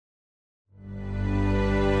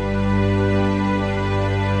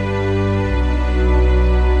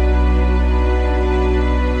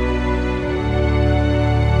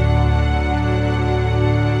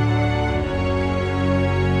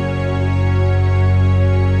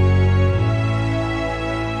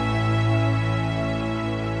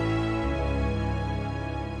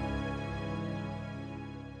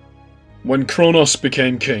When Kronos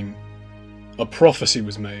became king, a prophecy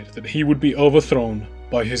was made that he would be overthrown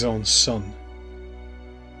by his own son.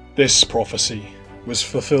 This prophecy was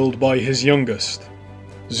fulfilled by his youngest,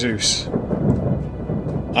 Zeus.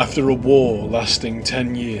 After a war lasting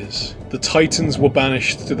 10 years, the Titans were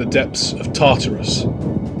banished to the depths of Tartarus,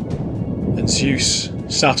 and Zeus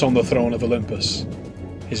sat on the throne of Olympus,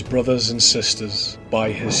 his brothers and sisters by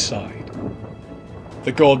his side.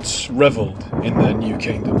 The gods revelled in their new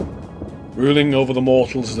kingdom, ruling over the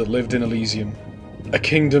mortals that lived in Elysium, a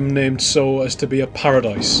kingdom named so as to be a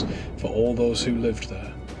paradise for all those who lived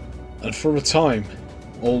there. And for a time,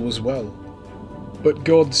 all was well. But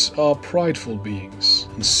gods are prideful beings,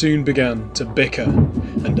 and soon began to bicker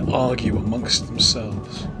and argue amongst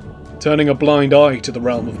themselves, turning a blind eye to the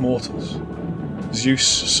realm of mortals. Zeus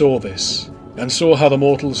saw this, and saw how the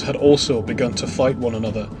mortals had also begun to fight one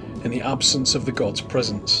another in the absence of the gods'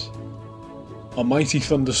 presence. A mighty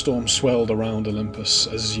thunderstorm swelled around Olympus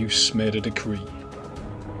as Zeus made a decree.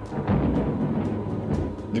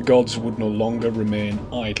 The gods would no longer remain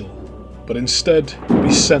idle, but instead be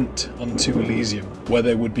sent unto Elysium, where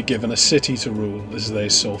they would be given a city to rule as they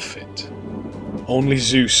saw fit. Only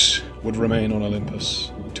Zeus would remain on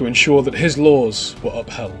Olympus, to ensure that his laws were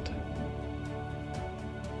upheld.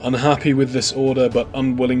 Unhappy with this order, but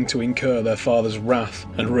unwilling to incur their father's wrath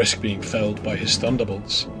and risk being felled by his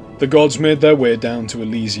thunderbolts, the gods made their way down to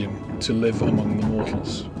Elysium to live among the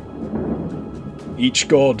mortals. Each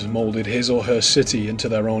god moulded his or her city into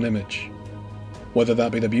their own image, whether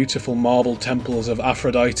that be the beautiful marble temples of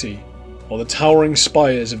Aphrodite or the towering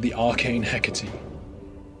spires of the arcane Hecate.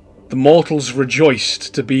 The mortals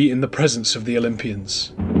rejoiced to be in the presence of the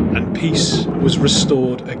Olympians, and peace was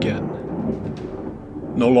restored again.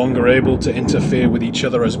 No longer able to interfere with each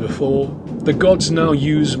other as before, the gods now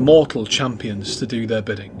use mortal champions to do their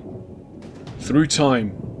bidding. Through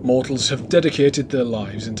time, mortals have dedicated their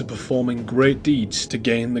lives into performing great deeds to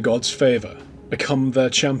gain the gods' favour, become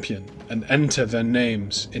their champion, and enter their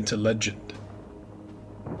names into legend.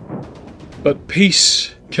 But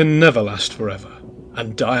peace can never last forever,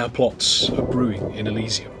 and dire plots are brewing in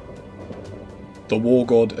Elysium. The war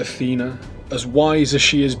god Athena, as wise as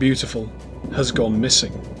she is beautiful, has gone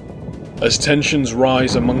missing. As tensions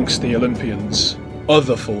rise amongst the Olympians,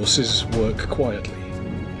 other forces work quietly,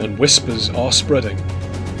 and whispers are spreading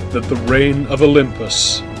that the reign of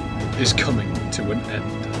Olympus is coming to an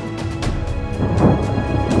end.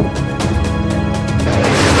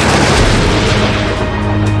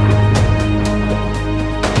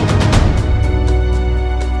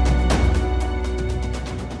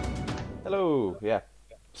 Hello, yeah,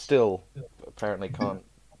 still apparently can't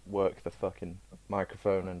work the fucking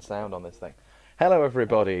microphone and sound on this thing. Hello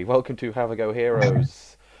everybody, welcome to Have a Go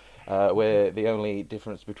Heroes, where the only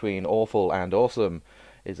difference between awful and awesome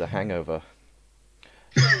is a hangover.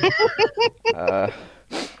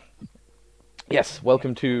 Yes,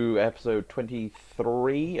 welcome to episode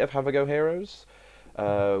 23 of Have a Go Heroes.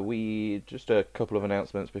 We just a couple of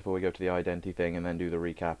announcements before we go to the identity thing and then do the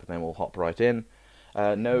recap, and then we'll hop right in.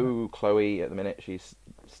 No Chloe at the minute, she's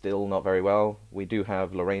still not very well. We do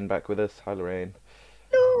have Lorraine back with us. Hi Lorraine.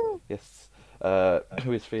 No. Yes.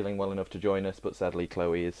 Who is feeling well enough to join us, but sadly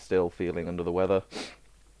Chloe is still feeling under the weather.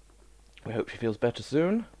 We hope she feels better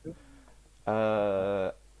soon.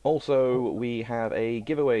 Also, we have a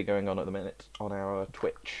giveaway going on at the minute on our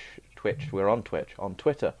Twitch. We're on Twitch. On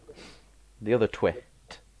Twitter. The other twit.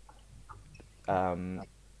 Yeah,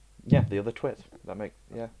 the other twit. That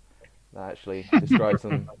actually describes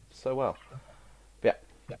them so well. But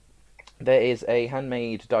yeah. There is a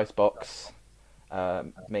handmade dice box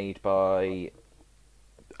made by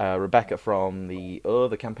Rebecca from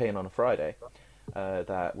the campaign on a Friday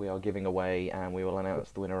that we are giving away, and we will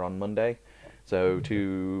announce the winner on Monday. So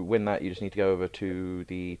to win that, you just need to go over to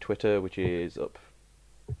the Twitter, which is up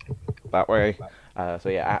that way. So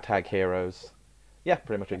yeah, at Hag Heroes. Yeah,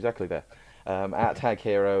 pretty much exactly there. At Hag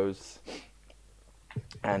Heroes.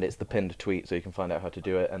 And it's the pinned tweet, so you can find out how to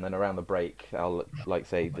do it. And then around the break, I'll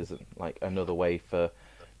say there's another way for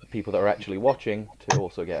people that are actually watching to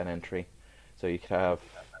also get an entry. So you could have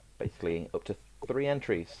basically up to 3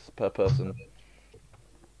 entries per person,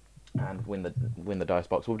 and win the dice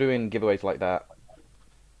box. We're doing giveaways like that,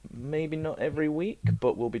 maybe not every week,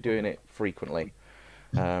 but we'll be doing it frequently.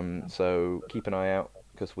 So keep an eye out,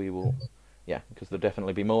 because there'll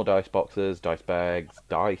definitely be more dice boxes, dice bags,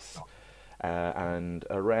 dice. And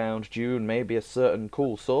around June, maybe a certain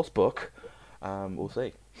cool source book. We'll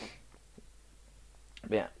see.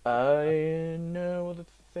 But yeah, no other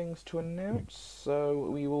things to announce, so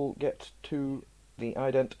we will get to the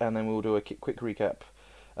ident, and then we'll do a quick recap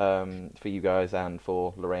for you guys and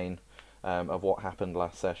for Lorraine, of what happened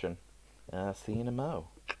last session. See you in a mo.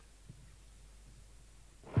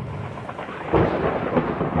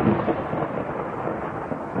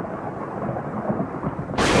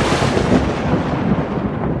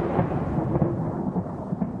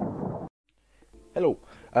 Hello.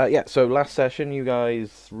 Yeah, so last session you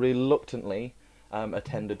guys reluctantly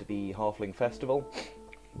attended the Halfling Festival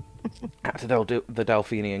at the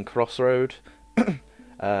Delphinian Crossroad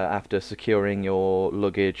after securing your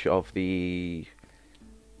luggage of the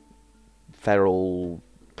feral,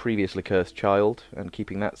 previously cursed child and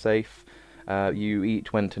keeping that safe. You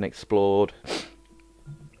each went and explored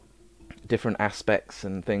different aspects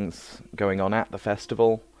and things going on at the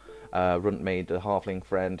festival. Runt made a halfling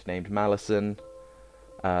friend named Malison.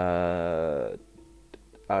 I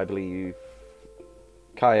believe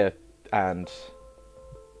Kaya and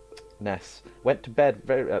Ness went to bed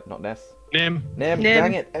very... not Ness. Nim.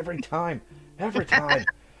 Dang it, every time.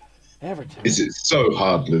 Is it so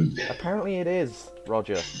hard, Luke? Apparently it is,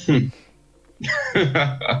 Roger.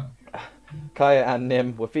 Kaya and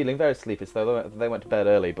Nim were feeling very sleepy, so they went to bed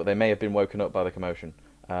early, but they may have been woken up by the commotion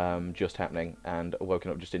just happening, and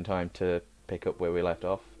woken up just in time to pick up where we left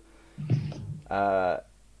off.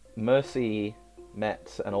 Mercy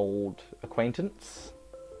met an old acquaintance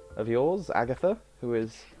of yours, Agatha, who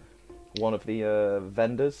is one of the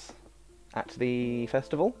vendors at the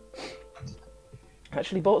festival.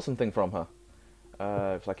 Actually bought something from her.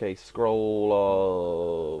 It's like a scroll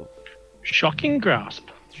of... Shocking Grasp.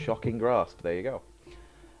 Shocking Grasp, there you go.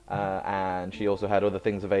 And she also had other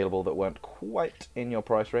things available that weren't quite in your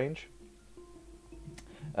price range.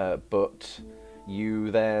 But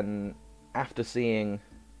you then, after seeing...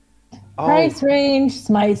 Price range,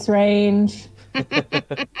 smites range.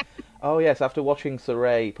 Oh yes, after watching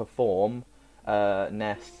Saray perform,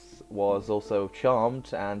 Ness was also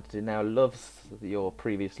charmed and now loves your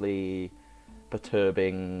previously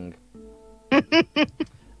perturbing,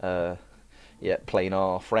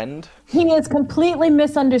 planar friend. He is completely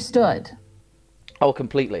misunderstood. Oh,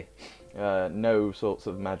 completely. No sorts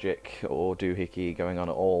of magic or doohickey going on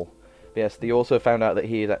at all. Yes, you also found out that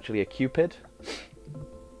he is actually a Cupid.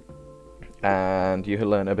 And you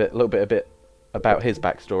learn a little bit about his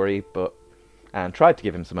backstory, and tried to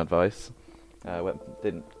give him some advice.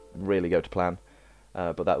 Didn't really go to plan,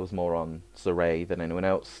 but that was more on Saray than anyone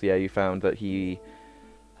else. Yeah, you found that he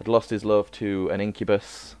had lost his love to an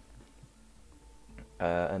incubus,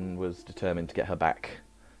 and was determined to get her back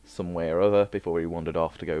somewhere or other before he wandered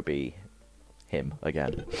off to go be him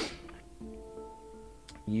again.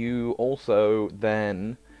 You also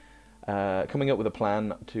then... coming up with a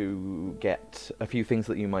plan to get a few things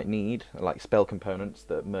that you might need, like spell components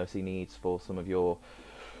that Mercy needs for some of your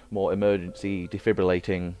more emergency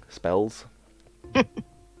defibrillating spells,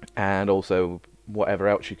 and also whatever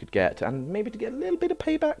else you could get, and maybe to get a little bit of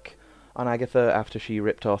payback on Agatha after she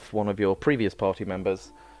ripped off one of your previous party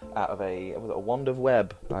members out of a wand of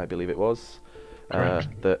web, I believe it was,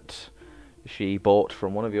 that she bought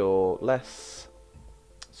from one of your less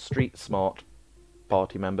street smart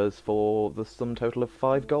party members for the sum total of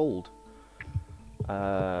 5 gold,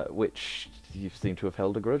 which you seem to have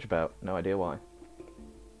held a grudge about. No idea why.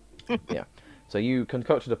 Yeah. So you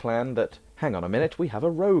concocted a plan that, hang on a minute, we have a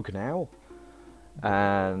rogue now,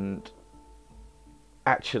 and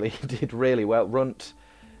actually did really well. Runt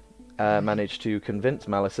managed to convince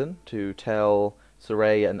Malison to tell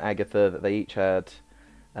Saray and Agatha that they each had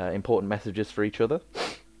important messages for each other,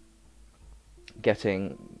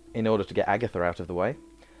 in order to get Agatha out of the way.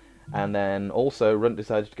 And then also Runt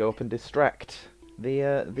decided to go up and distract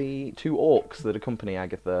the 2 orcs that accompany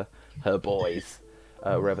Agatha, her boys,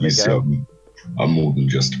 wherever they go. I'm more than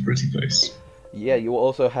just a pretty face. Yeah, you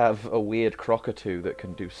also have a weird crockatoo that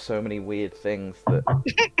can do so many weird things that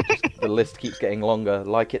the list keeps getting longer,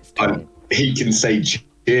 like its tongue. He can say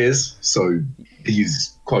cheers, so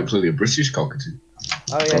he's quite clearly a British cockatoo.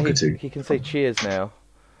 Oh yeah, he can say cheers now.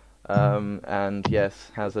 And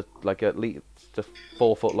yes, has at least a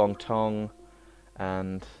 4-foot long tongue,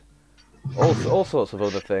 and all sorts of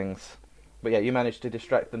other things. But yeah, you managed to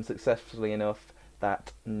distract them successfully enough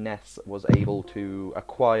that Ness was able to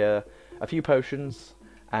acquire a few potions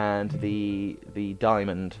and the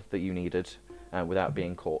diamond that you needed without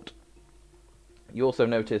being caught. You also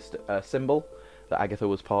noticed a symbol that Agatha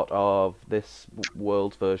was part of this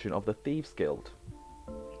world's version of the Thieves Guild,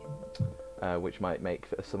 which might make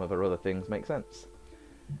some of her other things make sense.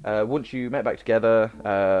 Once you met back together,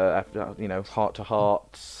 after heart to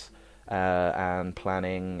hearts and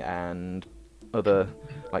planning and other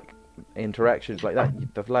interactions like that,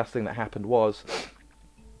 the last thing that happened was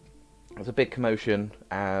there was a big commotion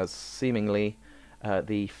as seemingly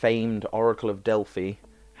the famed Oracle of Delphi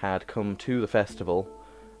had come to the festival,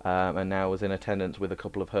 and now was in attendance with a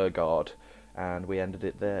couple of her guard, and we ended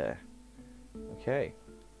it there. Okay.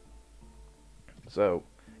 So,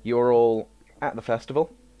 you're all at the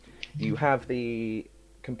festival. You have the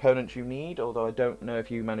components you need, although I don't know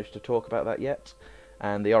if you managed to talk about that yet.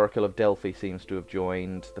 And the Oracle of Delphi seems to have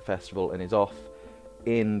joined the festival and is off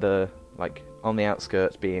in the, like, on the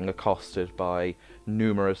outskirts, being accosted by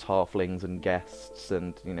numerous halflings and guests,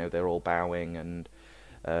 and, you know, they're all bowing and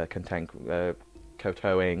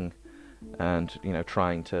kowtowing and, you know,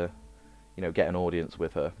 trying to, you know, get an audience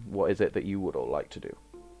with her. What is it that you would all like to do?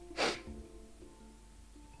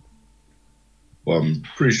 Well, I'm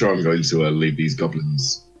pretty sure I'm going to leave these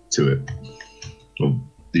goblins to it. Well,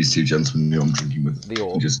 these two gentlemen who I'm drinking with. The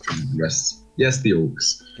orcs. And just drink the rest. Yes, the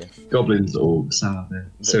orcs. Yes. Goblins, orcs.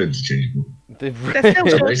 They're so interchangeable. They're They're still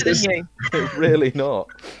shorter than you. really not.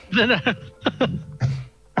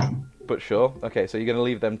 But sure. Okay, so you're going to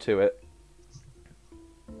leave them to it.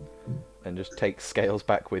 And just take Scales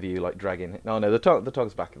back with you, like dragging it. No, the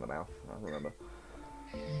tongue's back in the mouth. I remember.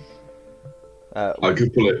 I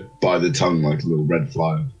could pull it by the tongue like a little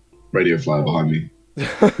radio flyer behind me.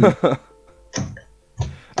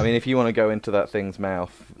 I mean, if you want to go into that thing's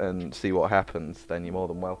mouth and see what happens, then you're more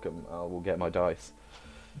than welcome. I will get my dice.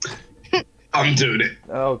 I'm doing it.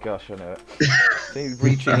 Oh gosh, I know it. So you're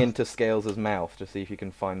reaching into Scales' mouth to see if you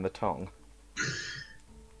can find the tongue.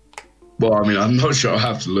 Well, I mean, I'm not sure I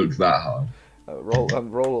have to look that hard.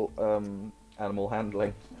 Roll animal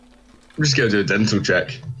handling. I'm just going to do a dental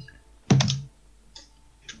check.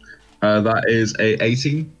 That is a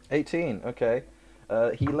 18. 18, okay.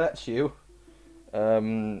 He lets you.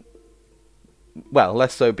 Well,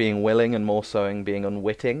 less so being willing and more so being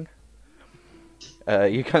unwitting.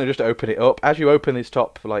 You kind of just open it up. As you open his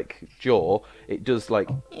top, like, jaw, it does, like,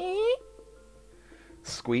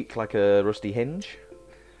 squeak like a rusty hinge.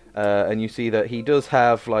 And you see that he does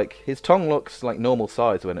have, like, his tongue looks like normal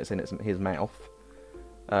size when it's in his mouth.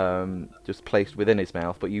 Just placed within his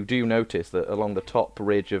mouth, but you do notice that along the top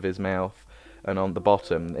ridge of his mouth and on the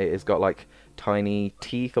bottom, it has got like tiny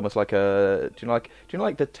teeth, almost like a. Do you know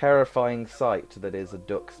like the terrifying sight that is a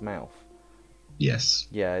duck's mouth? Yes.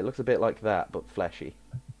 Yeah, it looks a bit like that, but fleshy.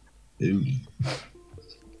 Ooh.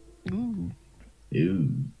 Ooh. Ooh.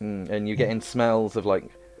 And you're getting smells of like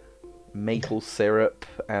maple syrup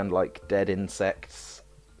and like dead insects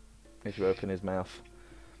as you open his mouth.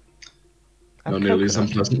 And Not nearly as coconut.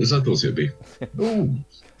 unpleasant as I thought it would be. Ooh,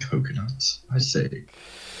 coconuts, I say.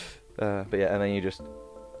 But yeah, and then you just...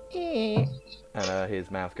 And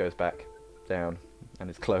his mouth goes back down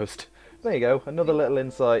and is closed. There you go, another little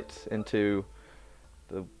insight into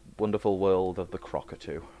the wonderful world of the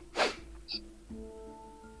Crockatoo.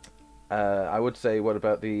 I would say, what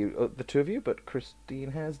about the two of you? But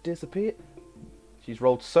Christine has disappeared. She's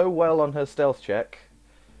rolled so well on her stealth check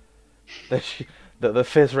that the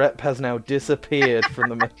Fizz rep has now disappeared from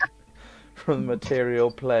the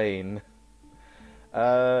material plane.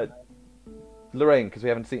 Lorraine, because we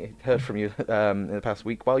haven't heard from you in the past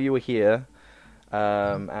week, while you were here,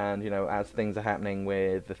 and you know, as things are happening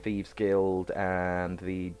with the Thieves Guild and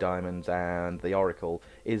the Diamonds and the Oracle,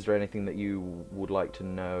 is there anything that you would like to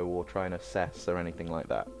know or try and assess or anything like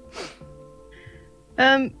that?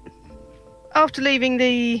 After leaving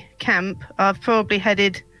the camp, I've probably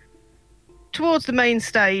headed towards the main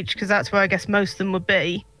stage, because that's where I guess most of them would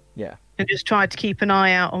be. Yeah. And just tried to keep an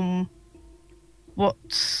eye out on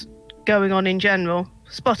what's going on in general.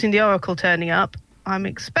 Spotting the Oracle turning up, I'm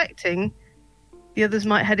expecting the others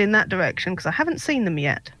might head in that direction, because I haven't seen them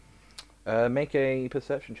yet. Make a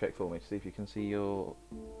perception check for me to see if you can see your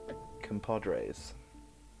compadres.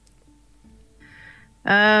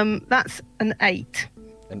 That's an 8.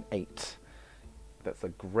 An 8. That's a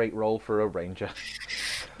great roll for a ranger.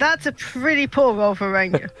 That's a pretty poor roll for a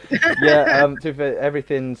ranger. Yeah, to be fair,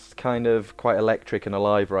 everything's kind of quite electric and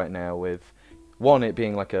alive right now, with one, it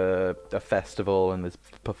being like a festival and there's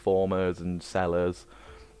performers and sellers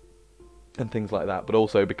and things like that, but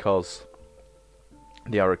also because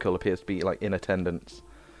the Oracle appears to be like in attendance,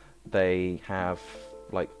 they have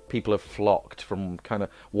like people have flocked from kind of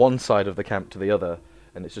one side of the camp to the other,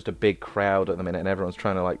 and it's just a big crowd at the minute, and everyone's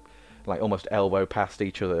trying to like almost elbow past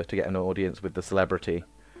each other to get an audience with the celebrity.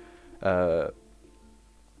 And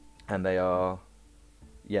they are,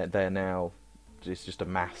 yeah, they're now just a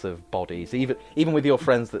mass of bodies. Even with your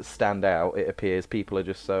friends that stand out, it appears people are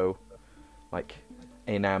just so like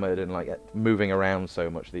enamored and like moving around so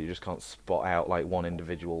much that you just can't spot out like one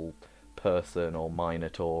individual person or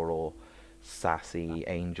minotaur or sassy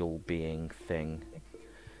angel being thing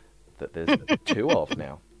that there's two of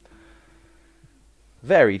now.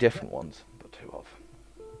 Very different ones, but two of.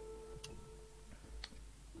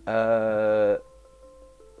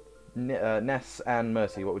 Ness and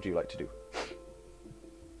Mercy, what would you like to do?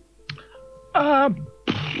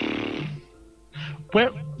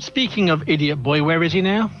 Where? Speaking of idiot boy, where is he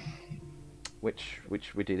now? Which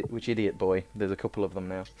idiot boy? There's a couple of them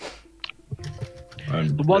now.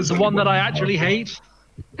 The one that I actually hate.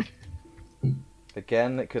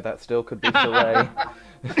 Again, that still could be Saray.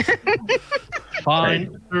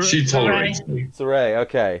 Fine. She tolerates me. Saray,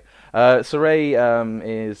 okay. Saray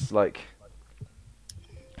is like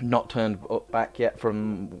not turned back yet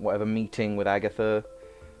from whatever meeting with Agatha.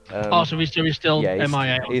 So he's still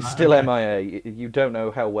MIA. He's still MIA. You don't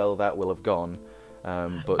know how well that will have gone.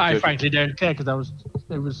 But I frankly don't care because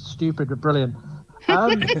it was stupid but brilliant.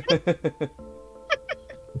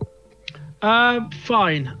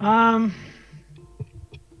 Fine.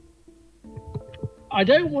 I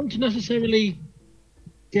don't want to necessarily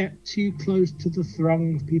get too close to the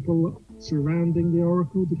throng of people surrounding the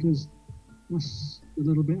Oracle because that's a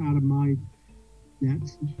little bit out of my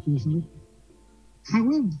depth, personally.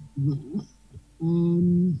 However,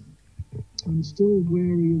 I'm still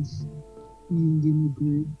wary of being in a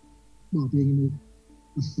group, being in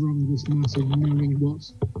a throng this massive, knowing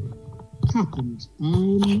what's happened.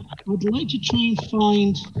 I'd like to try and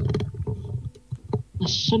find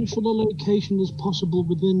as central a location as possible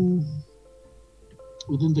within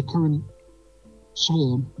the current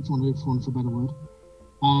swarm, if I want for a better word.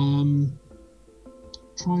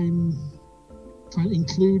 Try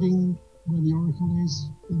including where the Oracle is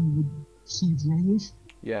in the siege range.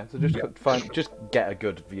 Yeah, so just get a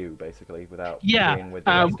good view, basically, without being with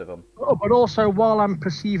the rest of them. But also, while I'm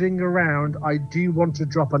perceiving around, I do want to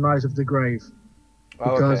drop an Eyes of the Grave.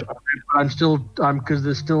 Because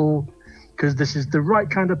because this is the right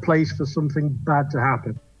kind of place for something bad to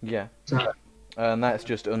happen. Yeah. So, and that's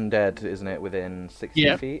just undead, isn't it, within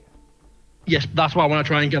 60 feet? Yes, that's why I want to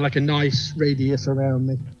try and get like a nice radius around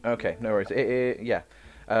me. Okay, no worries.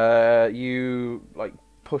 You like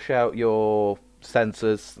push out your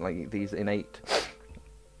sensors, like these innate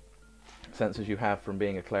sensors you have from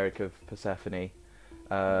being a cleric of Persephone,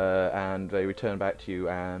 and they return back to you,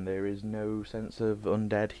 and there is no sense of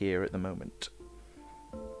undead here at the moment.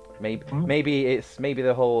 Maybe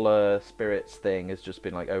the whole spirits thing has just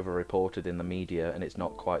been like over-reported in the media, and it's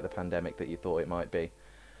not quite the pandemic that you thought it might be.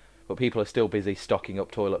 But people are still busy stocking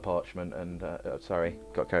up toilet parchment, and sorry,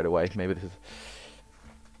 got carried away. Maybe this is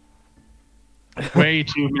way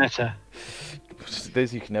too meta.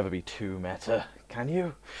 This, you can never be too meta, can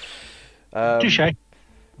you? Touché.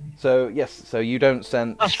 So yes, so you don't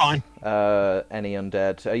sense that's fine. Any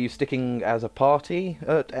undead. Are you sticking as a party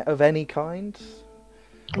of any kind?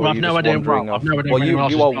 Well, I've no idea.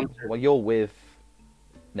 You're with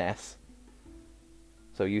Ness.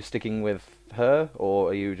 So are you sticking with her,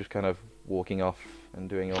 or are you just kind of walking off and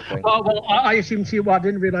doing your thing? Well, I assumed I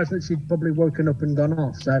didn't realise that she'd probably woken up and gone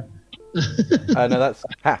off. So. No, that's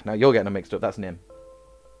no. You're getting them mixed up. That's Nim.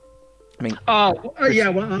 I mean. Yeah.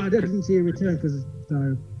 Well, I didn't see her return because.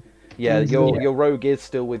 Yeah, your rogue is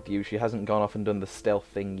still with you. She hasn't gone off and done the stealth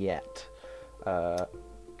thing yet,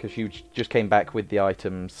 because you just came back with the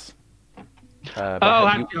items.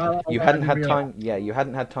 You hadn't had time. Yeah, you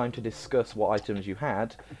hadn't had time to discuss what items you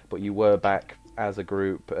had, but you were back as a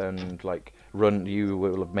group and like you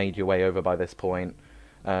will have made your way over by this point.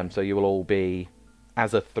 So you will all be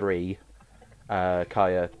as a 3.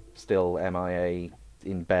 Kaya still MIA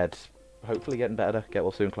in bed, hopefully getting better. Get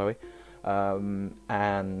well soon, Chloe.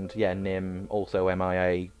 And yeah, Nim also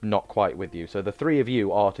MIA, not quite with you. So the 3 of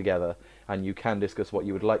you are together, and you can discuss what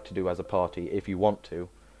you would like to do as a party if you want to.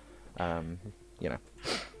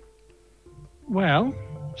 Well,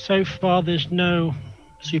 so far there's no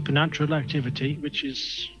supernatural activity, which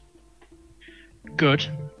is good.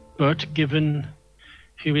 But given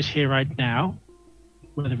who is here right now,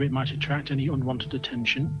 whether it might attract any unwanted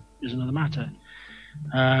attention is another matter.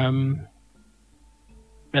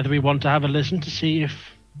 Whether we want to have a listen to see if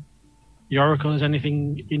the Oracle has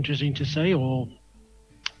anything interesting to say, or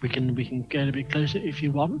we can get a bit closer if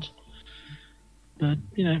you want. But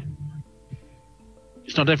it's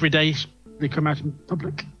not every day they come out in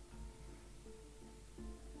public.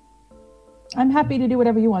 I'm happy to do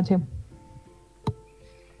whatever you want to.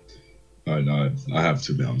 I know. I have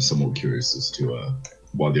to admit, I'm somewhat curious as to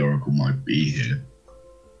why the Oracle might be here.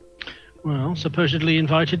 Well, supposedly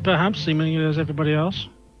invited, perhaps, seemingly as everybody else.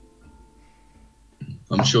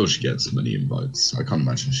 I'm sure she gets many invites. I can't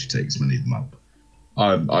imagine she takes many of them up.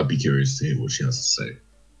 I'd be curious to hear what she has to say.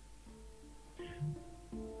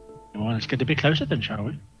 Well, let's get a bit closer then, shall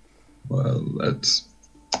we? Well, let's...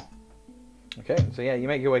 Okay, so yeah, you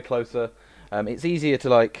make your way closer. It's easier to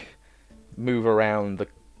like move around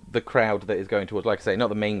the crowd that is going towards. Like I say, not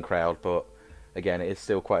the main crowd, but again, it is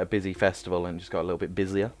still quite a busy festival and just got a little bit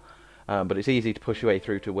busier. But it's easy to push your way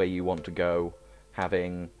through to where you want to go,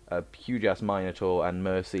 having a huge ass Minotaur and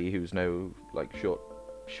Mercy, who's no like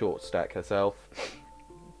short stack herself.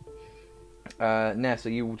 Ness, are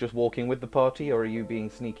you just walking with the party, or are you being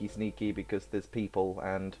sneaky because there's people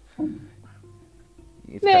and?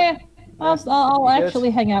 Nah, I'll You good?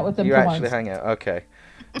 actually hang out with them You for actually once. hang out. Okay,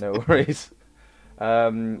 no worries.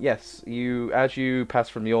 Yes, as you pass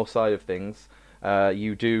from your side of things,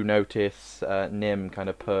 you do notice Nim kind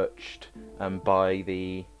of perched by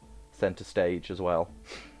the center stage as well.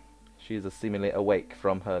 She is seemingly awake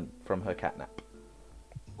from her catnap.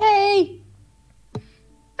 Hey!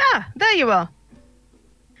 Ah, there you are.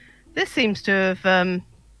 This seems to have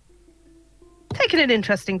taken an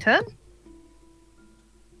interesting turn.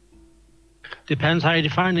 Depends how you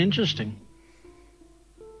define interesting.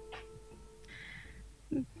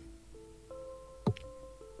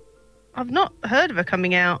 I've not heard of her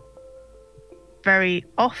coming out very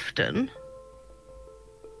often.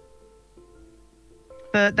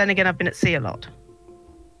 But then again, I've been at sea a lot.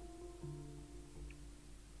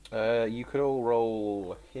 You could all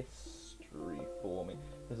roll history for me.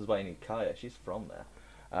 This is why I need Kaya. She's from there.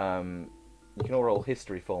 You can all roll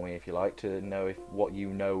history for me if you like, to know what you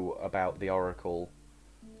know about the Oracle,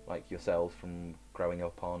 like yourselves from growing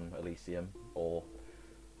up on Elysium, or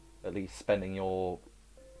at least spending your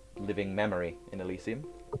living memory in Elysium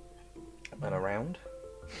and around.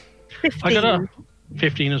 15. I got a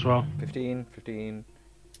 15 as well. 15.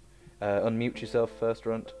 Unmute yourself first,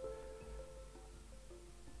 Runt.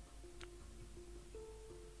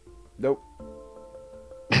 Nope.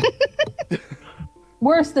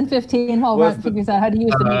 Worse than 15 while Worse Runt than- figures out how to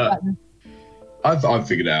use the mute button. I've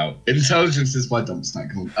figured it out. Intelligence is my dump stack.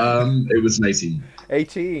 It was an 18.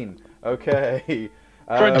 18. Okay.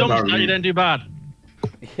 For a dump Barry. stat, you don't do bad.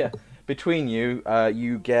 Yeah, between you,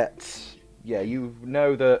 you get, you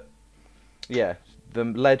know that, the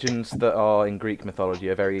legends that are in Greek mythology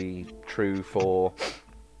are very true for,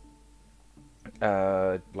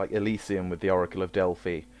 like Elysium with the Oracle of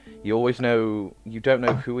Delphi. You always know, you don't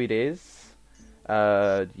know who it is.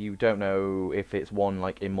 You don't know if it's one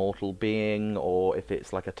like immortal being or if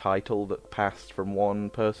it's like a title that passed from one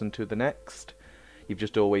person to the next. You've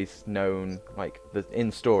just always known, like,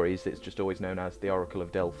 in stories, it's just always known as the Oracle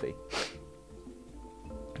of Delphi.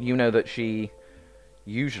 You know that she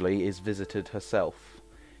usually is visited herself.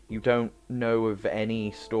 You don't know of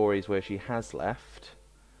any stories where she has left.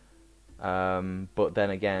 But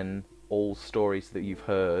then again, all stories that you've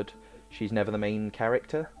heard, she's never the main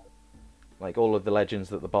character. Like, all of the legends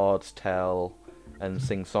that the bards tell and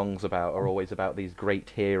sing songs about are always about these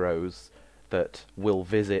great heroes that will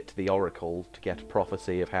visit the Oracle to get a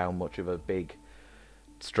prophecy of how much of a big,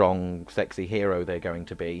 strong, sexy hero they're going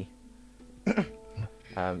to be.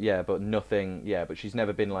 But nothing. Yeah, but she's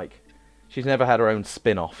never been like, she's never had her own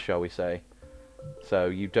spin-off, shall we say? So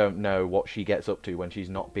you don't know what she gets up to when she's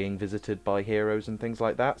not being visited by heroes and things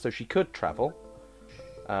like that. So she could travel,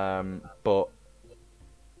 but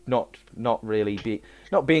not really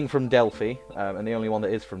not being from Delphi, and the only one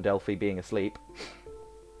that is from Delphi being asleep.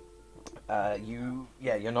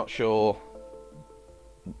 You're not sure,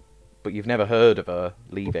 but you've never heard of her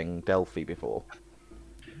leaving Delphi before.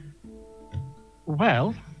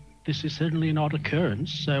 Well, this is certainly an odd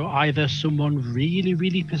occurrence. So either someone really,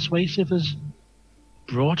 really persuasive has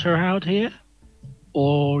brought her out here,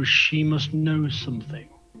 or she must know something.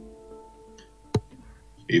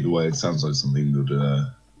 Either way, it sounds like something that would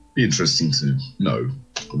be interesting to know,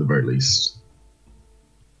 at the very least.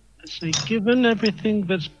 So given everything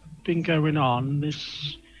that's been going on,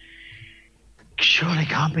 this surely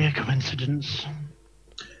can't be a coincidence.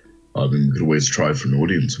 I mean, we could always try for an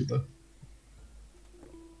audience with her.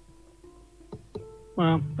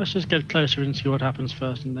 Well, let's just get closer and see what happens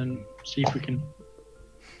first, and then see if we can...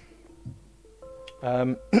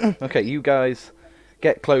 Okay, you guys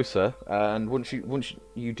get closer, and once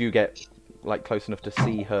you do get like close enough to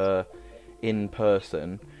see her in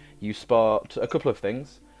person, you spot a couple of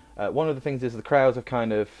things. One of the things is the crowds have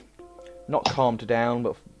kind of not calmed down,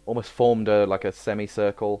 but almost formed like a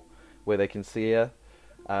semicircle where they can see her.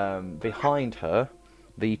 Behind her,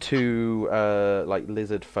 the two like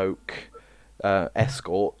lizard folk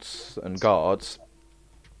escorts and guards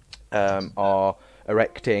are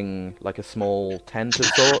erecting like a small tent of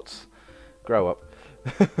sorts. Grow up.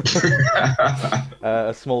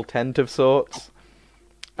 A small tent of sorts,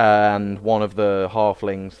 and one of the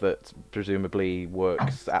halflings that presumably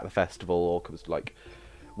works at the festival or like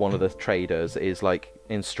one of the traders is like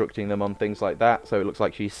instructing them on things like that. So it looks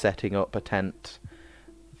like she's setting up a tent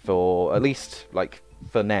for, at least like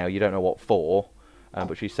for now, you don't know what for,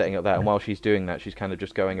 but she's setting up that. And while she's doing that, she's kind of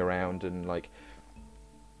just going around and like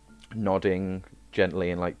nodding gently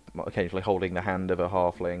and like occasionally holding the hand of a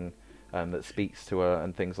halfling that speaks to her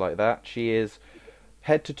and things like that. She is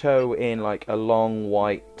head to toe in like a long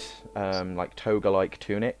white like toga-like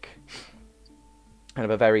tunic, kind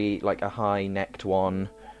of a very like a high-necked one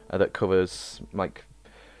that covers like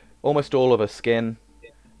almost all of her skin.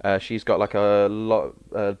 She's got like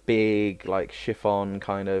a big like chiffon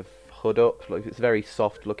kind of hood up. Like it's very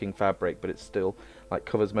soft looking fabric, but it still like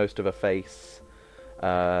covers most of her face.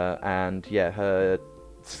 And yeah, her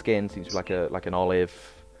skin seems to be like an olive,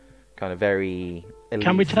 kind of very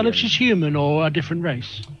Can we tell if Elysian. she's human or a different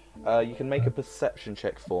race? You can make a perception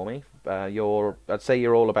check for me. I'd say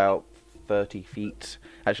you're all about 30 feet.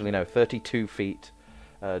 Actually, no, 32 feet.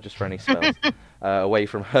 Just for any spells away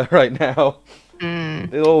from her right now.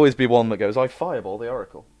 There'll always be one that goes, I fireball the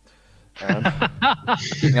oracle.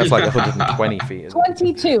 That's like 120 feet. Isn't it?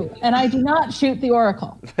 22, and I do not shoot the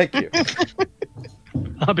oracle. Thank you.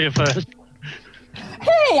 I'll be a first.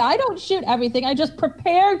 Hey, I don't shoot everything. I just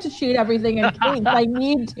prepare to shoot everything in case I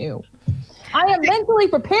need to. I am mentally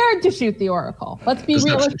prepared to shoot the oracle. Let's be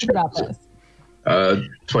realistic about this.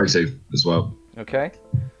 22 as well. Okay.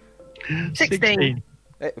 16.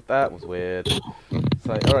 That was weird. It's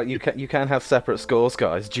like, all right, you can have separate scores,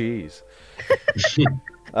 guys. Jeez.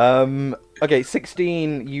 Okay,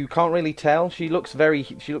 16. You can't really tell. She looks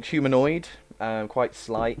humanoid, quite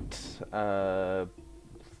slight,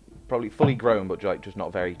 probably fully grown, but like just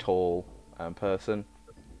not very tall person.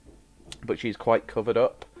 But she's quite covered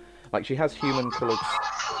up. Like she has human coloured.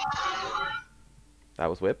 That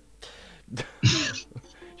was weird.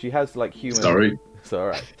 She has like human. Sorry. It's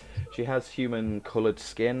alright. She has human-coloured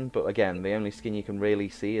skin, but again, the only skin you can really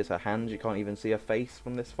see is her hands. You can't even see her face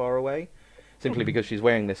from this far away, simply because she's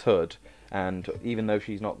wearing this hood. And even though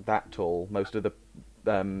she's not that tall, most of the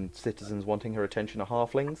citizens wanting her attention are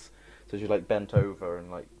halflings, so she's like bent over and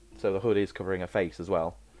like so the hood is covering her face as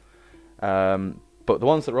well. But the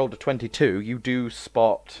ones that rolled a 22, you do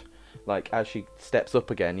spot, like as she steps up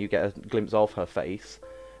again, you get a glimpse of her face,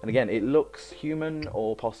 and again, it looks human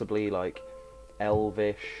or possibly like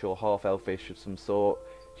elvish or half elfish of some sort.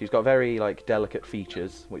 She's got very like delicate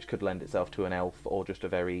features, which could lend itself to an elf or just a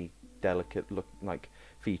very delicate look, like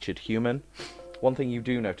featured human. One thing you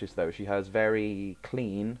do notice though, she has very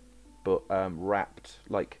clean but wrapped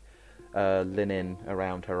like linen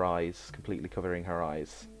around her eyes, completely covering her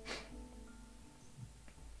eyes.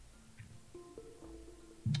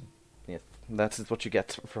 Yes, that is what you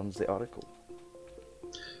get from the article.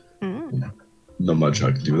 Not much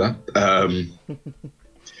I can do with that.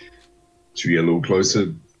 Should we get a little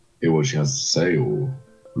closer, hear what she has to say, or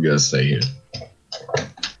we gotta stay here?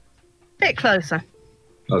 Bit closer.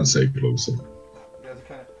 I'd say closer. You guys are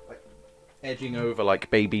kind of like edging over like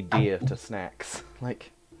baby deer to snacks.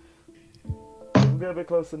 Like, we'll get a bit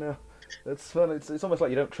closer now. It's fun. It's almost like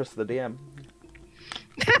you don't trust the DM.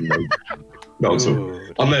 No, so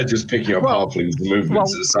Good. I'm there just picking up halflings and moving Well,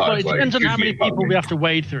 to the side. it depends on how many people we have to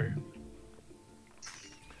wade through.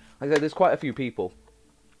 Like I said, there's quite a few people.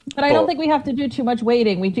 But I don't think we have to do too much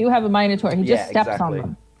waiting. We do have a Minotaur. He just steps on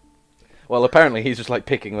them. Well, apparently he's just like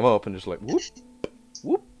picking them up and just like whoop,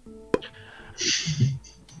 whoop.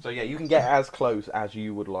 So yeah, you can get as close as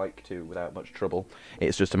you would like to without much trouble.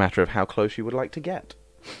 It's just a matter of how close you would like to get.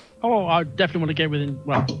 Oh, I definitely want to get within.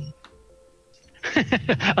 Well,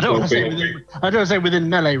 I don't want to say within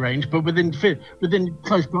melee range, but within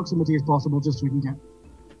close proximity as possible, just so we can get.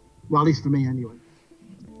 Well, at least for me, anyway.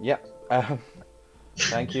 Yep.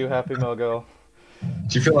 Thank you, Happy Mogul.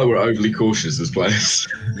 Do you feel like we're overly cautious as players?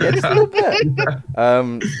 Yeah, just a little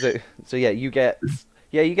bit. So yeah, you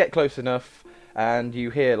get close enough, and you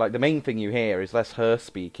hear like the main thing you hear is less her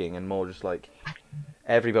speaking and more just like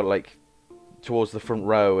everybody like towards the front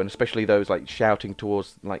row, and especially those like shouting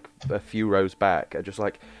towards like a few rows back are just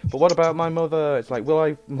like, but what about my mother? It's like,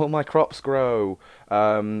 will my crops grow?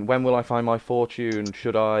 When will I find my fortune?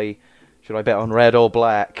 Should I bet on red or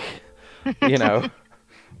black? You know,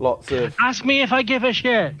 lots of... Ask me if I give a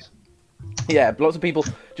shit. Yeah, lots of people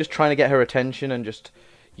just trying to get her attention and just,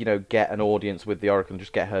 you know, get an audience with the Oracle and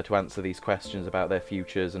just get her to answer these questions about their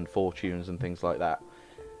futures and fortunes and things like that.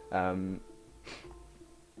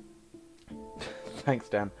 Thanks,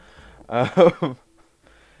 Dan.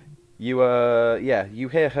 You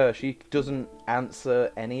hear her. She doesn't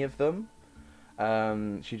answer any of them.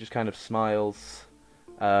 She just kind of smiles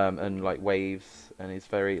and like waves and is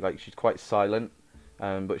very like she's quite silent.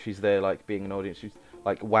 But she's there like being an audience.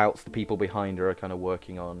 like whilst the people behind her are kind of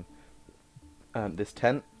working on this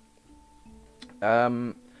tent.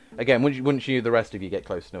 Again, once you, the rest of you get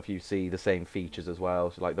close enough, you see the same features as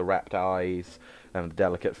well, so like the wrapped eyes, and the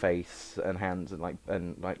delicate face and hands, and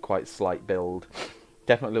like quite slight build.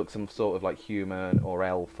 Definitely looks some sort of like human or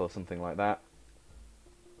elf or something like that.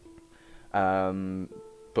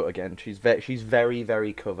 But again, she's very,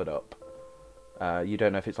 very covered up. You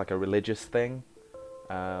don't know if it's like a religious thing,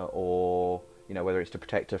 or whether it's to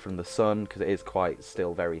protect her from the sun, because it is quite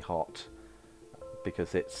still very hot.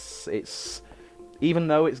 Because it's even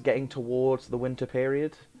though it's getting towards the winter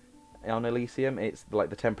period on Elysium, it's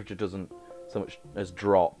like the temperature doesn't so much as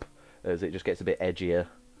drop as it just gets a bit edgier,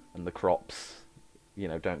 and the crops,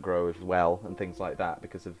 don't grow as well and things like that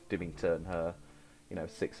because of Dimmington and her,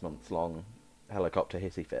 6 months long helicopter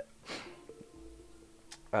hissy fit.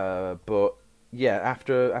 But yeah,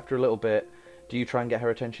 after a little bit, do you try and get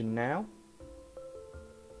her attention now?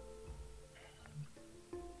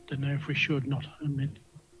 Don't know if we should not omit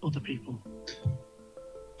other people.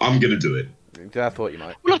 I'm gonna do it. I thought you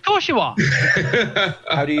might. Well, of course you are.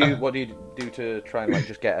 What do you do to try and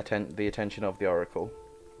just get the attention of the Oracle?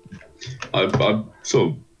 I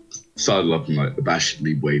sort of started up and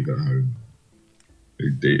abashedly wave at home.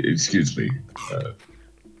 Excuse me.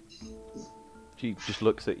 She just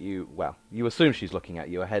looks at you. Well, you assume she's looking at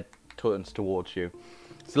you. Her head turns towards you.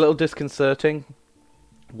 It's a little disconcerting.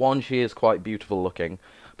 One, she is quite beautiful looking,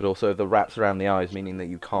 but also the wraps around the eyes, meaning that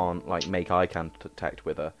you can't make eye contact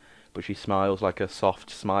with her. But she smiles like a soft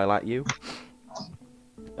smile at you,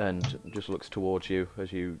 and just looks towards you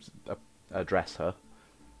as you address her.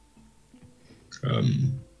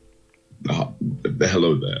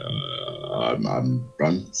 Hello there. I'm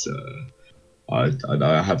Brunt. I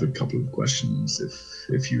have a couple of questions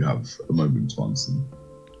if you have a moment to answer them.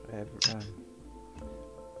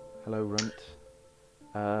 Hello,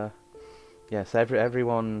 Runt. Yes,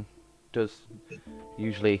 everyone does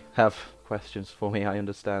usually have questions for me, I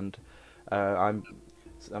understand. I'm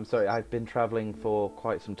sorry, I've been travelling for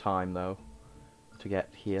quite some time, though, to get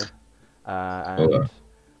here. And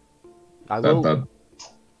I will...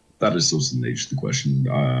 That is also the nature of the question.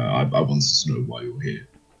 I wanted to know why you're here.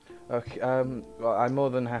 Okay, well, I'm more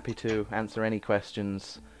than happy to answer any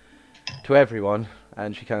questions to everyone,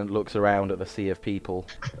 and she kind of looks around at the sea of people.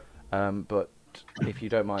 But if you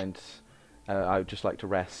don't mind, I would just like to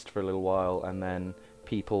rest for a little while, and then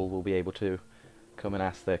people will be able to come and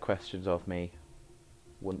ask their questions of me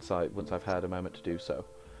once I've had a moment to do so.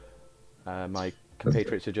 My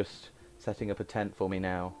compatriots are just setting up a tent for me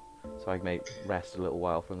now, so I may rest a little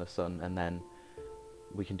while from the sun, and then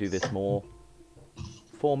we can do this more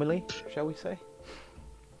formally, shall we say?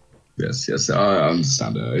 Yes, I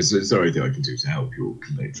understand. Is there anything I can do to help your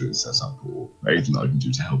compatriots set up, or anything I can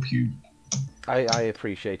do to help you? I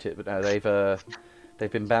appreciate it, but no,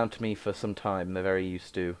 they've been bound to me for some time. They're very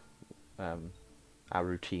used to our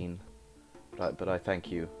routine, but I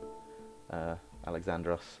thank you,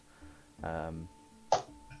 Alexandros.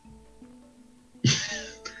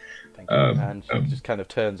 Thank you. And she just kind of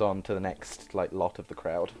turns on to the next lot of the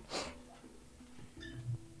crowd.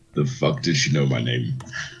 The fuck did she know my name?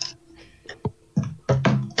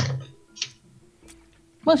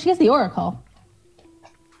 Well, she is the Oracle.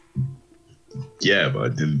 Yeah, but I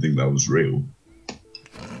didn't think that was real.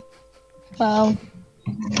 Well,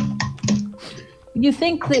 you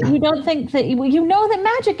don't think that you know that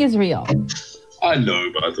magic is real. I know,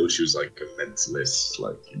 but I thought she was like a mentalist,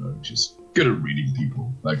 just good at reading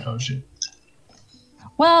people, that kind of shit.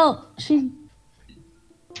 Well, she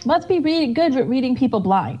must be good at reading people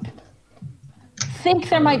blind. Think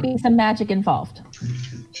there might be some magic involved.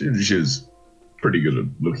 She was pretty good at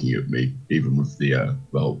looking at me, even with the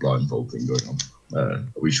whole blindfold thing going on. Are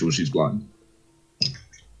we sure she's blind?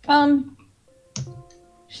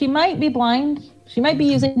 She might be blind. She might be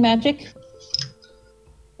using magic.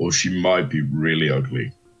 Or she might be really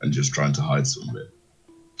ugly and just trying to hide some of it.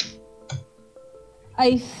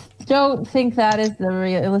 I don't think that is the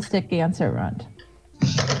realistic answer, Runt.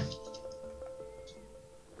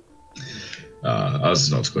 That's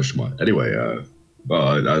not a question mark. Anyway,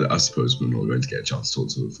 I suppose we're not going to get a chance to talk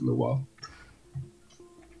to her for a little while.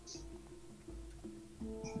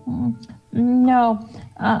 No,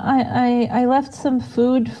 I left some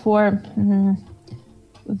food for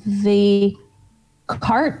the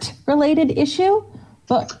cart-related issue,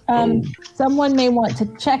 but someone may want to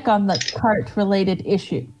check on the cart-related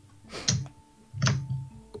issue.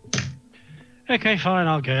 Okay, fine,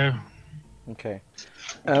 I'll go. Okay.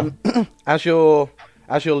 As you're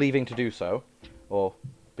leaving to do so, or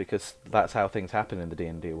because that's how things happen in the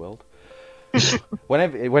D&D world,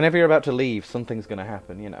 Whenever you're about to leave, something's going to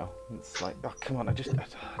happen. You know, it's like, oh come on, I just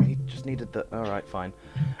needed the. All right, fine.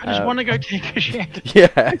 I just want to go take a shit. Yeah,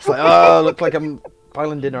 it's like, oh, looks like I'm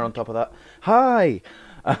piling dinner on top of that. Hi.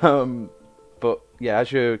 But yeah,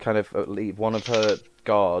 as you kind of leave, one of her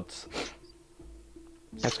guards,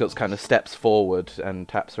 Escort kind of steps forward and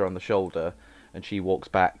taps her on the shoulder, and she walks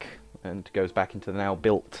back and goes back into the now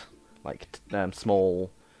built, like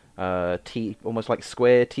small, almost like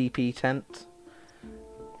square teepee tent.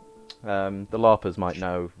 The LARPers might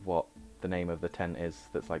know what the name of the tent is.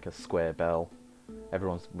 That's like a square bell.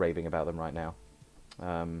 Everyone's raving about them right now.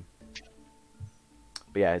 But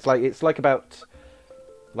yeah, it's like about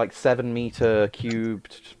 7-meter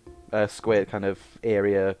cubed square kind of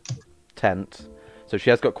area tent. So she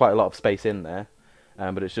has got quite a lot of space in there,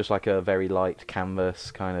 but it's just like a very light canvas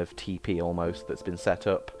kind of teepee almost that's been set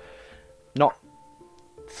up. Not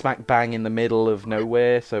smack bang in the middle of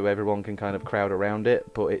nowhere, so everyone can kind of crowd around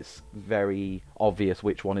it, but it's very obvious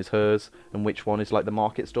which one is hers and which one is like the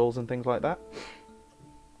market stalls and things like that.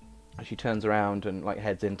 And she turns around and like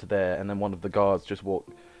heads into there, and then one of the guards just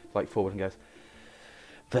walks like forward and goes,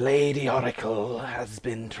 "The Lady Oracle has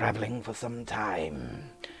been travelling for some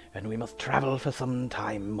time, and we must travel for some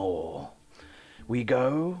time more. We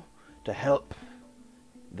go to help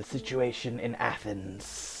the situation in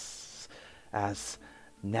Athens, as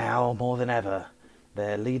now more than ever,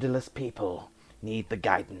 their leaderless people need the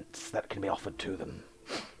guidance that can be offered to them.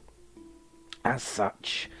 As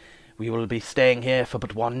such, we will be staying here for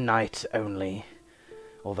but one night only,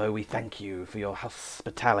 although we thank you for your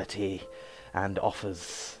hospitality and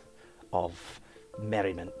offers of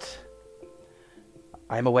merriment.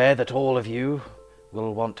 I am aware that all of you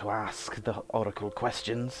will want to ask the Oracle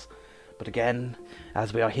questions, but again,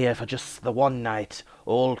 as we are here for just the one night,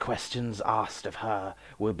 all questions asked of her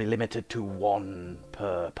will be limited to one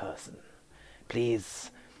per person.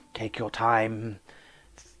 Please take your time,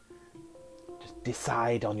 just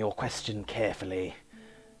decide on your question carefully,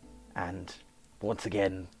 and once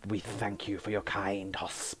again, we thank you for your kind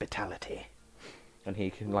hospitality." And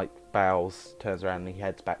he can like bows, turns around, and he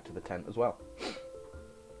heads back to the tent as well.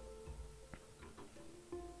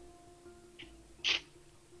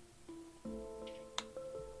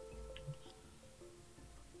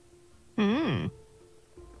 Hmm.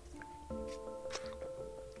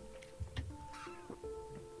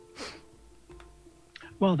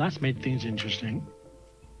 Well, that's made things interesting.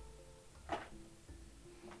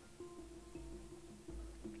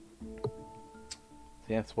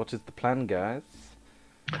 Yes, what is the plan, guys?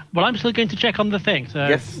 Well, I'm still going to check on the thing. So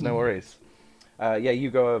Yes, no worries. Yeah,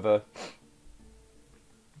 you go over.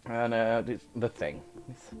 And it's the thing.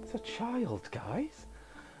 It's a child, guys.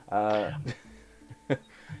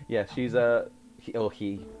 Yeah, she's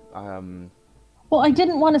he. Well, I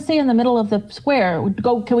didn't want to stay in the middle of the square.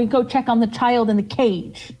 Can we go check on the child in the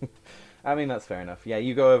cage? I mean, that's fair enough. Yeah,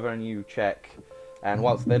 you go over and you check, and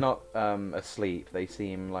whilst they're not asleep, they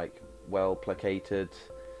seem like well placated.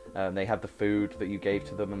 They have the food that you gave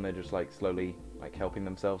to them, and they're just like slowly like helping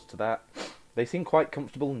themselves to that. They seem quite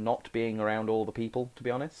comfortable not being around all the people, to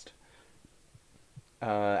be honest.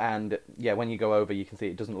 And yeah, when you go over, you can see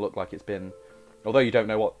it doesn't look like it's been, although you don't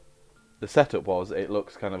know what the setup was, it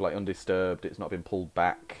looks kind of like undisturbed. It's not been pulled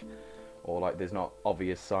back, or like there's not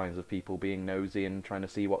obvious signs of people being nosy and trying to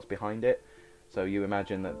see what's behind it. So you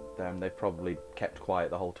imagine that they've probably kept quiet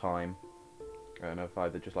the whole time, and have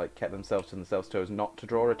either just like kept themselves to themselves so as not to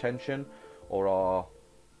draw attention, or are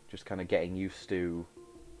just kind of getting used to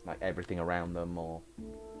like everything around them, or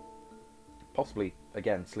possibly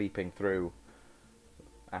again sleeping through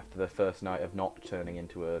after the first night of not turning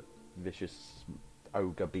into a vicious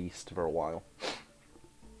ogre beast for a while.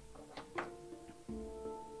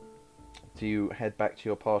 Do you head back to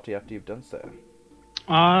your party after you've done so?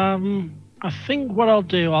 I think what I'll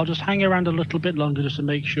do, I'll just hang around a little bit longer just to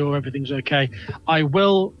make sure everything's okay. I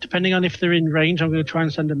will, depending on if they're in range, I'm going to try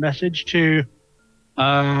and send a message to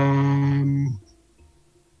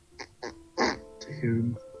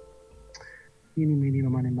whom? Eeny, meeny,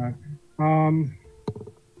 miny, moe.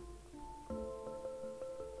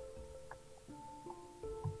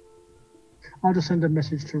 I'll just send a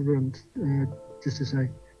message to Rund, just to say,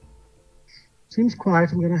 seems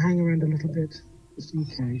quiet, I'm going to hang around a little bit, just in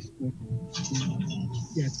case. But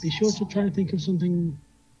yeah, be sure to try and think of something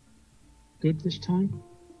good this time.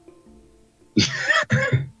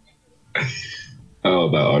 Oh,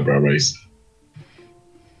 that eyebrow raise.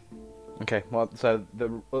 Okay, well, so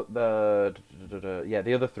the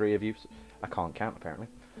other three of you, I can't count apparently.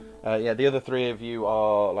 Yeah, the other three of you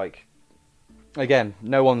are like, again,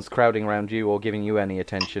 no one's crowding around you or giving you any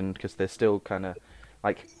attention because they're still kind of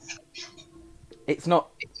like It's not.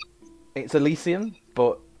 It's Elysian,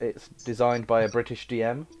 but it's designed by a British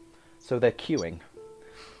DM, so they're queuing.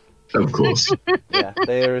 Of course. Yeah,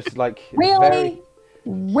 there's like Really?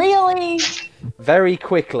 Really? very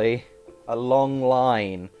quickly, a long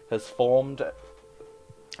line has formed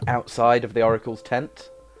outside of the Oracle's tent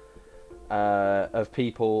of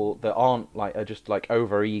people that aren't like are just like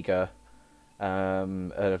over eager,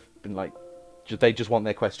 and have been like they just want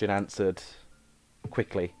their question answered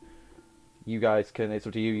quickly. You guys can, it's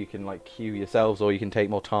up to you. You can like queue yourselves, or you can take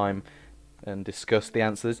more time and discuss the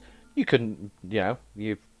answers. You can,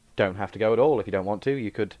 you don't have to go at all if you don't want to. You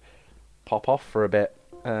could pop off for a bit.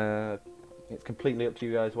 It's completely up to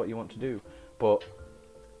you guys what you want to do. But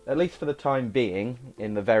at least for the time being,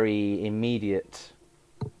 in the very immediate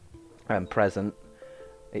present,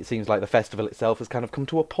 it seems like the festival itself has kind of come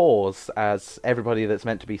to a pause, as everybody that's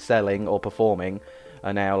meant to be selling or performing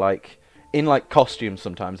are now like in like costumes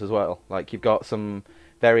sometimes as well. Like you've got some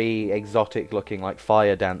very exotic looking like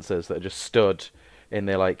fire dancers that are just stood in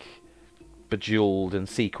their like bejeweled and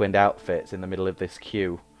sequined outfits in the middle of this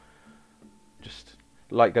queue. Just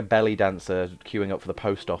like a belly dancer queuing up for the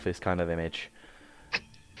post office kind of image.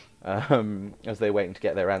 As they're waiting to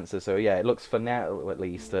get their answers. So yeah, it looks for now at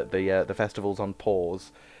least that the festival's on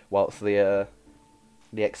pause whilst the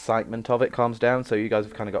excitement of it calms down. So you guys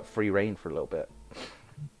have kind of got free reign for a little bit.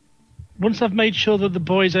 Once I've made sure that the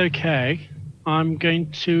boy's okay, I'm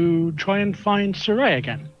going to try and find Saray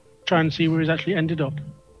again. Try and see where he's actually ended up.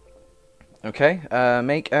 Okay,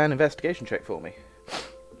 make an investigation check for me.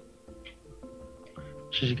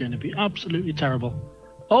 This is going to be absolutely terrible.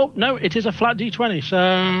 Oh, no, it is a flat D20,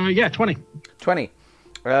 so yeah, 20. 20.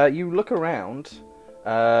 You look around,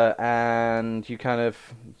 and you can't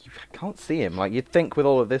see him. Like, you'd think with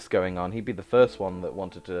all of this going on, he'd be the first one that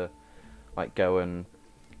wanted to, like, go and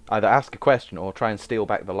either ask a question or try and steal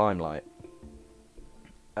back the limelight.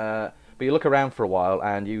 But you look around for a while,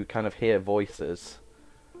 and you kind of hear voices,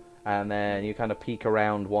 and then you kind of peek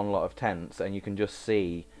around one lot of tents, and you can just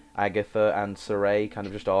see Agatha and Saray kind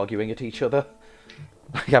of just arguing at each other.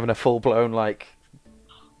 Like having a full-blown, like,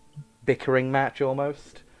 bickering match,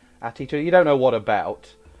 almost, at each other. You don't know what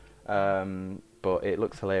about, but it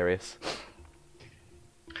looks hilarious.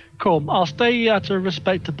 Cool. I'll stay at a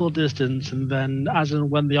respectable distance, and then as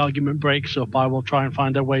and when the argument breaks up, I will try and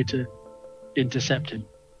find a way to intercept him.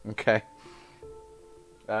 Okay.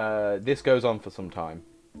 This goes on for some time.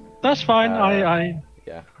 That's fine.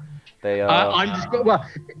 Yeah. They are... I'm just... Well,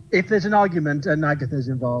 if there's an argument and Agatha's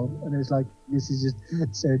involved, and it's like, this is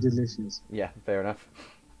just so delicious. Yeah, fair enough.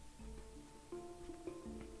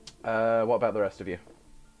 What about the rest of you?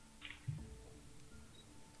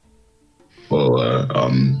 Well,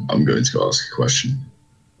 I'm going to ask a question.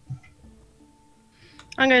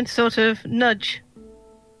 I'm going to sort of nudge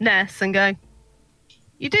Ness and go,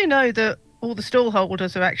 you do know that all the stall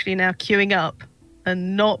holders are actually now queuing up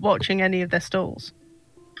and not watching any of their stalls.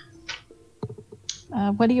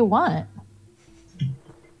 What do you want?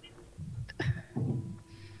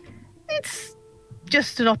 It's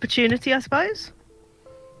just an opportunity, I suppose.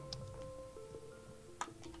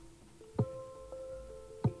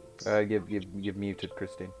 You've muted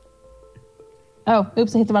Christine. Oh,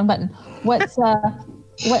 oops! I hit the wrong button. What's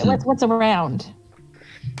what's around?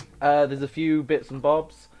 There's a few bits and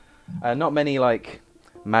bobs. Not many like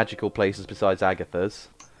magical places besides Agatha's.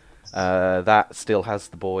 That still has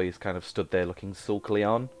the boys kind of stood there looking sulkily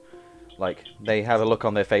on. Like, they have a look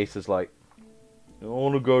on their faces like, I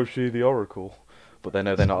want to go see the Oracle. But they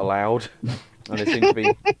know they're not allowed. And they seem to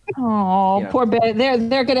be... Oh, poor bit.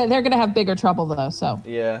 They're gonna have bigger trouble though, so...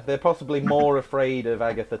 Yeah, they're possibly more afraid of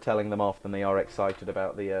Agatha telling them off than they are excited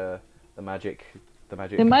about the magic...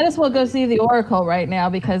 They might as well go see the Oracle right now,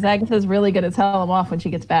 because Agatha's really gonna tell them off when she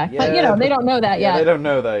gets back. Yeah, but, they don't know that yet. They don't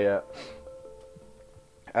know that yet.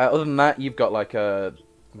 Other than that, you've got like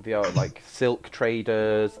like silk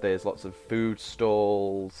traders. There's lots of food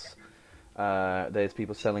stalls. There's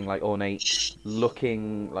people selling like ornate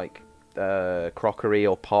looking like crockery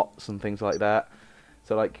or pots and things like that.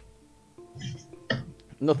 So like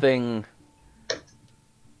nothing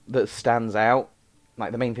that stands out.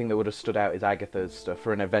 Like the main thing that would have stood out is Agatha's stuff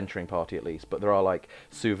for an adventuring party at least. But there are like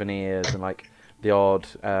souvenirs and like the odd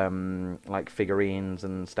like figurines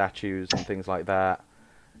and statues and things like that.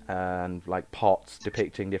 And like pots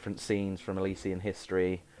depicting different scenes from Elysian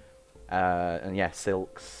history, and yeah,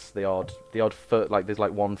 silks. The odd fur, like there's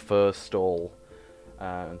like one fur stall,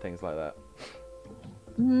 and things like that.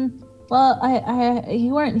 Well,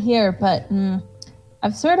 you weren't here, but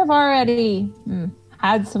I've sort of already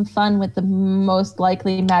had some fun with the most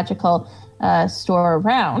likely magical store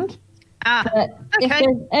around. But if Okay.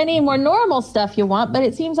 there's any more normal stuff you want, but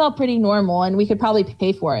it seems all pretty normal, and we could probably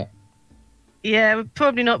pay for it. Yeah,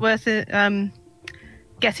 probably not worth it.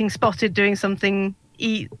 Getting spotted doing something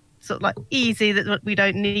sort of like easy that we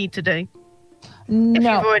don't need to do. If you've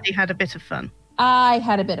No, already had a bit of fun. I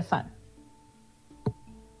had a bit of fun.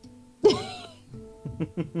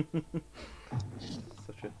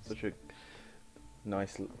 Such a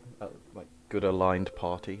nice, like good aligned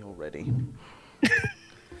party already.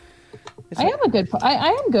 I am a good. I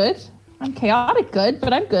am good. I'm chaotic good,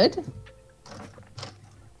 but I'm good.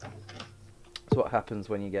 That's what happens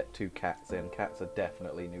when you get two cats in. Cats are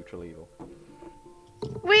definitely neutral evil.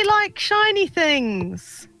 We like shiny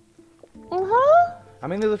things. Uh-huh. I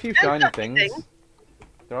mean, there's a few Don't shiny touch things. anything.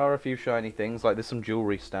 There are a few shiny things, like there's some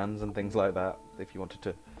jewelry stands and things like that, if you wanted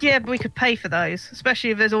to. Yeah, but we could pay for those,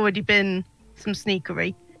 especially if there's already been some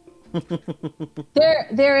sneakery.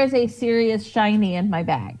 There is a serious shiny in my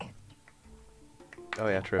bag, Oh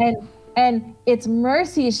yeah, true. and it's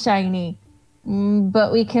Mercy's shiny,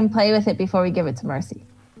 but we can play with it before we give it to Mercy.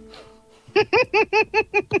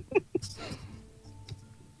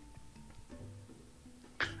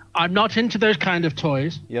 I'm not into those kind of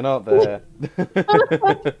toys. You're not there.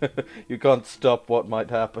 You can't stop what might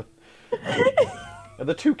happen. Are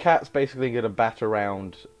the two cats basically going to bat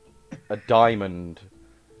around a diamond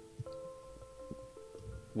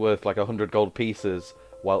worth like 100 gold pieces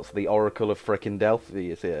whilst the Oracle of frickin' Delphi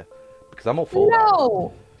is here? Because I'm all for that.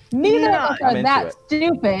 No, neither No, of us I'm are into that it.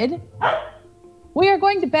 stupid. We are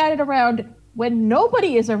going to bat it around when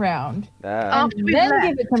nobody is around, Ah. and After we then left.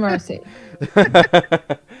 give it to Mercy.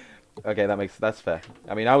 Okay, that's fair.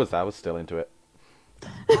 I mean, I was still into it.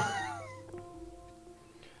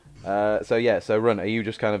 So Run, are you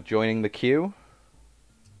just kind of joining the queue?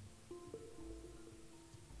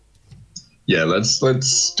 Yeah, let's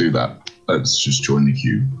do that. Let's just join the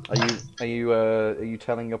queue. Are you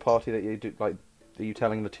telling your party that you do like? Are you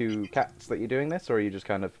telling the two cats that you're doing this, or are you just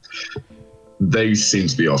kind of? They seem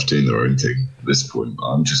to be off doing their own thing at this point.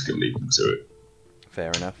 I'm just gonna leave them to it.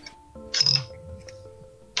 Fair enough.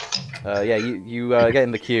 Yeah, you get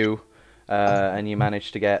in the queue, and you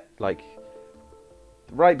manage to get like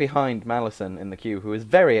right behind Malison in the queue, who is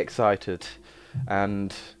very excited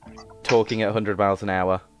and talking at 100 miles an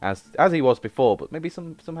hour as he was before, but maybe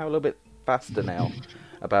somehow a little bit faster now.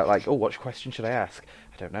 About like, oh, what question should I ask?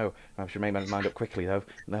 I don't know. I should make my mind up quickly though.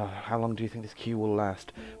 No, how long do you think this queue will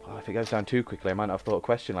last? Well, if it goes down too quickly, I might not have thought a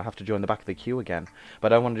question. I'll have to join the back of the queue again.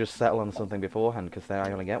 But I don't want to just settle on something beforehand because then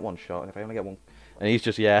I only get one shot. And if I only get one, and he's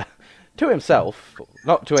just to himself,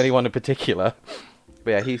 not to anyone in particular.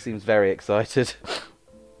 But yeah, he seems very excited.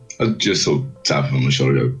 I just sort of tap him on the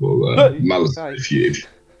shoulder. And go, well, Malice, Hi. if you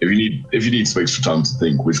need some extra time to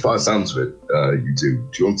think, which by the sounds of it, you do.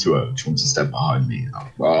 Do you want to step behind me?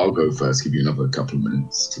 I'll go first. Give you another couple of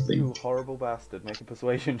minutes to You think. horrible bastard! Make a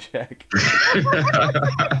persuasion check.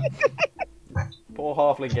 Poor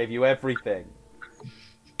halfling gave you everything.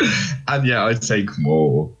 And yeah, I take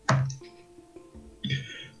more.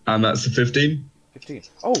 And that's a 15. 15.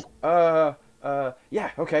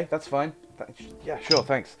 Yeah, okay, that's fine. Yeah, sure,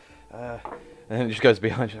 thanks. And then it just goes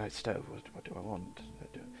behind you like, Stove, what do I want?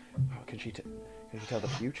 Oh, can she tell the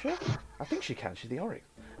future? I think she can, she's the Oracle.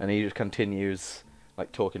 And he just continues,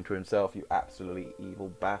 like, talking to himself, you absolutely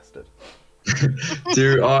evil bastard.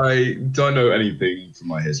 Do I know anything from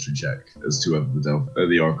my history check as to whether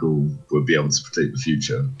the Oracle would be able to predict the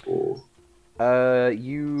future? Or Were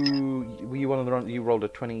you one of the you rolled a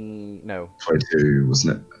 20, no. 22,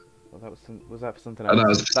 wasn't it? Well, was that for something Oh, else? that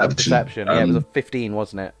was That was perception. perception, yeah, it was a Um, 15,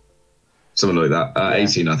 wasn't it? Something like that. Yeah.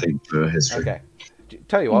 18, I think, for history. Okay.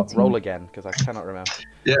 Tell you what, roll again, because I cannot remember.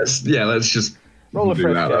 Yes, yeah, let's just Roll a do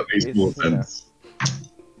fresh that. check. That makes more It's, you know. sense.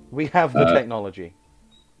 We have the technology.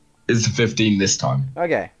 It's a 15 this time.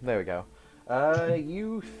 Okay, there we go.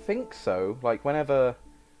 You think so? Like, whenever...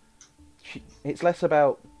 It's less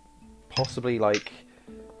about possibly, like,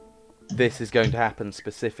 this is going to happen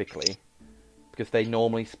specifically, because they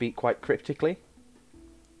normally speak quite cryptically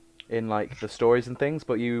in, like, the stories and things,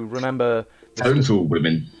 but you remember... Total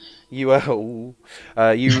women. You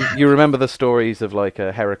remember the stories of, like,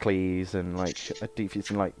 Heracles and, like, Odysseus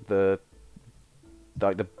and, like, the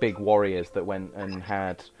big warriors that went and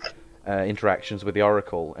had interactions with the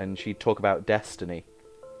Oracle, and she'd talk about destiny.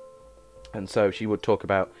 And so she would talk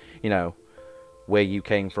about, where you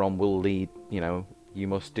came from will lead, you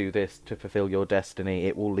must do this to fulfill your destiny.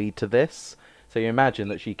 It will lead to this. So you imagine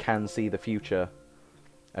that she can see the future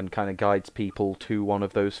and kind of guides people to one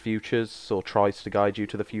of those futures, or tries to guide you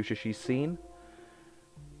to the future she's seen.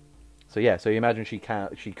 So yeah, so you imagine she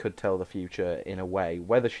could tell the future in a way.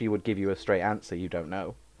 Whether she would give you a straight answer, you don't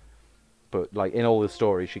know. but like in all the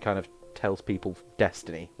stories, she kind of tells people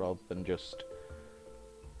destiny rather than just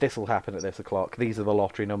this will happen at this o'clock. These are the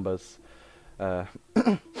lottery numbers. Right.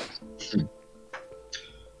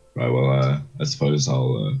 Well, I suppose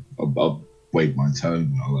I'll wait my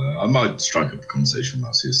turn. I might strike up a conversation with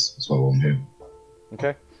Marcius as well while I'm here.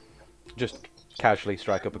 Okay. Just casually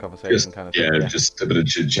strike up a conversation, kind of thing. Yeah, just a bit of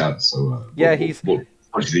chit chat. So yeah, what do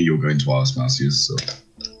you think you're going to ask, Marcius? So.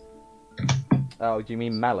 Oh, do you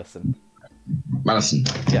mean Malison? Malison.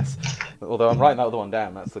 Yes. Although I'm writing that other one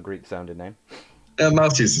down. That's the Greek-sounding name.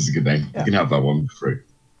 Marcius is a good name. Yeah. You can have that one for free.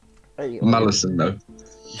 Hey, Malison, though.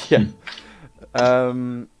 Yeah.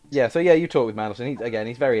 Yeah. So yeah, you talk with Malison.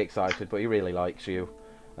 He's very excited, but he really likes you.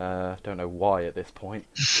 Don't know why at this point.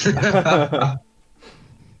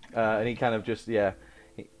 And he kind of just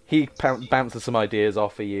he bounces some ideas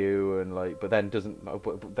off of you and like, but then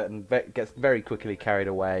gets very quickly carried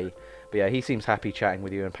away. But yeah, he seems happy chatting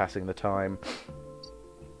with you and passing the time.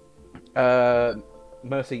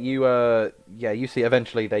 Mercy, you see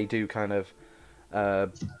eventually they do kind of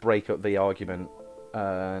break up the argument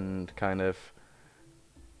and kind of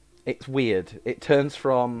it's weird. It turns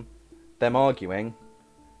from them arguing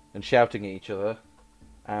and shouting at each other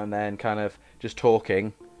and then kind of just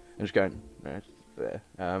talking and just going there.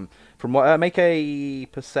 From what make a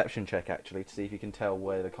perception check actually to see if you can tell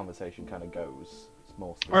where the conversation kind of goes. It's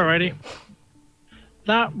more specific. Alrighty.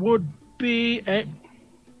 That would be a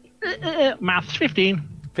maths 15.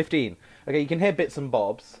 15. Okay, you can hear bits and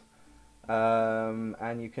bobs,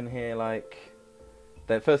 and you can hear like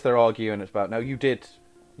first they're arguing. It's about no, you did,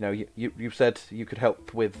 you said you could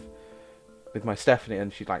help with my Stephanie,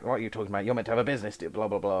 and she's like, what are you talking about? You're meant to have a business, blah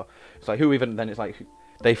blah blah. It's like who even? Then it's like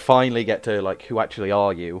they finally get to like who actually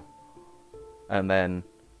are you, and then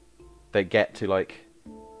they get to like,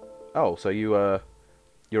 oh, so you're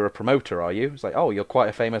a promoter, are you? It's like, oh, you're quite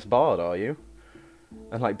a famous bard, are you?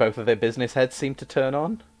 And like both of their business heads seem to turn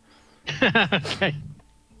on. Okay.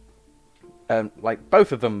 Like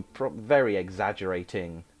both of them very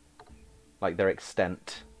exaggerating like their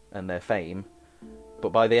extent and their fame, but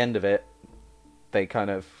by the end of it they kind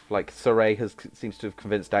of like Saray seems to have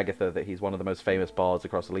convinced Agatha that he's one of the most famous bards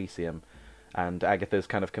across Elysium, and Agatha's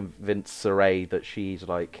kind of convinced Saray that she's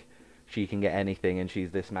like she can get anything and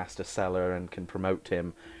she's this master seller and can promote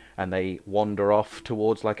him, and they wander off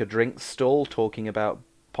towards like a drink stall talking about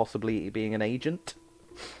possibly being an agent.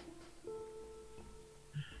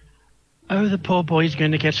 Oh, the poor boy's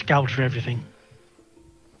going to get scalped for everything.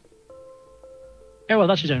 Oh, well,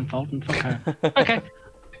 that's his own fault. And fuck her. Okay.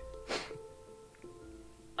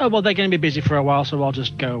 Oh, well, they're going to be busy for a while, so I'll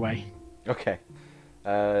just go away. Okay.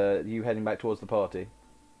 You heading back towards the party?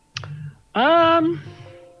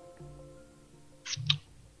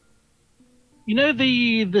 You know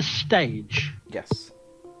the stage? Yes.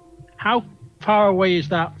 How far away is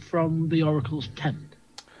that from the Oracle's tent?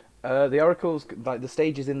 The Oracle's like the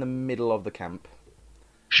stage is in the middle of the camp.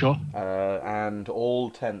 Sure. And all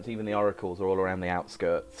tents, even the Oracle's, are all around the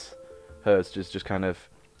outskirts. Hers is just kind of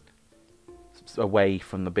away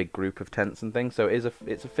from the big group of tents and things. So it's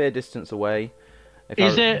a fair distance away.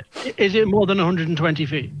 Is it more than 120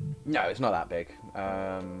 feet? No, it's not that big.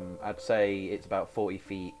 I'd say it's about 40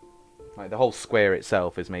 feet. Like the whole square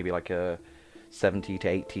itself is maybe like a 70 to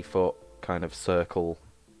 80 foot kind of circle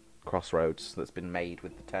crossroads that's been made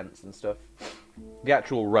with the tents and stuff. The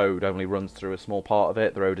actual road only runs through a small part of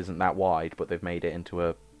it. The road isn't that wide, but they've made it into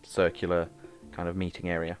a circular kind of meeting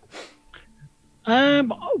area.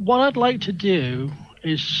 What I'd like to do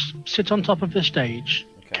is sit on top of the stage,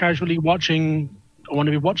 casually watching. I want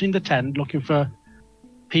to be watching the tent, looking for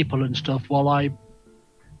people and stuff, while I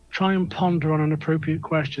try and ponder on an appropriate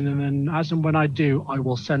question, and then as and when I do, I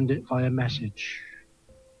will send it via message.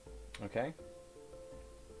 Okay.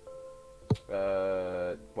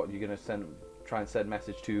 What are you going to try and send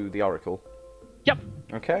message to the Oracle? Yep.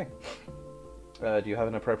 Okay. Do you have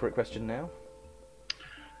an appropriate question now?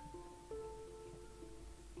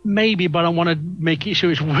 Maybe, but I want to make it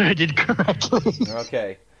sure it's worded correctly.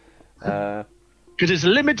 Okay. Because it's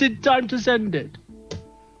limited time to send it.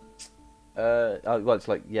 Well, it's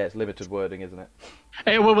like it's limited wording, isn't it?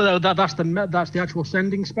 Hey, well, that's the actual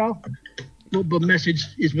sending spell. But message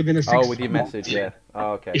is within a 6. Oh, with your message, yeah.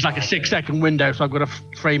 Oh, okay. It's like a 6-second window, so I've got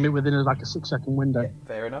to frame it within a 6-second window.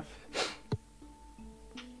 Fair enough.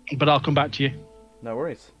 But I'll come back to you. No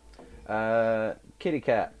worries. Kitty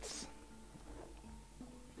cats.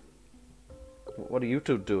 What are you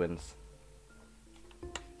two doing?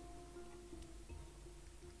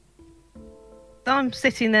 I'm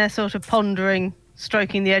sitting there sort of pondering,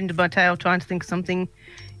 stroking the end of my tail, trying to think of something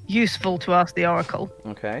useful to ask the Oracle.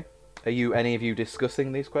 Okay. Are any of you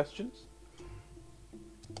discussing these questions?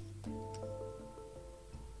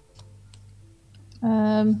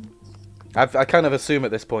 I kind of assume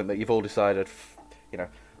at this point that you've all decided,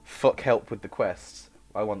 fuck help with the quests.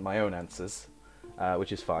 I want my own answers,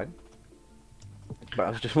 which is fine. But I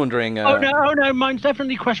was just wondering. Oh no, mine's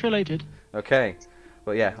definitely quest related. Okay,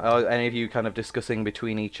 but yeah, are any of you kind of discussing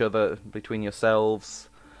between each other, between yourselves,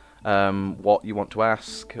 what you want to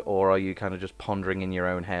ask, or are you kind of just pondering in your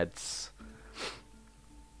own heads?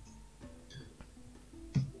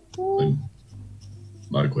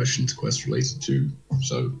 My question's quest related too,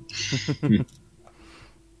 so.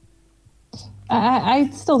 I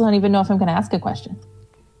still don't even know if I'm going to ask a question.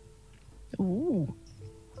 Ooh.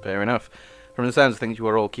 Fair enough. From the sounds of things, you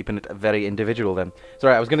are all keeping it very individual then.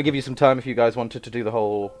 Sorry, I was going to give you some time if you guys wanted to do the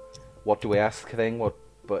whole what do we ask thing,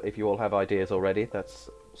 but if you all have ideas already, that's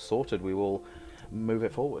sorted. We will move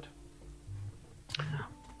it forward.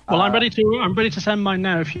 Well, I'm ready to send mine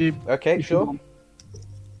now. If you. Okay, if sure.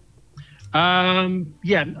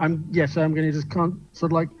 Yeah, I'm going to just can't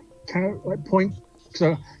sort of like point.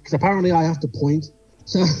 So, because apparently I have to point.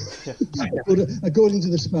 So, according to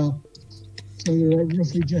the spell, so I'm going to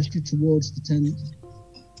roughly gesture towards the tent,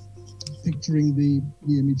 picturing the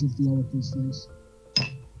image of the oracle's face,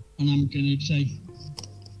 and I'm going to say,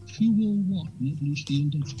 "Who will what? Let loose the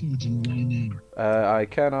undead scourge and why now?" I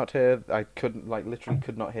cannot hear. I couldn't, literally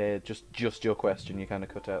could not hear just your question. You kind of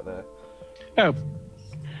cut out there. Oh,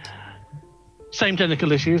 same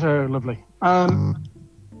technical issues. Oh, lovely.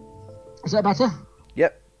 Is that better?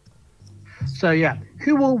 Yep. So yeah,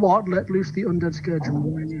 who or what let loose the undead scourge and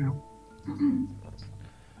why now?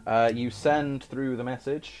 You send through the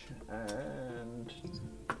message, and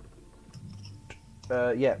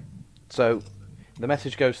yeah. So the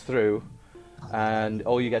message goes through, and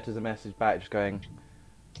all you get is a message back just going,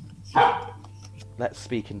 "Let's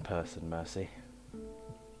speak in person, Mercy."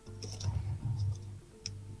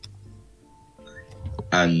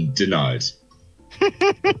 And denied.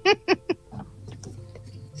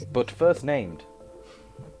 But first named.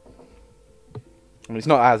 I mean, it's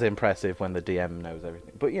not as impressive when the DM knows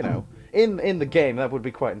everything, but in the game that would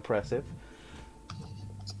be quite impressive.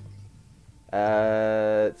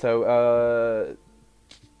 So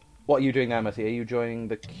what are you doing now, Mercy? Are you joining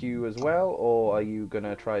the queue as well, or are you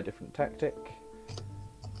gonna try a different tactic?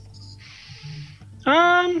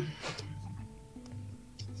 I'm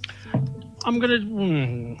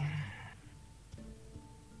gonna.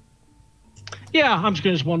 Yeah, I'm just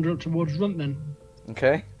gonna wander up towards Runt then.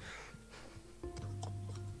 Okay.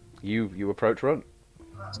 You approach Runt.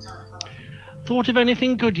 Thought of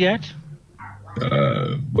anything good yet?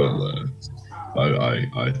 Well,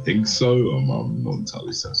 I think so. I'm not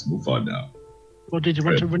entirely certain. We'll find out. Or did you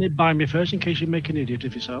want to run it by me first in case you make an idiot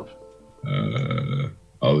of yourself?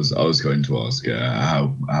 I was going to ask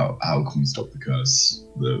how can we stop the curse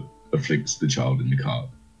that afflicts the child in the cart?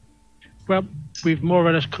 Well, we've more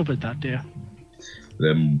or less covered that, dear.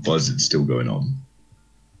 Then why is it still going on?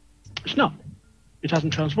 It's not. It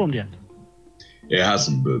hasn't transformed yet. It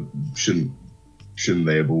hasn't, but shouldn't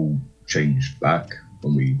they have all changed back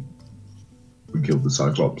when we killed the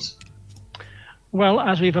Cyclops? Well,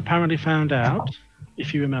 as we've apparently found out,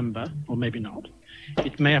 if you remember, or maybe not,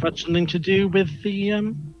 it may have had something to do with the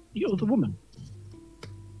other woman.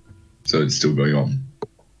 So it's still going on?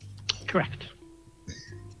 Correct.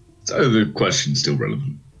 So the question's still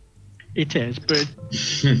relevant. It is, but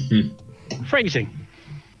phrasing.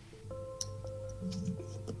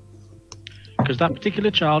 Because that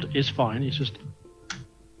particular child is fine, it's just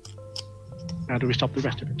how do we stop the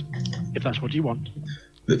rest of it? If that's what you want.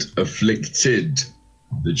 That afflicted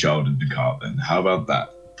the child in the cart then. How about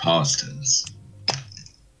that? Past tense.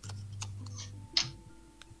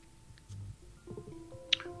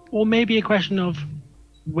 Or maybe a question of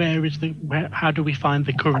how do we find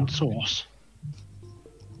the current source?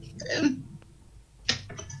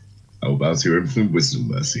 How about your infinite wisdom,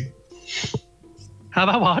 Mercy? How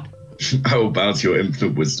about what? How about your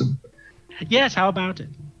infinite wisdom? Yes, how about it?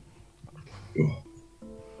 Oh.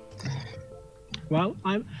 Well,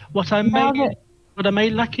 what I may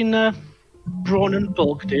lack in brawn and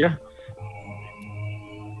bulk, dear.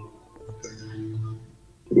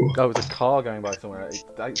 Oh, it was a car going by somewhere.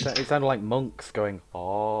 It sounded like monks going,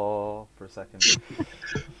 "Oh," for a second.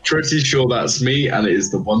 Pretty sure that's me, and it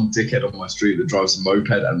is the one dickhead on my street that drives a moped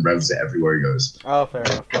and revs it everywhere he goes. Oh, fair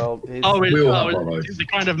enough. Well, it's the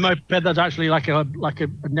kind of moped that's actually like a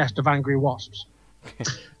nest of angry wasps.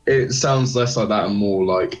 It sounds less like that and more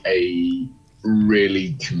like a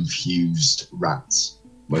really confused rat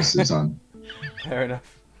most of the time. Fair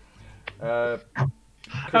enough.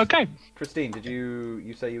 Okay. Christine, did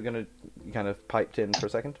you say you were you kind of piped in for a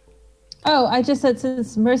second? Oh, I just said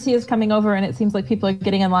since Mercy is coming over and it seems like people are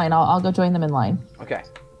getting in line, I'll go join them in line. Okay.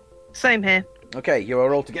 Same here. Okay, you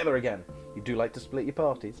are all together again. You do like to split your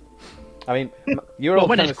parties. I mean, you're all Well,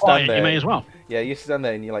 when kind it's of stand quiet, there. you may as well. Yeah, you stand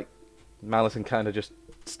there and you're like, Malison kind of just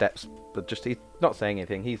steps, but just he's not saying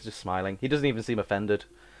anything. He's just smiling. He doesn't even seem offended.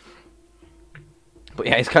 But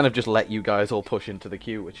yeah, he's kind of just let you guys all push into the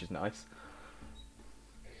queue, which is nice.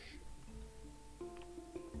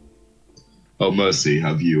 Oh, Mercy,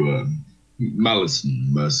 have you,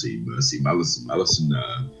 Malison here is a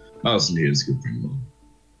good friend of mine.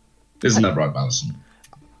 Isn't that right, Malison?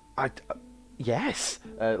 Yes.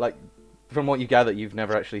 Like, from what you gather, you've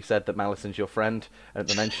never actually said that Malison's your friend. At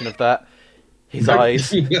the mention of that, his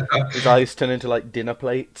eyes turn into like dinner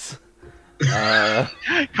plates.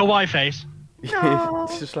 Kawaii face.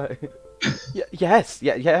 It's just like, yes,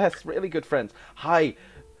 really good friends. Hi,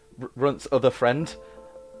 Runt's other friend.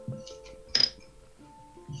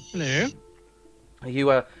 Hello. Are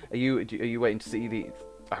you waiting to see the?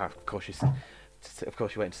 Of course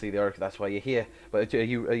you're waiting to see the Oracle. That's why you're here. But are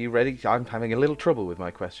you ready? I'm having a little trouble with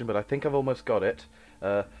my question, but I think I've almost got it.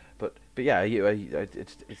 But yeah, are you?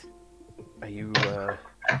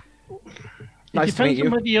 Nice It to meet depends you.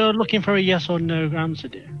 on whether you're looking for a yes or no answer,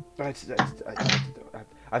 dear. I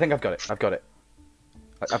think I've got it.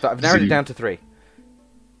 I've narrowed it down to 3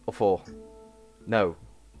 or 4. No,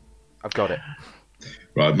 I've got it.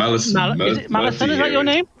 Right, Malison. Is it Malison? Is that your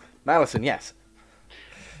name? Malison, yes.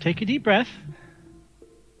 Take a deep breath.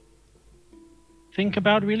 Think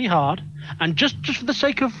about it really hard, and just for the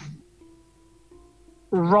sake of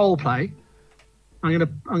role play, I'm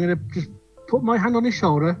gonna just put my hand on his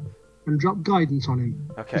shoulder and drop guidance on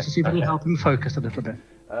him. Okay. Just to see if it'll help him focus a little bit.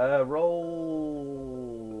 Roll.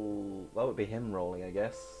 That would be him rolling, I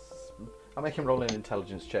guess. I'll make him roll an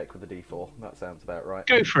intelligence check with a D4. That sounds about right.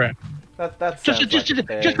 Go for it. That Just sounds like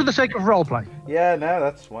a for the sake of role play. Yeah, no,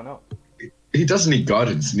 that's why not. He doesn't need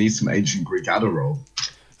guidance. He needs some ancient Greek Adderall.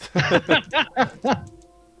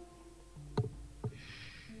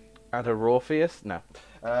 Adorpheus? No.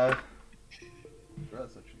 That's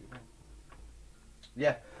actually wrong.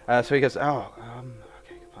 Yeah. So he goes, okay.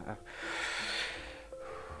 Fine.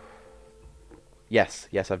 Yes,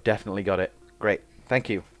 I've definitely got it. Great. Thank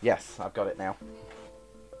you. Yes, I've got it now.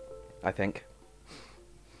 I think.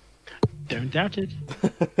 Don't doubt it.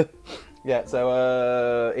 Yeah,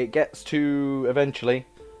 so it gets to eventually,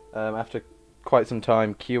 after quite some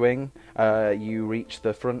time queuing, you reach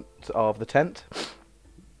the front of the tent.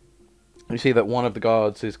 You see that one of the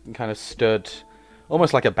guards is kind of stood,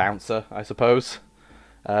 almost like a bouncer, I suppose,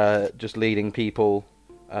 just leading people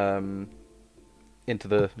into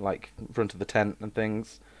the front of the tent and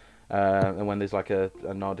things. And when there's like a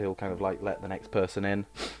nod, he'll kind of like let the next person in.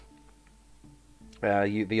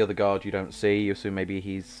 The other guard you don't see. You assume maybe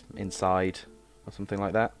he's inside or something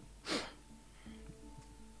like that.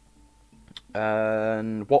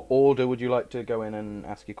 And what order would you like to go in and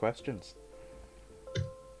ask your questions?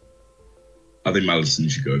 I think Malison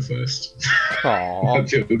should go first. Aww. I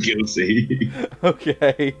feel guilty.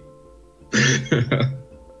 Okay.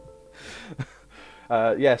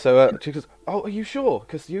 Yeah, so she goes, oh, are you sure?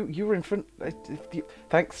 Because you were in front...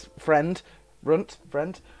 Thanks, friend. Runt,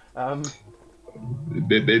 friend.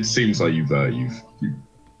 It seems like you've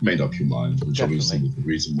made up your mind, which Definitely. obviously is the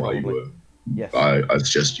reason why you were. Yes. I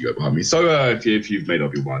suggest you go behind me. So if you've made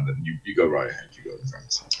up your mind, then you go right ahead. You go in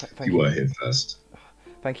front. Thank You were here first.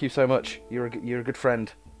 Thank you so much. You're a good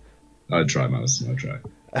friend. I try, Malison. I try.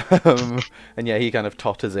 And yeah, he kind of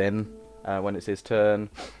totters in when it's his turn.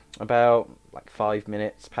 About 5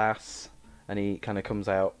 minutes pass, and he kind of comes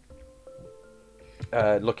out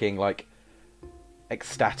looking like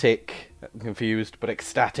ecstatic, confused, but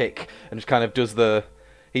ecstatic, and just kind of does the...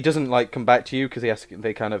 He doesn't come back to you because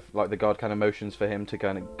the guard kind of motions for him to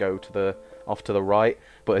kind of go off to the right,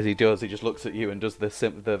 but as he does, he just looks at you and does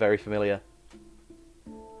the very familiar,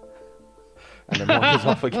 and then wanders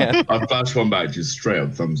off again. I flash one back, just straight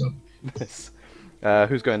up thumbs up. Yes.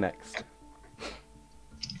 Who's going next?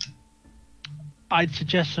 I'd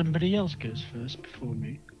suggest somebody else goes first before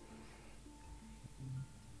me.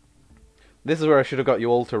 This is where I should have got you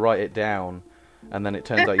all to write it down, and then it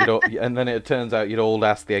turns out you'd all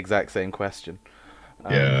ask the exact same question.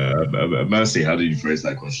 Mercy, how did you phrase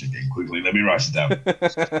that question again? Quickly, let me write it down.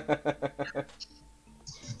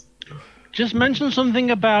 Just mention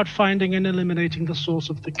something about finding and eliminating the source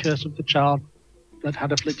of the curse of the child that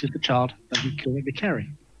had afflicted the child that we currently carry.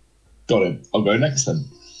 Got it. I'll go next then.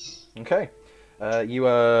 Okay. You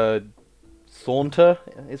saunter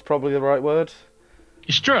is probably the right word.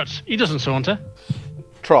 He struts. He doesn't saunter.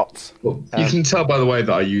 trots. Well, you can tell by the way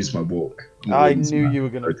that I use my walk. I knew you were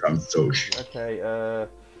No gonna. time to talk. Okay.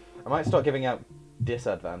 I might start giving out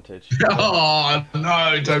disadvantage. Oh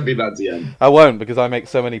no! Don't be that DM. I won't because I make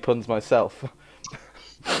so many puns myself.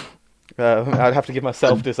 I'd have to give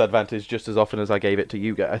myself disadvantage just as often as I gave it to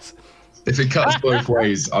you guys. If it cuts both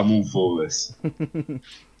ways, I'm all for this.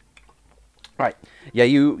 Right. Yeah,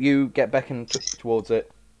 you get beckoned towards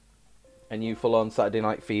it, and you full on Saturday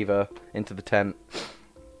Night Fever into the tent.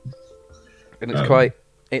 And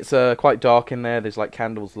it's quite dark in there. There's like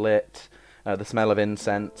candles lit. The smell of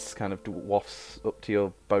incense kind of wafts up to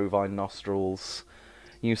your bovine nostrils.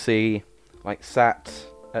 You see, like sat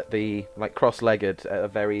at the cross-legged at a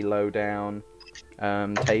very low down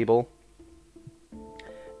table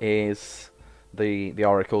is the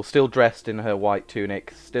Oracle, still dressed in her white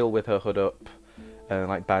tunic, still with her hood up, and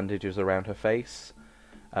like bandages around her face,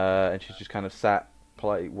 and she's just kind of sat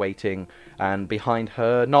politely waiting. And behind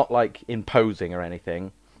her, not like imposing or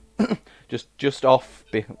anything, just off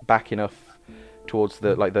back enough towards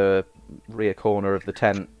the rear corner of the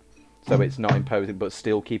tent, so it's not imposing, but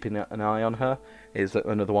still keeping an eye on her, is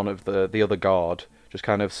another one of the other guard, just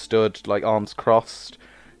kind of stood like arms crossed,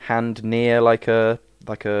 hand near like a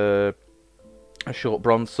short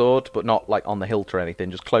bronze sword, but not like on the hilt or anything,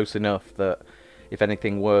 just close enough that if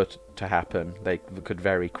anything were to happen, they could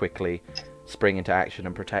very quickly spring into action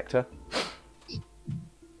and protect her.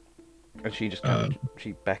 And she just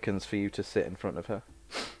she beckons for you to sit in front of her.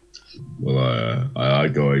 Well, I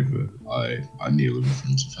go over. I kneel in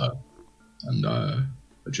front of her, and I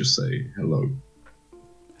just say hello.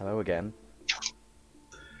 Hello again.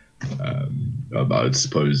 I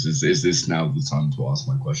suppose is this now the time to ask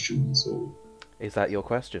my questions, or is that your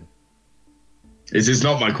question? Is this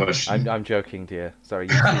not my question? I'm joking, dear. Sorry.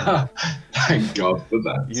 Thank God for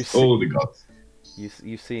that. All the gods.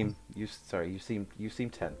 You seem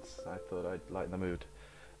tense. I thought I'd lighten the mood.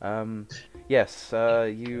 Yes.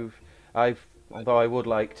 Although I would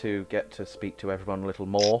like to get to speak to everyone a little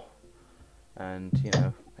more, and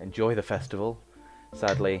enjoy the festival.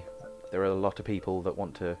 Sadly, there are a lot of people that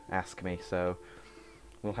want to ask me, so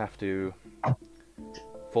we'll have to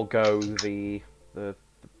forego the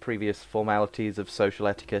previous formalities of social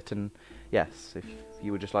etiquette. And yes, if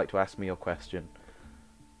you would just like to ask me your question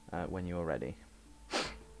when you're ready.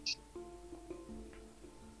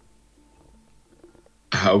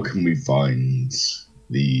 How can we find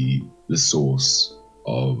the source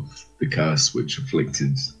of the curse which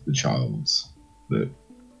afflicted the child that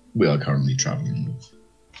we are currently traveling with?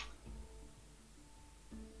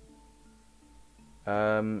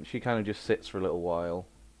 She kind of just sits for a little while,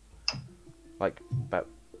 like about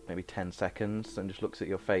maybe 10 seconds, and just looks at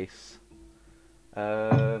your face.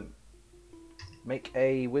 Make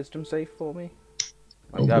a wisdom save for me.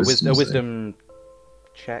 A wisdom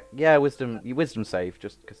check. Yeah, wisdom save,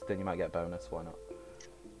 just because then you might get a bonus. Why not?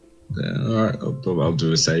 Yeah, all right. I'll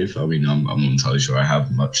do a save. I mean, I'm not entirely sure I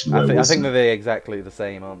have much. I think they're exactly the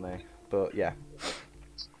same, aren't they? But yeah.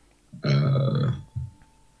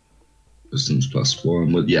 Wisdom's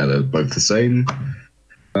 +1. Well, yeah, they're both the same.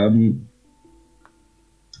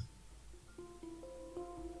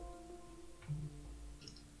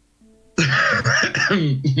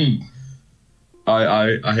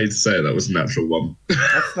 I hate to say it, that was a natural one.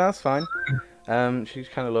 That's fine. She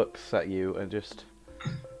kind of looks at you and just.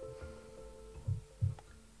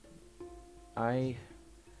 I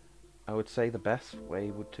would say the best way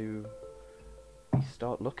would to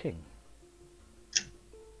start looking.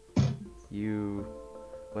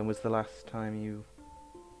 When was the last time you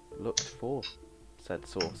looked for said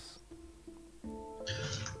source?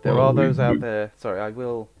 There are those out there. Sorry,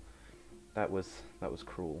 that was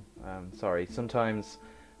cruel. Sorry. Sometimes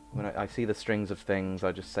when I see the strings of things,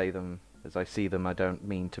 I just say them as I see them. I don't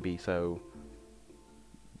mean to be so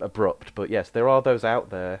abrupt, but yes, there are those out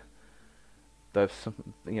there. There's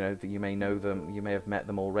some, that you may know them, you may have met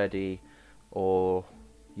them already, or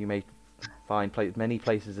you may find many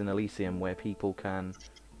places in Elysium where people can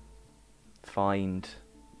find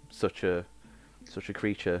such a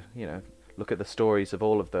creature. Look at the stories of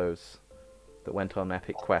all of those that went on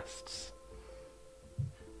epic quests.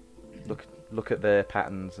 Look at their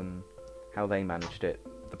patterns and how they managed it.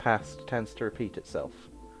 The past tends to repeat itself.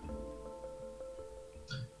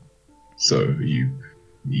 So are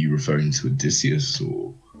you referring to Odysseus,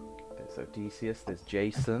 or? There's Odysseus. There's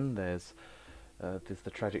Jason. There's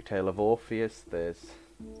the tragic tale of Orpheus. There's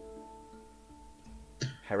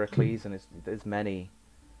Heracles, and there's many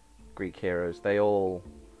Greek heroes. They all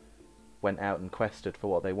went out and quested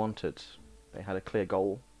for what they wanted. They had a clear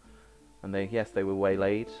goal, and they were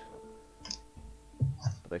waylaid,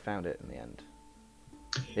 but they found it in the end.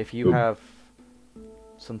 If you have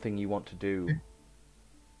something you want to do,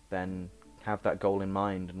 then have that goal in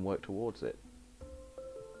mind and work towards it.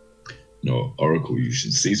 No, Oracle, you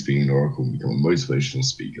should cease being an Oracle and become a motivational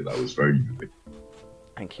speaker. That was very good.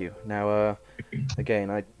 Thank you. Now,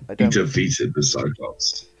 again, I You don't... defeated the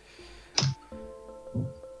Cyclops.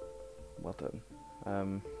 Well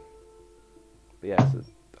done. But yes,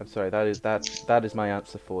 I'm sorry. That is my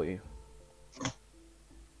answer for you.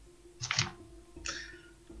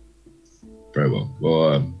 Very well.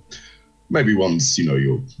 Well, maybe once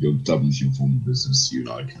you're dubbed into your formal business, you and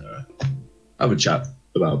I can have a chat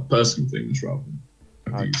about personal things rather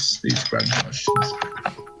than these grand questions.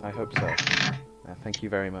 I hope so. Thank you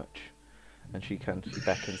very much. And she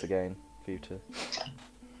beckons again for you to.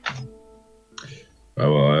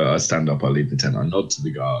 Well, I stand up, I leave the tent, I nod to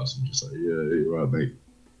the guards and just say, yeah, you're right, mate.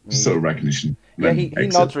 Just sort of recognition. Yeah, he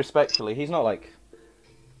nods respectfully. He's not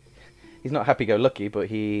happy-go-lucky, but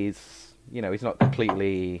he's not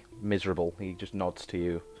completely miserable. He just nods to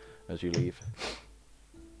you as you leave.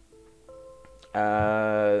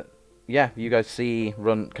 Yeah, you guys see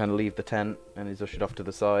Runt kind of leave the tent and is ushered off to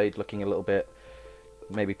the side, looking a little bit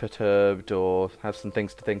maybe perturbed or have some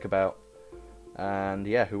things to think about. And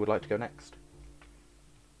yeah, who would like to go next?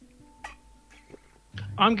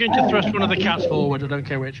 I'm going to thrust one of the cats forward. I don't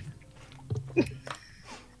care which.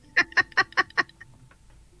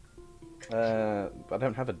 I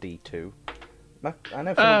don't have a D2. I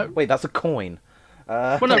know. Someone... Wait, that's a coin.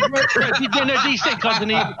 Well, no, D6 odds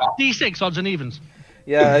and evens. D6 odds and evens.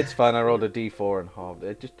 Yeah, it's fine. I rolled a D4 and halved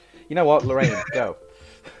it. Just, you know what, Lorraine, go.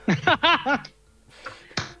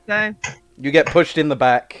 So, You get pushed in the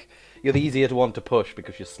back. You're the easier one to push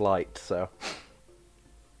because you're slight. So.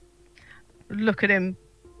 look at him,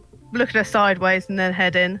 look at her sideways, and then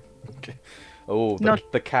head in. Oh,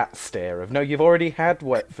 the cat stare of no. You've already had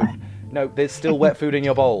wet food. No, there's still wet food in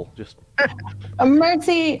your bowl. Just.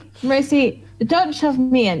 Mercy, don't shove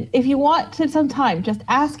me in. If you want some time, just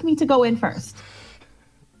ask me to go in first.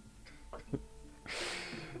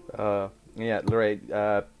 Yeah, Lorraine,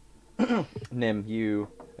 Nim,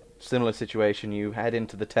 similar situation, you head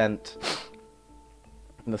into the tent,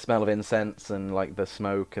 and the smell of incense and like the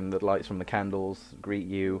smoke and the lights from the candles greet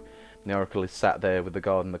you. And the Oracle is sat there with the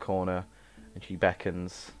guard in the corner, and she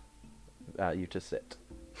beckons you to sit.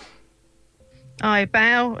 I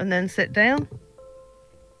bow and then sit down.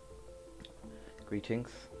 Greetings,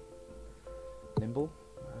 Nimble.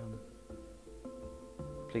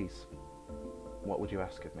 Please, what would you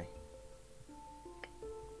ask of me?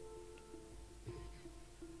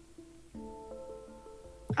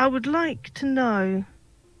 I would like to know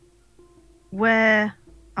where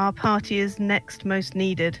our party is next most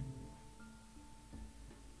needed.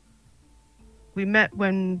 We met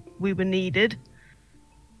when we were needed,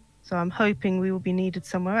 so I'm hoping we will be needed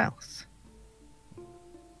somewhere else.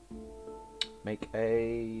 Make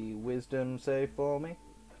a wisdom save for me.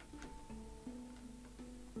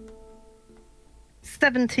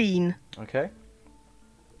 17. Okay.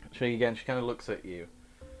 She kind of looks at you.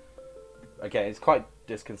 Again, it's quite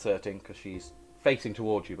disconcerting because she's facing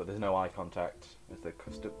towards you, but there's no eye contact, as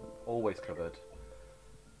they're always covered.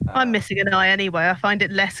 I'm missing an eye anyway. I find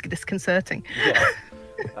it less disconcerting. Yeah.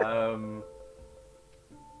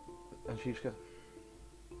 And she just goes,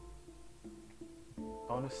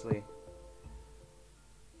 honestly,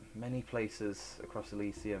 many places across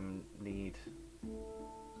Elysium need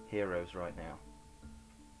heroes right now.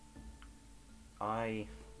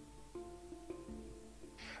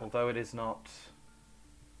 Although it is not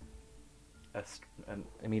an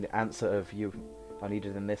immediate answer of you are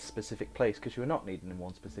needed in this specific place, because you are not needed in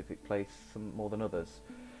one specific place some more than others.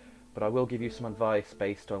 But I will give you some advice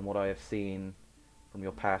based on what I have seen from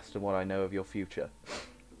your past and what I know of your future.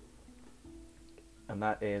 And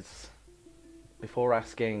that is, before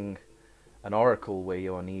asking an oracle where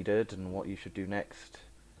you are needed and what you should do next,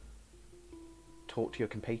 talk to your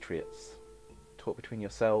compatriots. Talk between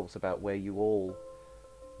yourselves about where you all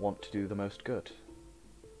want to do the most good.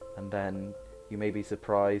 And then you may be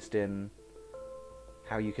surprised in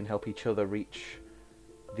how you can help each other reach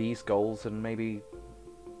these goals and maybe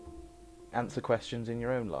answer questions in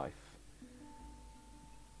your own life.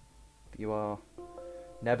 You are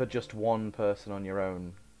never just one person on your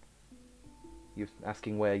own. You're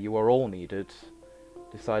asking where you are all needed.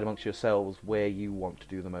 Decide amongst yourselves where you want to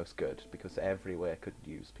do the most good, because everywhere could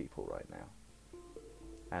use people right now.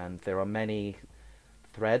 And there are many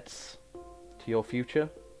threads to your future,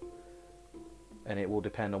 and it will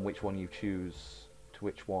depend on which one you choose, to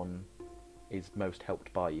which one is most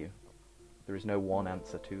helped by you. There is no one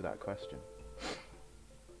answer to that question.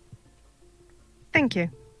 Thank you.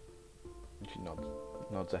 And she nods.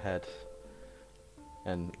 nods her head,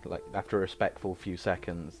 and like after a respectful few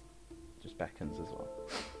seconds, just beckons as well.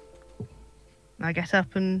 I get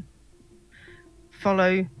up and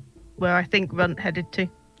follow where I think Runt headed to.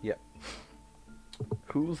 Yep.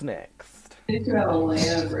 Who's next?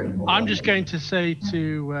 I'm just going to say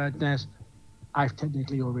to Nez, I've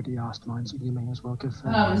technically already asked mine, so you may as well give.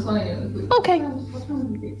 Okay.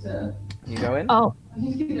 You go in? I'll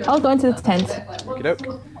go into the tent.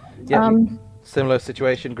 Okey-doke. Yeah. Similar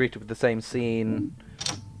situation, greeted with the same scene.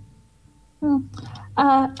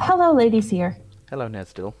 Hello, ladies here. Hello,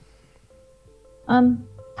 Nesdil.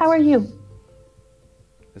 How are you?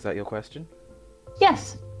 Is that your question?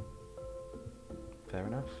 Yes. Fair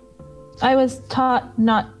enough. I was taught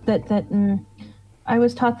I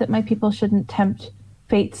was taught that my people shouldn't tempt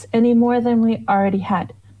fates any more than we already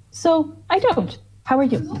had. So I don't. How are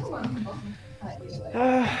you?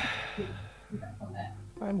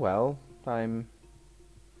 I'm well. I'm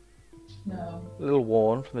a little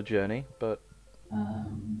worn from the journey, but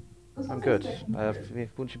I'm good.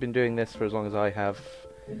 Once you've been doing this for as long as I have,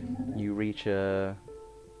 you reach a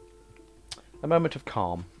moment of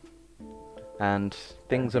calm, and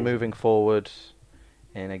things are moving forward,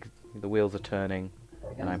 and the wheels are turning,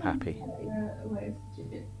 and I'm happy.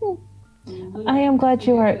 I am glad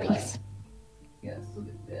you are at peace.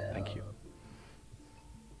 Thank you.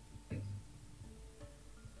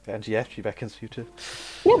 And yeah, she beckons for you to...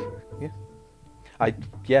 Yeah.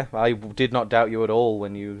 I did not doubt you at all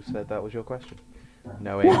when you said that was your question.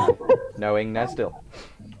 Knowing Nesdil.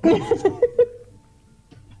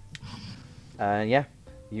 And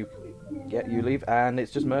you leave, and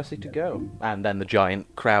it's just Mercy to go. And then the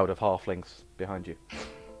giant crowd of halflings behind you.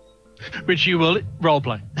 Which you will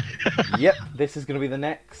roleplay. Yep, this is going to be the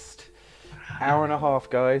next hour and a half,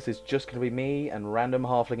 guys. It's just going to be me and random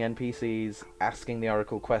halfling NPCs asking the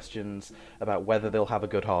Oracle questions about whether they'll have a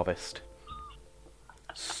good harvest.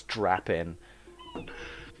 Strap in.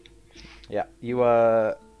 Yeah, you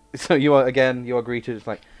are greeted. It's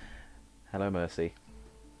like, hello, Mercy.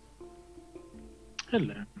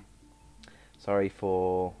 Hello. Sorry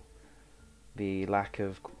for the lack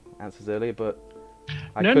of answers earlier, but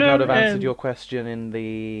I could not have answered your question in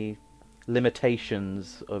the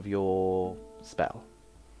limitations of your spell.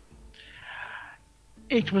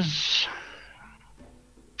 It was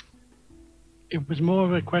more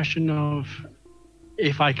of a question of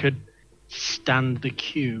if I could stand the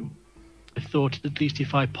cue. I thought at least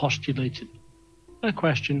if I postulated a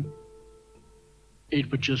question, it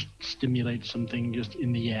would just stimulate something just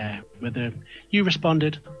in the air, whether you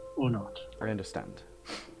responded or not. I understand.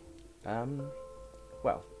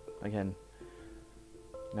 Well, again,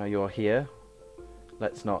 now you're here,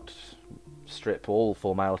 let's not strip all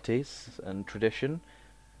formalities and tradition.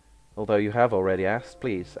 Although you have already asked,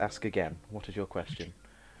 please ask again. What is your question?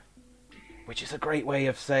 Which is a great way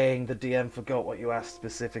of saying the DM forgot what you asked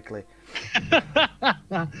specifically.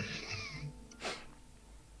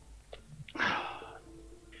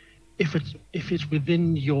 If it's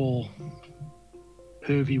within your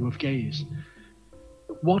purview of gaze,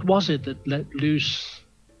 what was it that let loose,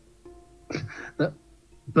 that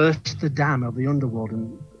burst the dam of the underworld,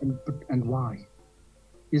 and why?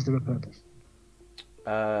 Is there a purpose?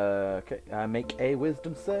 Okay. Make a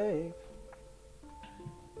wisdom save.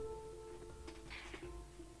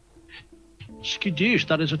 Skadoosh,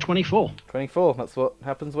 that is a 24. 24. That's what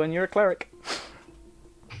happens when you're a cleric.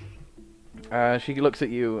 She looks at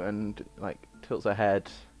you and tilts her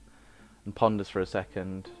head and ponders for a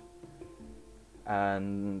second,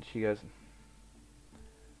 and she goes,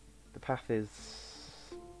 "The path is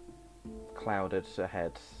clouded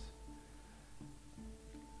ahead.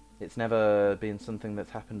 It's never been something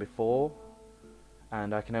that's happened before,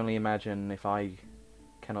 and I can only imagine if I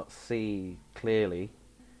cannot see clearly,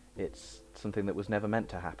 it's something that was never meant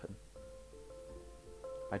to happen.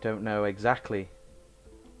 I don't know exactly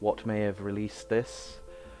what may have released this.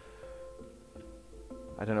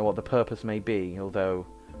 I don't know what the purpose may be, although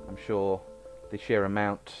I'm sure the sheer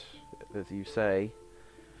amount, as you say,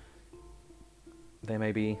 there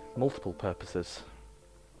may be multiple purposes.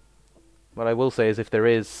 What I will say is if there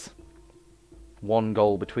is one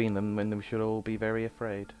goal between them, then we should all be very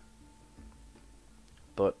afraid.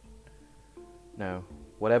 But, no.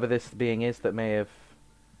 Whatever this being is that may have...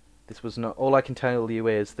 This was not... All I can tell you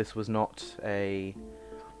is this was not a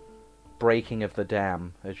breaking of the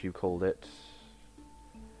dam, as you called it.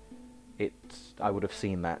 I would have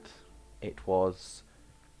seen that. It was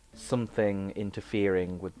something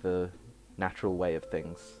interfering with the natural way of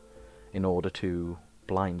things in order to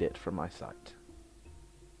blind it from my sight.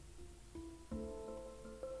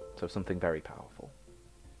 So something very powerful.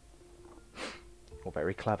 Or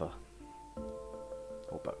very clever?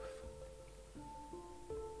 Or both?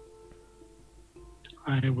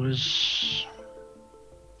 I was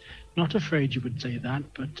not afraid you would say that,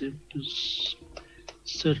 but it was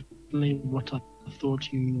certainly what I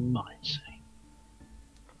thought you might say.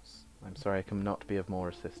 I'm sorry I cannot be of more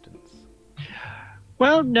assistance.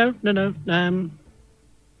 Well, no.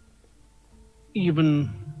 Even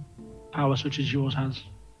power such as yours has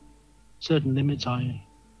certain limits, I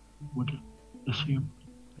would assume.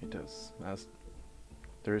 It does. As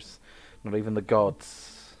there's not even the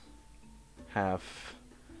gods have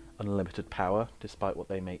unlimited power, despite what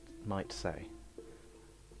they might say.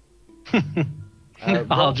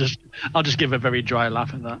 I'll just give a very dry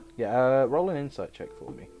laugh at that. Yeah, roll an insight check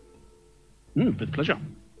for me. With pleasure.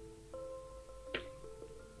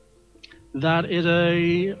 That is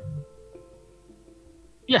a...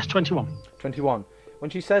 Yes, 21. 21.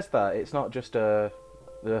 When she says that, it's not just the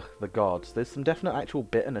gods. There's some definite actual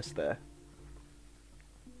bitterness there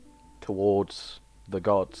towards the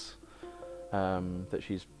gods that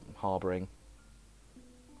she's harbouring.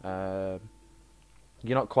 You're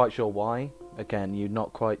not quite sure why. Again,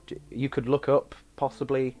 you could look up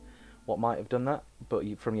possibly what might have done that, but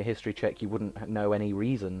from your history check, you wouldn't know any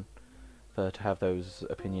reason for her to have those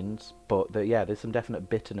opinions. But there's some definite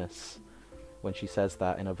bitterness when she says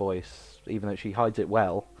that in her voice, even though she hides it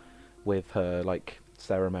well with her like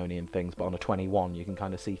ceremony and things. But on a 21, you can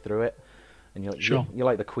kind of see through it, and you're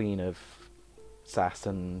like the queen of sass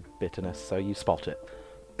and bitterness, so you spot it.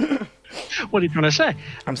 What are you trying to say?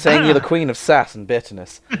 I'm saying you're the queen of sass and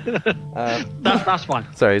bitterness. That's fine.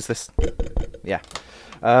 Sorry, is this? Yeah.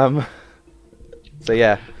 So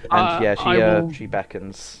yeah, and she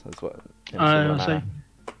beckons as well. I'll say,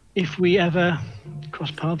 if we ever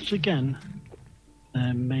cross paths again,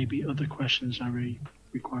 there may be other questions I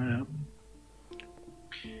require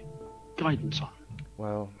guidance on.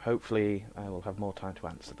 Well, hopefully I will have more time to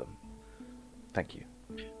answer them. Thank you.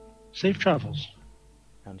 Safe travels.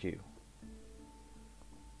 And you.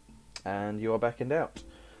 And you are beckoned out.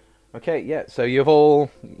 Okay, yeah, so you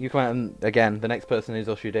come out, and again, the next person is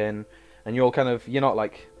ushered in, and you're not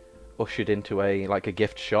like ushered into a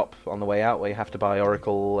gift shop on the way out where you have to buy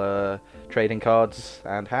Oracle trading cards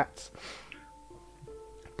and hats.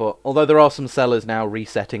 But although there are some sellers now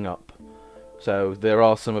resetting up, so there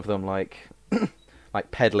are some of them like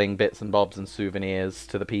peddling bits and bobs and souvenirs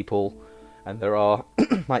to the people, and there are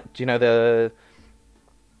like, do you know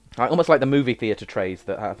almost like the movie theatre trays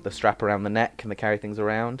that have the strap around the neck and they carry things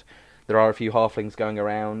around. There are a few halflings going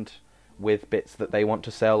around with bits that they want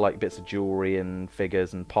to sell, like bits of jewellery and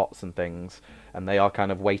figures and pots and things, and they are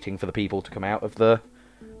kind of waiting for the people to come out of the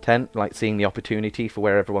tent, like seeing the opportunity for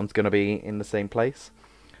where everyone's going to be in the same place.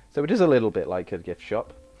 So it is a little bit like a gift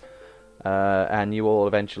shop. And you all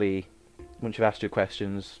eventually, once you've asked your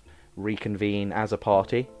questions, reconvene as a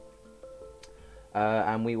party.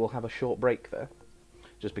 And we will have a short break there,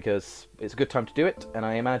 just because it's a good time to do it, and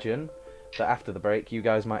I imagine that after the break you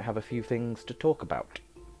guys might have a few things to talk about.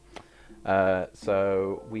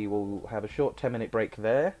 So we will have a short 10-minute break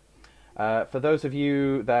there. For those of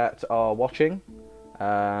you that are watching,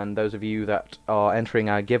 and those of you that are entering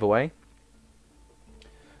our giveaway,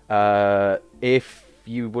 if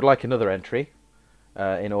you would like another entry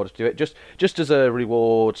in order to do it, just as a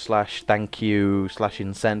reward / thank you /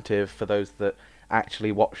 incentive for those that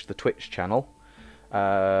actually watch the Twitch channel,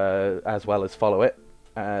 as well as follow it,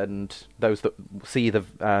 and those that see the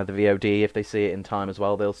VOD, if they see it in time as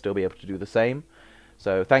well, they'll still be able to do the same.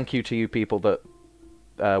 So thank you to you people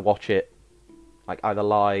that watch it like either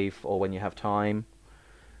live or when you have time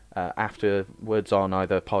afterwards on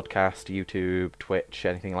either podcast, YouTube, Twitch,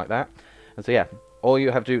 anything like that. And so yeah, all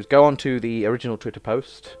you have to do is go on to the original Twitter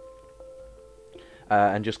post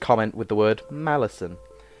and just comment with the word Malison,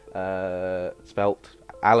 spelt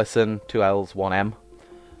Alison, 2 L's, 1 M.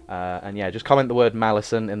 And yeah, just comment the word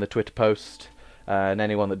Malison in the Twitter post, and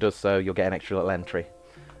anyone that does so, you'll get an extra little entry.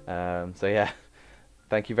 So yeah,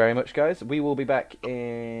 thank you very much, guys. We will be back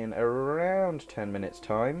in around 10 minutes'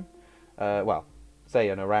 time. Well, say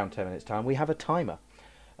in around 10 minutes' time. We have a timer,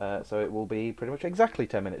 so it will be pretty much exactly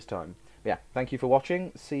 10 minutes' time. But yeah, thank you for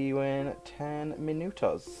watching. See you in 10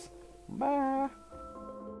 minutos. Bye.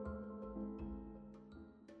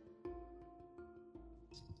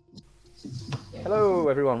 Hello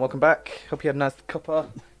everyone, welcome back. Hope you had a nice cuppa,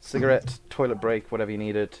 cigarette, toilet break, whatever you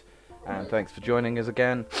needed, and thanks for joining us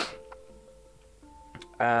again.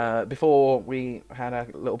 Before we had a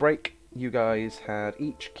little break, you guys had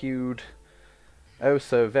each queued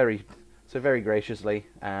so very graciously,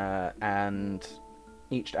 and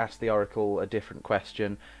each asked the Oracle a different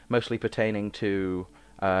question, mostly pertaining to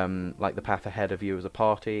like the path ahead of you as a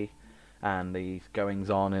party, and the goings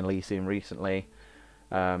on in Elysium recently.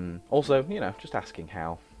 Also, you know, just asking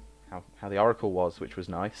how the Oracle was, which was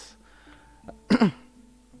nice.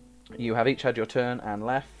 You have each had your turn and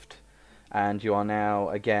left, and you are now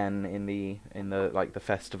again in the like the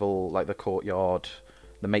festival, like the courtyard,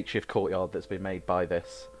 the makeshift courtyard that's been made by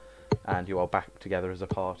this, and you are back together as a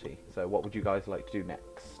party. So what would you guys like to do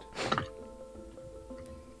next?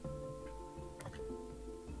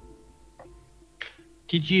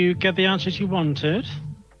 Did you get the answers you wanted?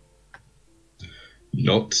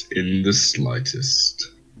 Not in the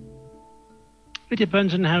slightest. It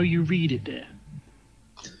depends on how you read it, dear.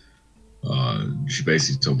 She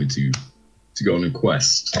basically told me to go on a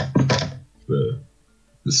quest for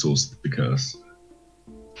the source of the curse.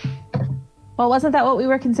 Well, wasn't that what we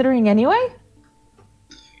were considering anyway?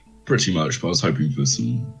 Pretty much, but I was hoping for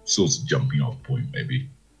some sort of jumping off point, maybe.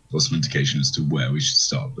 Or some indication as to where we should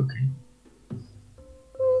start looking.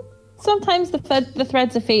 Sometimes the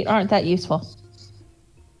threads of fate aren't that useful.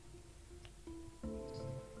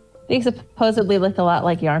 They supposedly look a lot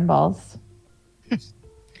like yarn balls.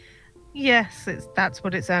 Yes, that's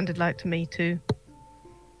what it sounded like to me too.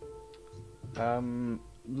 Nim,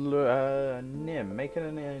 make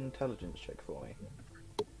an intelligence check for me.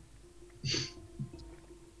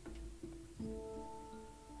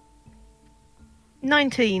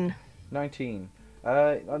 19. 19.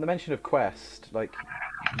 On the mention of quest, like,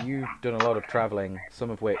 you've done a lot of travelling, some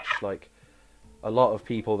of which, like, a lot of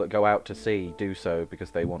people that go out to sea do so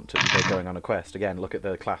because they're going on a quest. Again, look at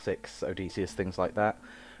the classics, Odysseus, things like that.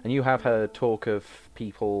 And you have heard talk of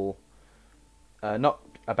people, not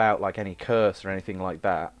about, like, any curse or anything like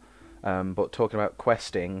that, but talking about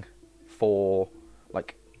questing for,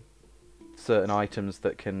 like, certain items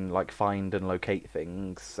that can, like, find and locate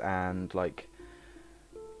things, and, like,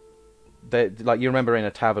 you remember in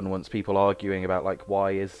a tavern once people arguing about, like,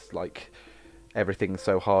 why is, like, everything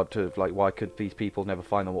so hard to, like, why could these people never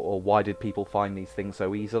find them, or why did people find these things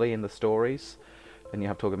so easily in the stories? And you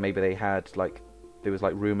have talk of maybe they had, like, there was,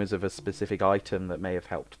 like, rumours of a specific item that may have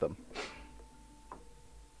helped them.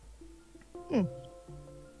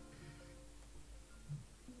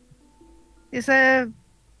 Is there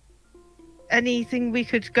anything we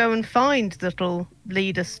could go and find that'll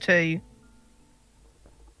lead us to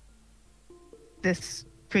this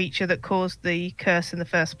creature that caused the curse in the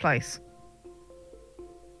first place?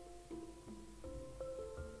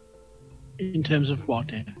 In terms of what,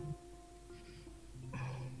 dear?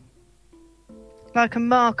 Like a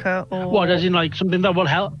marker, or What, as in, like, something that will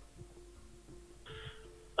help?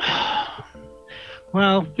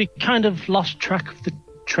 Well, we kind of lost track of the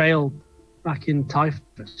trail back in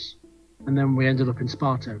Typhus, and then we ended up in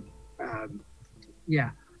Sparta.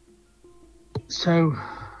 Yeah. So,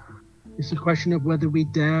 it's a question of whether we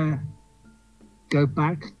dare go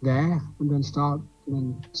back there and then start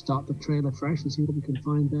the trail afresh and see what we can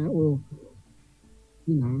find there, or,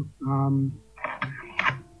 you know,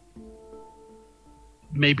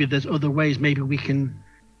 maybe there's other ways. Maybe we can.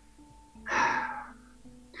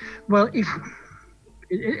 Well, if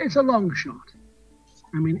it's a long shot.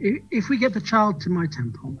 I mean, if we get the child to my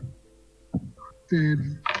temple,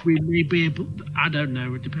 then we may be able. I don't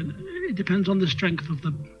know. It depends on the strength of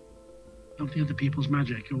the other people's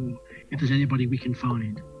magic, or if there's anybody we can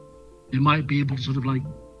find. They might be able to sort of, like,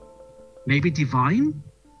 maybe divine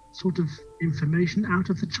sort of information out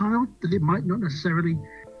of the child that it might not necessarily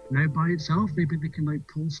know by itself. Maybe they can, like,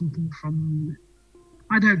 pull something from.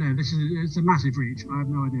 I don't know. It's a massive reach. I have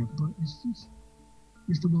no idea, but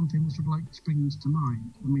it's the one thing that sort of, like, springs to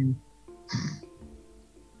mind. I mean,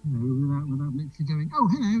 you know, without literally going, oh,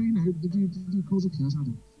 hello, you know, did you cause a curse? I don't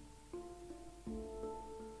know.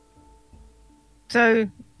 So,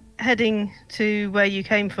 heading to where you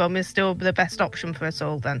came from is still the best option for us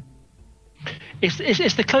all, then? It's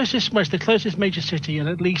the closest. Well, it's the closest major city, and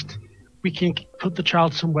at least we can put the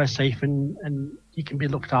child somewhere safe, and he can be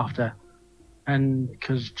looked after. And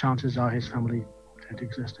because chances are his family don't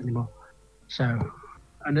exist anymore, so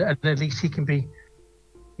and at least he can be,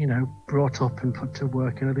 you know, brought up and put to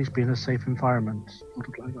work, and at least be in a safe environment, sort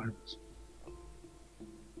of like that.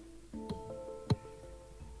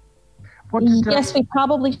 Yes, we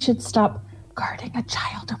probably should stop guarding a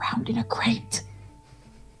child around in a crate.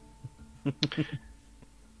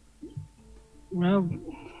 Well,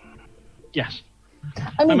 yes.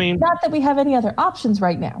 I mean, not that we have any other options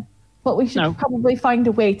right now, but we should probably find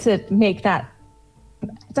a way to make that,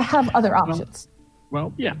 to have other options.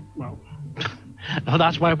 Well, yeah. Well,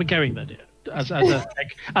 that's why we're going there, dear. As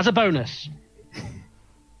a bonus.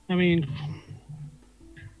 I mean,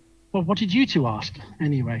 well, what did you two ask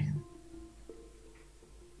anyway?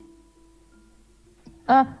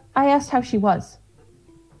 I asked how she was.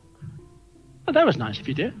 Oh, that was nice if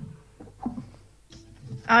you did.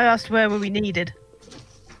 I asked where were we needed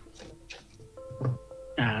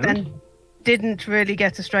And and didn't really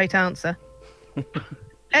get a straight answer.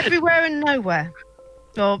 Everywhere and nowhere.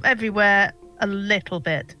 Or everywhere a little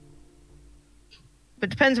bit. But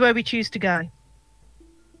depends where we choose to go.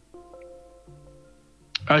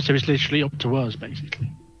 oh, so it's literally up to us,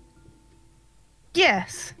 basically.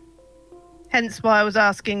 Yes. Hence why I was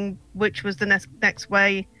asking which was the next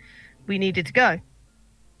way we needed to go.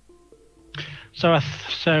 So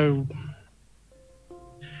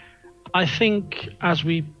I think as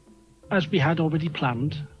we had already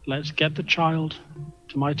planned, let's get the child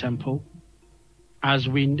to my temple. As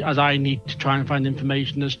I need to try and find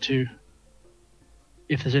information as to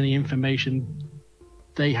if there's any information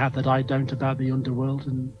they have that I don't about the underworld,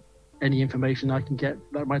 and any information I can get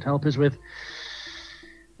that might help us with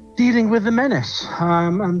dealing with the menace.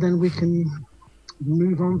 And then we can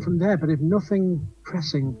move on from there. But if nothing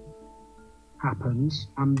pressing happens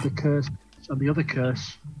and the curse and the other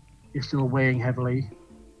curse is still weighing heavily,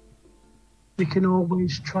 we can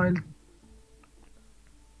always try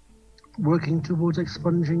working towards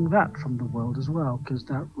expunging that from the world as well, because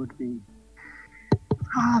that would be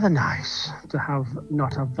rather nice to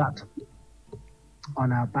not have that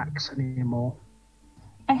on our backs anymore.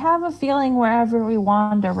 I have a feeling wherever we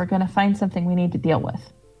wander, we're going to find something we need to deal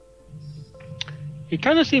with. It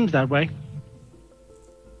kind of seems that way.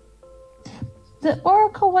 The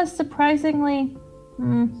Oracle was surprisingly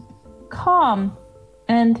calm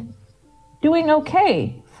and doing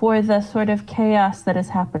okay for the sort of chaos that is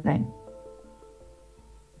happening.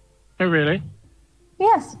 Oh, really?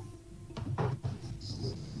 Yes.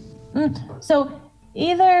 So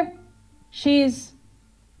either she's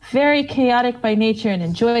very chaotic by nature and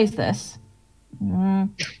enjoys this,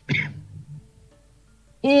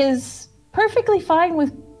 is perfectly fine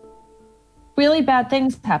with really bad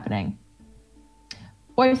things happening,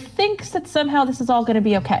 or thinks that somehow this is all going to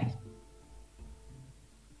be okay.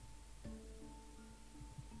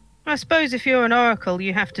 I suppose if you're an oracle,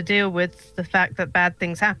 you have to deal with the fact that bad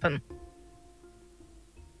things happen.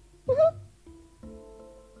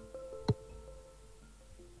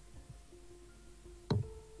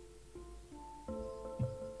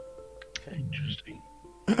 Interesting.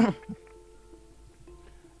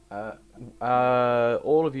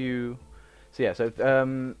 All of you. So yeah.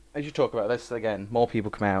 So as you talk about this again, more people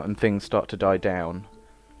come out and things start to die down.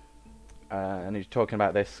 And you're talking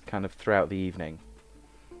about this kind of throughout the evening.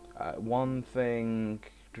 One thing.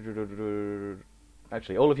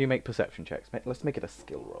 Actually, all of you make perception checks. Let's make it a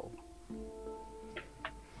skill roll.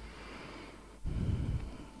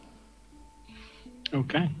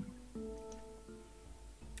 Okay.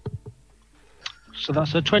 So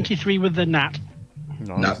that's a 23 with the nat.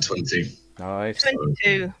 Nice. Nat 20. Nice.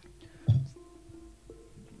 22.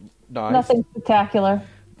 Nice. Nothing spectacular.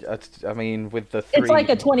 I mean, with the 3... It's like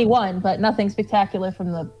a 21, but nothing spectacular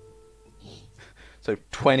from the... So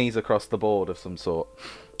 20s across the board of some sort,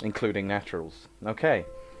 including naturals. Okay.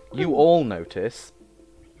 You all notice...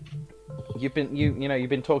 You've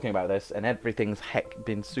been talking about this, and everything's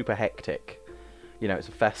been super hectic. You know, it's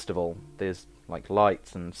a festival. There's like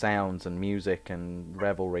lights and sounds and music and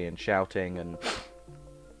revelry and shouting and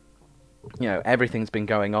everything's been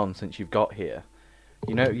going on since you've got here.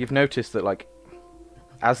 You've noticed that like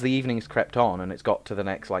as the evening's crept on and it's got to the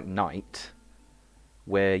next like night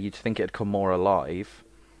where you'd think it'd come more alive,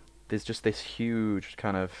 there's just this huge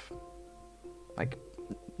kind of like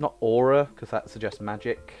not aura, because that suggests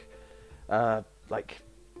magic, like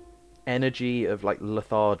energy of like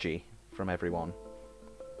lethargy from everyone.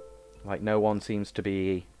 Like, no one seems to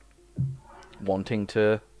be wanting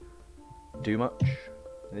to do much.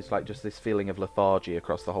 And it's like just this feeling of lethargy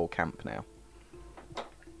across the whole camp now.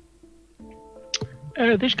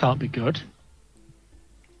 This can't be good.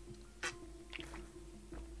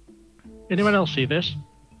 Anyone else see this?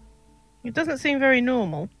 It doesn't seem very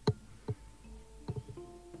normal.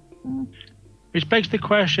 Which begs the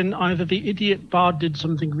question, either the idiot bard did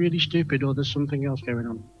something really stupid or there's something else going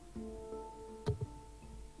on.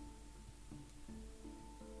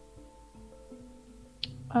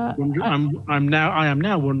 I am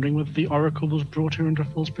now wondering whether the Oracle was brought here under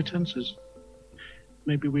false pretenses.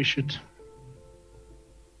 Maybe we should...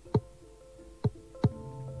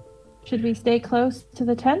 Should we stay close to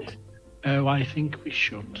the tent? Oh, I think we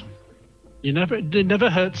should. It never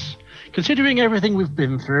hurts. Considering everything we've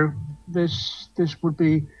been through, this would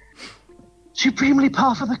be supremely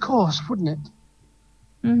par for the course, wouldn't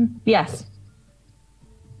it? Yes.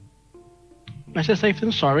 Better safe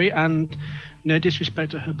than sorry, and no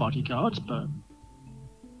disrespect to her bodyguards, but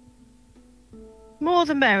More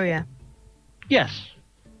the merrier. Yes.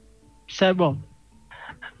 So, well,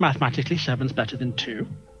 mathematically, 7's better than 2.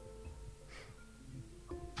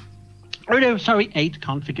 Oh no, sorry, 8.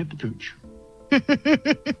 Can't forget the pooch.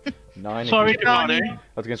 9. Sorry, If you, Chibani. I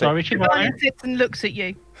was going to say. Sorry, Shivani Chibani. sits and looks at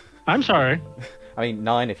you. I'm sorry. I mean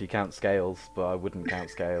 9 if you count scales, but I wouldn't count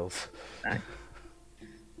scales.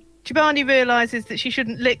 Chibani realises that she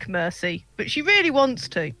shouldn't lick Mercy, but she really wants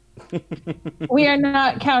to. We are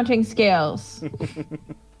not counting scales.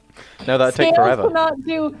 No, that'd take Scales forever. will not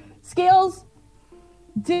do. Scales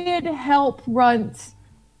did help Runt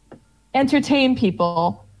entertain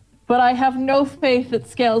people, but I have no faith that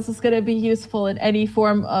Scales is going to be useful in any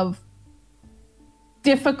form of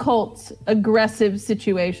difficult, aggressive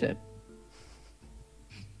situation.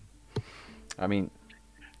 I mean,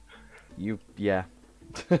 yeah.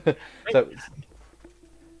 So,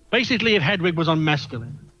 Basically, if Hedwig was on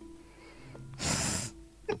mescaline.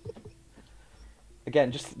 again,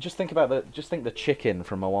 just think about the chicken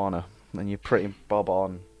from Moana, and you're pretty bob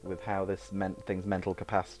on with how this thing's mental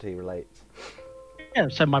capacity relates. Yeah,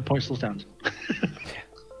 send my postal stamps.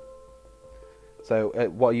 So,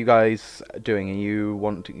 what are you guys doing? Are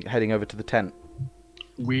you heading over to the tent?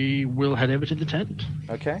 We will head over to the tent.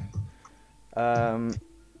 Okay.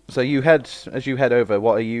 So as you head over,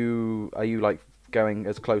 what are you like going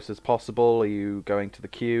as close as possible? Are you going to the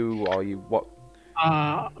queue? Are you what?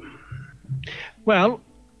 Well,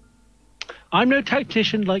 I'm no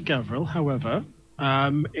tactician like Gavril. However,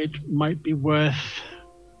 it might be worth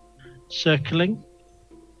circling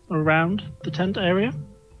around the tent area.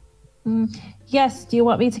 Yes, do you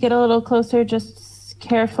want me to get a little closer just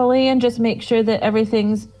carefully and just make sure that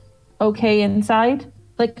everything's okay inside?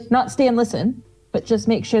 Like, not stay and listen, but just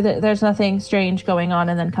make sure that there's nothing strange going on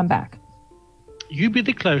and then come back. You be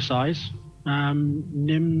the close eyes.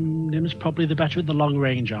 Nim's probably the better at the long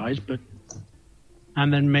range eyes, but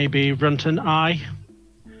and then maybe Runt and I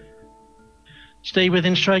stay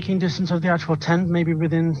within striking distance of the actual tent, maybe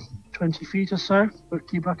within 20 feet or so, but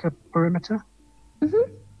keep like a perimeter.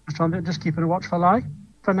 Just keeping a watchful eye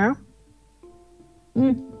for now.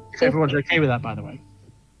 If everyone's okay with that, by the way.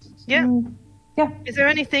 Yeah. Yeah. Is there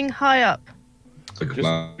anything high up?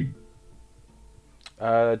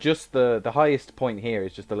 Just the highest point here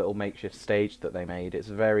is just a little makeshift stage that they made. It's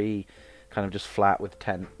very kind of just flat with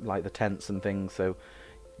the tents and things. So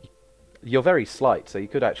you're very slight, so you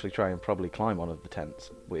could actually try and probably climb one of the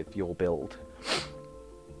tents with your build.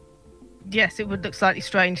 Yes, it would look slightly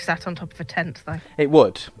strange sat on top of a tent, though. It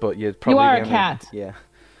would, but you'd probably. You are be a only- cat. Yeah.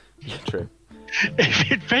 Yeah, true.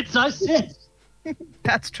 If it fits, I sit.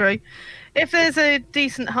 That's true. If there's a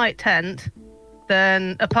decent height tent,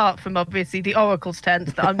 then apart from obviously the Oracle's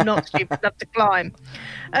tent that I'm not stupid enough to climb,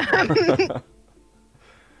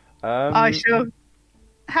 I shall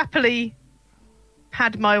happily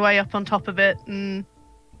pad my way up on top of it and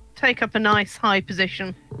take up a nice high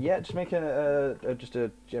position. Yeah, just make just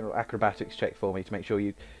a general acrobatics check for me to make sure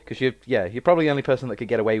because you're probably the only person that could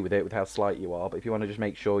get away with it with how slight you are. But if you want to just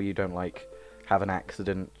make sure you don't like have an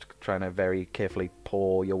accident trying to very carefully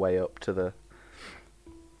paw your way up to the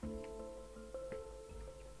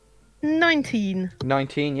 19.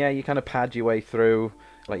 19. Yeah, you kind of pad your way through.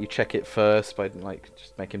 Like you check it first by like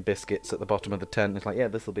just making biscuits at the bottom of the tent. It's like, yeah,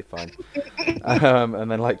 this will be fine. And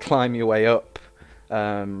then like climb your way up.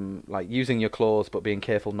 Like using your claws but being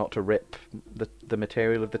careful not to rip the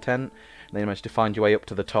material of the tent, and then you manage to find your way up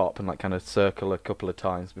to the top and like kind of circle a couple of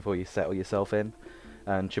times before you settle yourself in,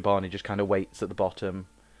 and Chibani just kind of waits at the bottom,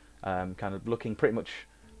 kind of looking pretty much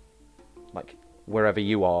like wherever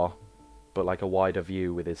you are, but like a wider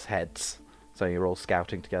view with his heads, so you're all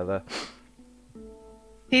scouting together.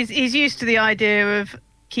 He's used to the idea of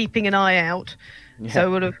keeping an eye out,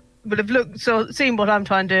 so would have looked, seen what I'm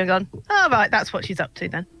trying to do and gone, oh, right, that's what she's up to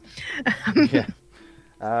then. Yeah.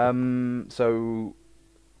 So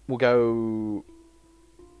we'll go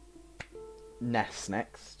Ness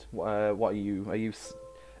next. What are you?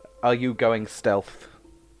 Are you going stealth?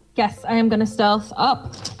 Yes, I am going to stealth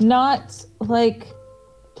up. Not like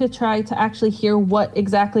to try to actually hear what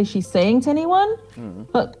exactly she's saying to anyone,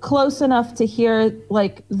 but close enough to hear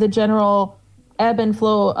like the general ebb and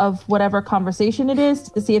flow of whatever conversation it is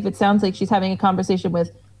to see if it sounds like she's having a conversation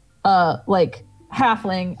with like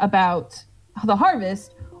halfling about the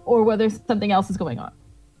harvest or whether something else is going on.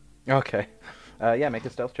 Okay. Yeah, make a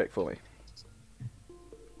stealth check for me.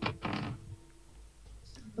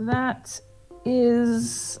 That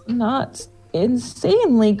is not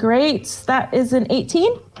insanely great. That is an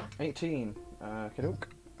 18. 18. Kadook.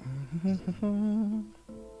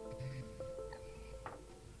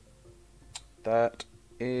 That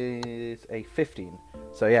is a 15.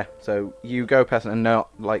 So yeah, so you go past and not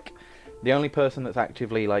like the only person that's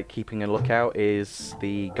actively like keeping a lookout is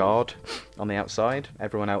the guard on the outside.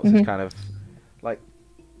 Everyone else is kind of like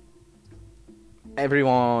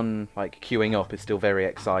everyone like queuing up is still very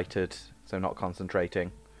excited, so not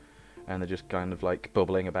concentrating, and they're just kind of like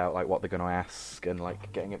bubbling about like what they're going to ask and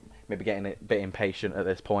like getting a bit impatient at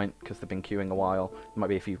this point because they've been queuing a while. There might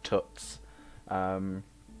be a few tuts.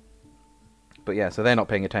 But yeah, so they're not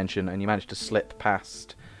paying attention, and you manage to slip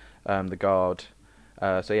past the guard.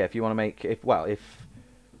 So yeah, if you want to make... Actually,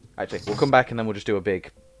 we'll come back and then we'll just do a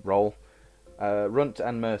big roll. Runt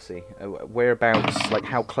and Mercy, whereabouts, like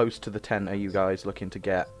how close to the tent are you guys looking to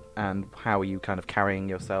get, and how are you kind of carrying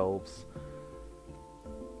yourselves?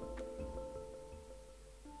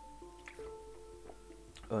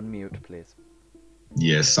 Unmute, please.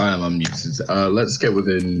 Yes, I am unmuted. Let's get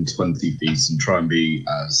within 20 feet and try and be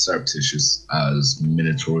as surreptitious as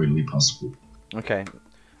minotaurally possible. Okay.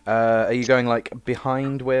 Are you going like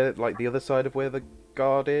behind where, like the other side of where the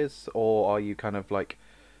guard is, or are you kind of like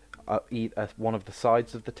one of the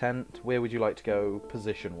sides of the tent? Where would you like to go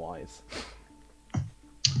position-wise?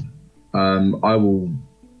 I will.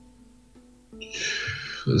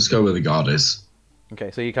 Let's go where the guard is.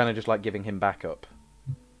 Okay, so you're kind of just like giving him backup.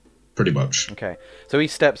 Pretty much. Okay, so he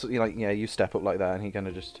steps, you step up like that, and he kind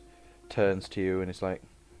of just turns to you, and it's like,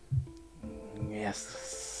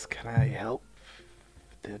 yes, can I help?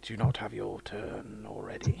 Did you not have your turn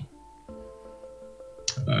already?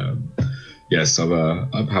 Yes, I've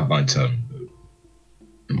had my turn.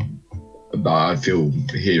 But I feel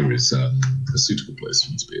here is a suitable place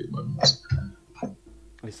for me to be at the moment.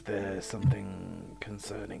 Is there something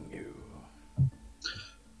concerning you?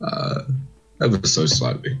 Ever so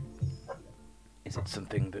slightly. Is it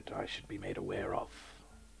something that I should be made aware of?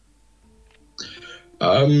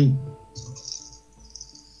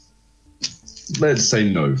 Let's say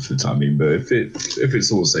no for the time being, but if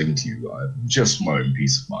it's all saying to you, just for my own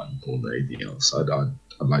peace of mind more than anything else, I'd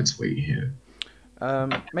like to wait here.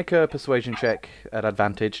 Make a persuasion check at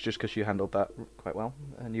advantage, just because you handled that quite well,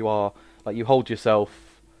 and you are like you hold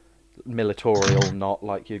yourself militorial, not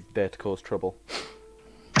like you're there to cause trouble.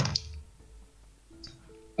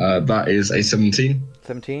 That is a 17.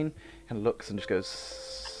 17, and looks and just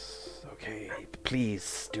goes, okay,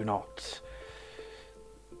 please do not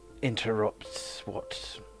interrupt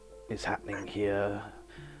what is happening here,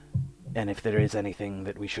 and if there is anything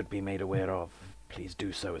that we should be made aware of, please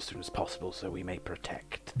do so as soon as possible so we may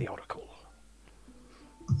protect the Oracle.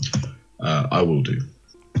 I will do.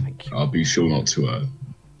 Thank you. I'll be sure not to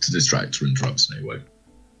distract or interrupt in any way.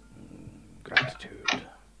 Gratitude.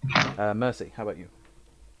 Mercy, how about you?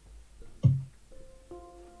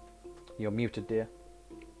 You're muted, dear.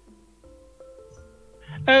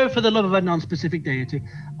 Oh, for the love of a non-specific deity.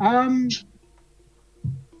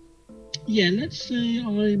 Yeah, let's say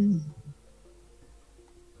I'm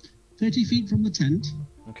 30 feet from the tent.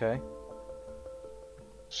 Okay.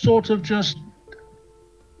 Sort of just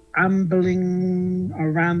ambling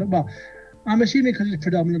around. Well, I'm assuming because it's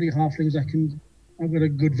predominantly halflings, I've got a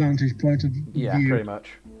good vantage point of view. Yeah, pretty much.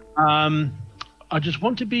 I just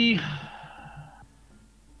want to be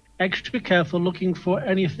extra careful looking for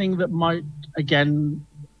anything that might, again,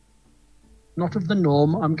 not of the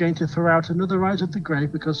norm. I'm going to throw out another Rise of the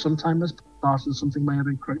Grave because some time has passed and something may have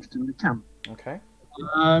encroached in the camp. Okay.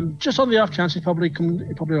 Just on the off chance, it probably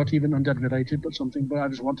not even undead related, but something. But I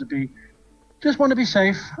just want to be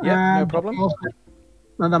safe. Yeah, no problem.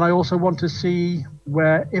 And then I also want to see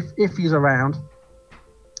where, if he's around,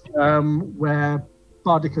 where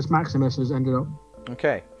Bardicus Maximus has ended up.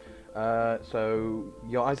 Okay. So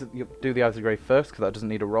you do the Eyes of the Grave first because that doesn't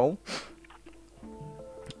need a roll.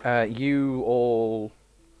 You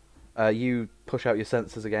push out your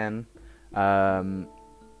senses again, and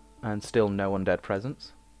still no undead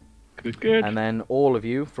presence. Good. And then all of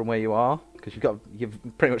you, from where you are, because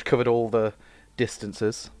you've pretty much covered all the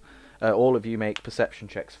distances. All of you make perception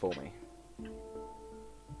checks for me.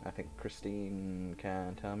 I think Christine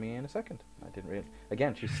can tell me in a second. I didn't really.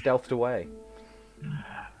 Again, she's stealthed away.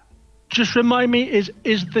 Just remind me, is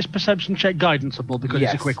this perception check guidanceable? Because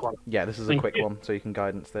Yes. it's a quick one. Yeah, this is a quick one, so you can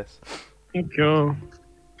guidance this. Thank you.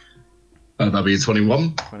 That'll be a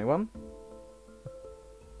 21. 21.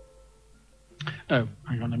 Oh,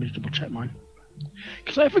 hang on, let me just double check mine.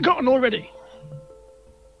 Because I've forgotten already.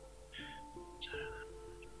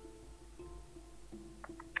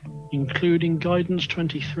 Including guidance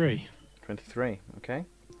 23. 23, okay.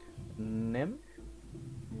 Nim?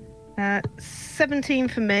 17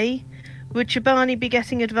 for me. Would Chobani be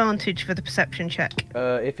getting advantage for the perception check?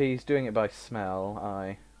 If he's doing it by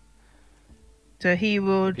smell, So he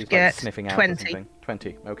would He's get like sniffing out or 20. something.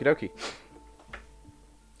 20. Okie dokie.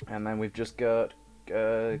 And then we've just got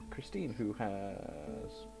Christine, who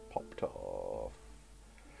has popped off.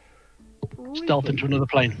 Stealth into another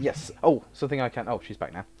plane. Yes. Oh, something I can. Oh, she's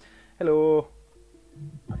back now. Hello.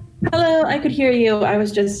 Hello, I could hear you. I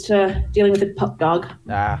was just dealing with a pup dog.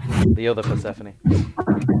 Ah, the other Persephone.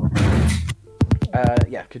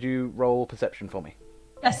 Yeah, could you roll perception for me?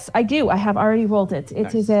 Yes, I do. I have already rolled it. It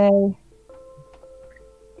Nice. is a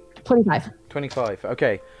 25. 25.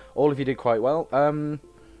 Okay, all of you did quite well.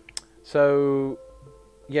 So,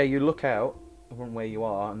 yeah, you look out from where you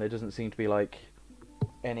are, and there doesn't seem to be like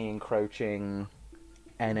any encroaching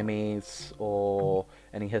enemies or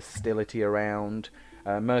any hostility around.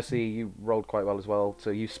 Mercy, you rolled quite well as well, so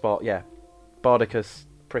you spot, yeah, Bardicus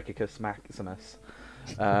Prickicus Maximus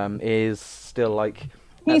is still like...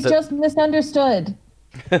 He's just misunderstood.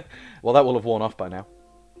 Well, that will have worn off by now.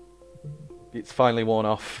 It's finally worn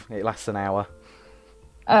off. It lasts an hour.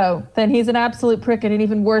 Oh, then he's an absolute prick and an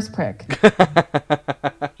even worse prick.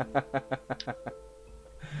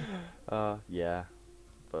 Yeah,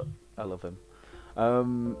 but I love him.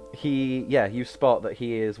 You spot that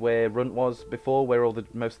he is where Runt was before, where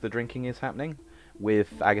most of the drinking is happening, with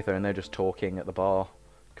Agatha, and they're just talking at the bar,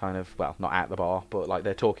 kind of, well, not at the bar, but like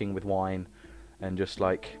they're talking with wine, and just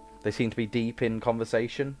like, they seem to be deep in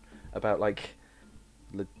conversation about like,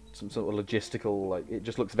 some sort of logistical, like, it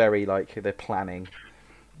just looks very like they're planning.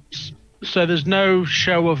 So there's no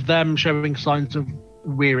show of them showing signs of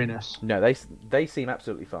weariness. No, they seem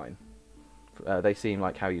absolutely fine. They seem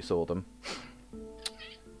like how you saw them.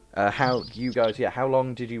 How you guys? Yeah, how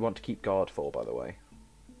long did you want to keep guard for, by the way?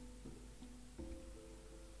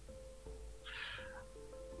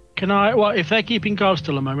 Can I? Well, if they're keeping guard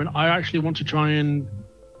still a moment, I actually want to try and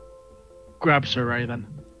grab Saray then.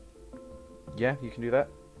 Yeah, you can do that.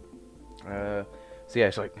 So yeah,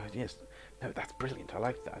 it's like, yes, no, that's brilliant. I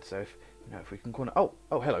like that. So if we can go on.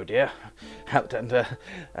 Oh, hello, dear. How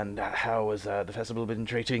has the festival been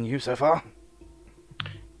treating you so far?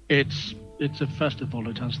 It's a festival.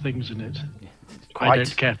 It has things in it. Quite. I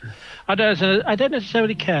don't care. I don't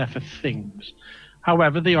necessarily care for things.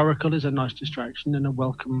 However, the Oracle is a nice distraction and a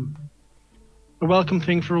welcome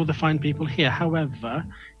thing for all the fine people here. However,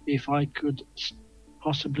 if I could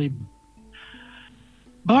possibly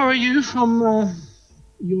borrow you from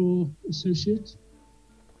your associate.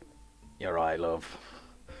 You're right, love.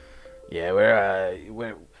 Yeah,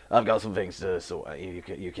 I've got some things to sort. You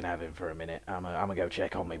can have him for a minute. I'm gonna go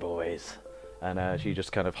check on me boys. And she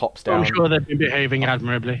just kind of hops down. I'm sure they've been behaving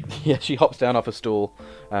admirably. Yeah, she hops down off a stool,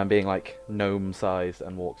 being like gnome-sized,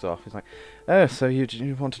 and walks off. He's like, "Oh, so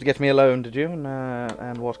you wanted to get me alone, did you?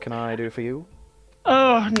 And what can I do for you?"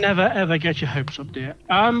 Oh, never ever get your hopes up, dear.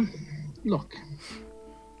 Look.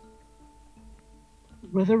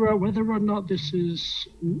 Whether or not this is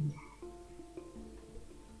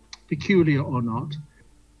peculiar or not,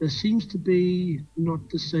 there seems to be not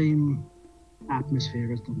the same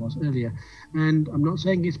atmosphere as there was earlier. And I'm not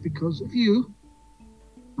saying it's because of you,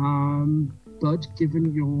 but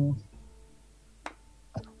given your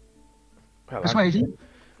persuasion.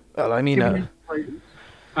 Well, I mean,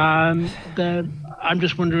 I'm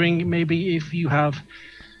just wondering maybe if you have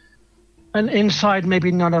an insight maybe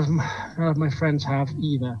none of my friends have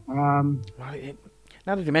either.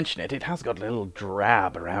 Now that you mention it, it has got a little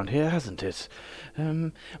drab around here, hasn't it?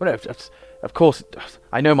 Well, no, of course,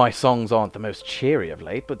 I know my songs aren't the most cheery of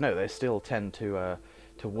late, but no, they still tend to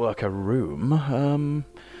work a room.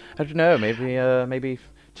 I don't know, maybe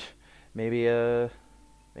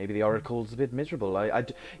the Oracle's a bit miserable. I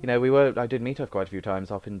did meet her quite a few times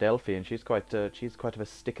up in Delphi, and she's quite of a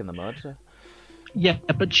stick in the mud. Yeah,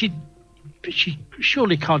 but she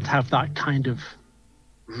surely can't have that kind of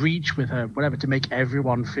reach with her, whatever, to make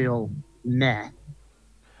everyone feel meh.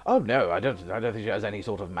 Oh no, I don't think she has any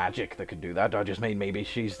sort of magic that could do that. I just mean maybe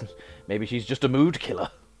she's just a mood killer.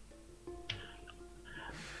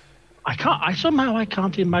 I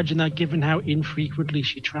can't imagine that, given how infrequently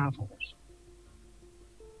she travels.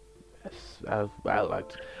 Yes, well,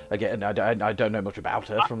 again, I don't know much about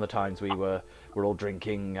her from the times we were all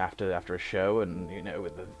drinking after a show, and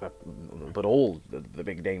but all the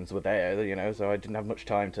big names were there, so I didn't have much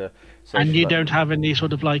time to. And you don't have any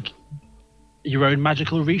sort of like your own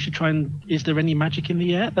magical reach to try and. Is there any magic in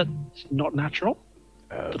the air that's not natural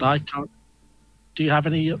that I can't? Do you have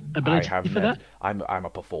any ability for that? I'm a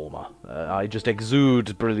performer. I just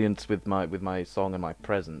exude brilliance with my song and my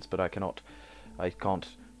presence, but I can't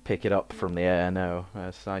pick it up from the air. No,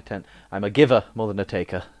 I'm a giver more than a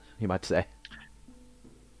taker, you might say.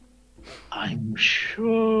 I'm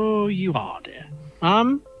sure you are, dear.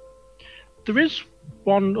 There is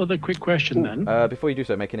one other quick question then. Before you do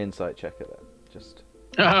so, make an insight check at that. Just.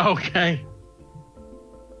 Okay.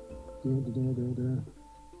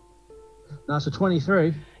 That's a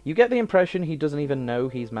 23. You get the impression he doesn't even know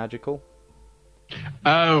he's magical.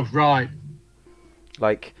 Oh, right.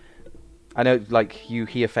 Like, I know, like,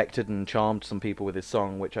 he affected and charmed some people with his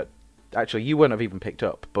song, which actually you wouldn't have even picked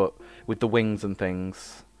up, but with the wings and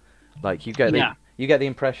things, like, you get the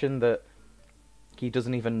impression that he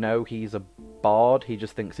doesn't even know he's a bard, he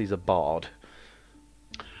just thinks he's a bard.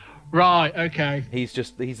 Right, okay. He's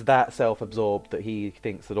that self-absorbed that he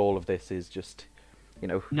thinks that all of this is just,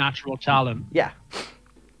 natural talent. Yeah.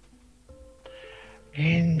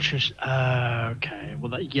 Interesting. Okay.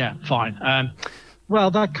 Well, fine. Well,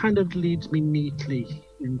 that kind of leads me neatly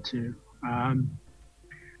into.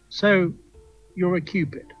 So, you're a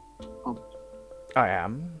Cupid. I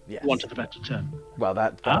am. Yes. Want a better term? Well,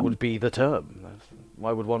 that would be the term.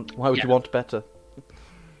 Why would you want better?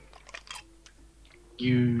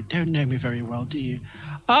 You don't know me very well, do you?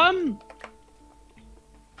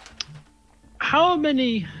 How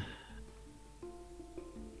many?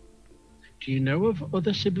 Do you know of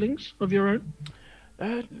other siblings of your own?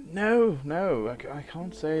 No. I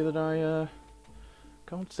can't say that I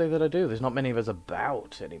do. There's not many of us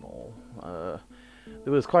about anymore.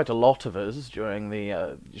 There was quite a lot of us during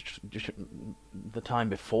the time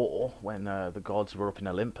before, when the gods were up in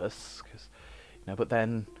Olympus. But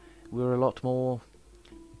then we were a lot more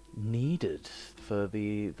needed for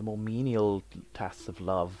the more menial tasks of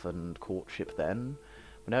love and courtship then.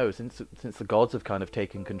 No, since the gods have kind of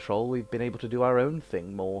taken control, we've been able to do our own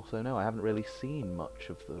thing more. So no, I haven't really seen much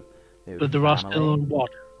of the. But there are still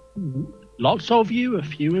what? Lots of you, a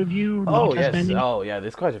few of you. Oh yes, many? Oh yeah.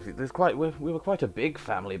 There's quite a few. We were quite a big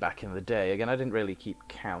family back in the day. Again, I didn't really keep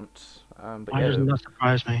count. But Why doesn't that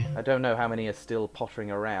surprise me? I don't know how many are still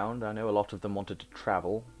pottering around. I know a lot of them wanted to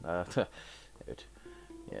travel.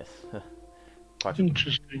 Yes. Quite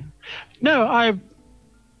interesting. No,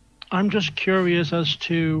 I'm just curious as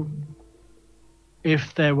to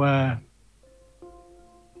if there were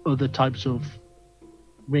other types of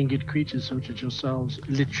winged creatures such as yourselves,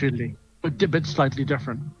 literally, but slightly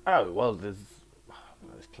different. Oh well, there's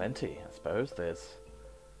plenty, I suppose. There's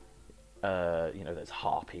there's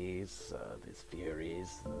harpies, there's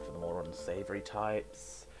furies for the more unsavory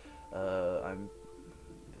types.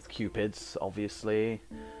 There's cupids, obviously.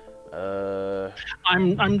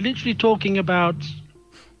 I'm literally talking about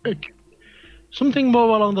something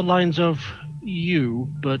more along the lines of you,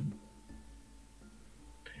 but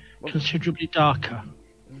considerably darker.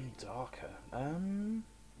 Darker.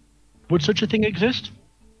 Would such a thing exist?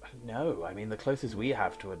 No, I mean the closest we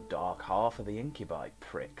have to a dark half are the incubi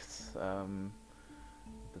pricks.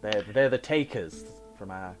 They're the takers from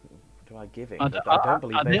our giving. I don't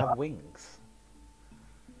believe they have wings.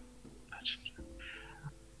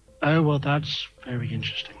 Oh well, that's very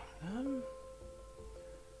interesting.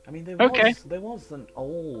 I mean, there was an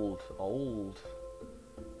old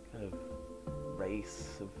kind of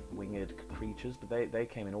race of winged creatures, but they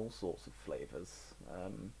came in all sorts of flavors.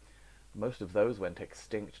 Most of those went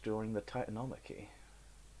extinct during the Titanomachy.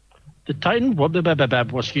 The Titan? What?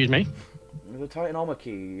 Excuse me. The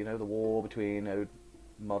Titanomachy, the war between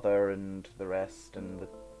Mother and the rest, and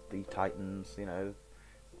the Titans.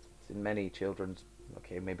 It's in many children's.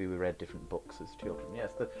 Okay, maybe we read different books as children.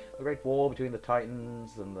 Yes, the great war between the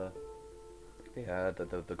Titans and the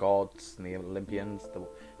gods and the Olympians.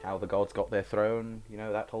 How the gods got their throne.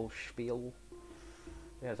 That whole spiel.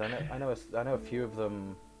 Yes, I know a few of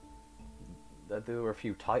them. There were a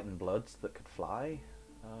few Titan bloods that could fly,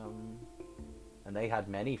 and they had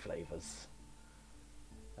many flavors.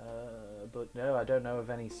 But no, I don't know of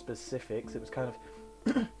any specifics. It was kind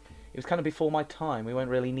of before my time. We weren't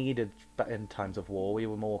really needed in times of war. We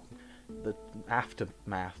were more the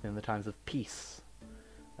aftermath in the times of peace,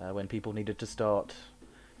 when people needed to start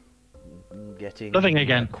getting living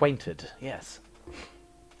again, acquainted. Yes.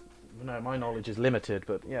 No, my knowledge is limited,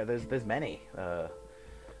 but yeah, there's many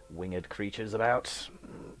winged creatures about.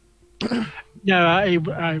 No,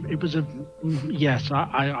 it was a yes.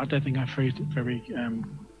 I don't think I phrased it very.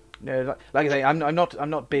 No, like I say, I'm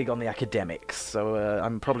not big on the academics, so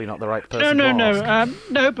I'm probably not the right person.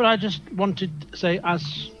 No. But I just wanted to say,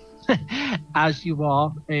 as you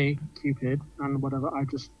are a Cupid and whatever, I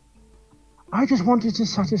just wanted to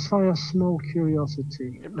satisfy a small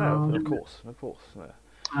curiosity. No, of course.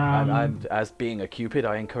 I'm, as being a Cupid,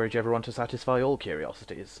 I encourage everyone to satisfy all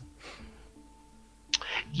curiosities.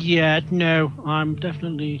 Yeah, no, I'm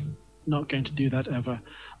definitely not going to do that ever.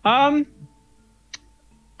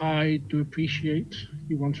 I do appreciate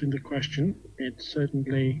you answering the question. It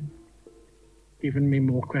certainly given me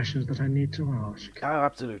more questions that I need to ask. Oh,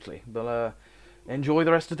 absolutely. Well, enjoy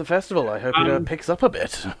the rest of the festival. I hope it picks up a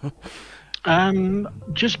bit.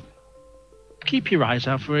 Just keep your eyes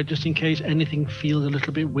out for it, just in case anything feels a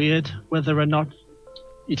little bit weird, whether or not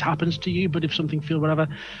it happens to you, but if something feels whatever.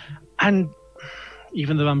 And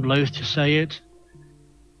even though I'm loath to say it,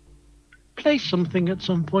 play something at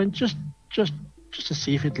some point, just to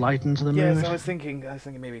see if it lightens the mood. Yes, I was thinking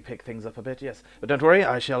maybe pick things up a bit, yes. But don't worry,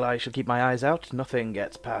 I shall keep my eyes out. Nothing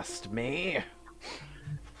gets past me.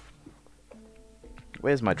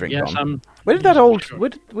 Where's my drink gone? Where did that old...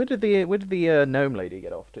 Where did the gnome lady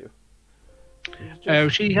get off to?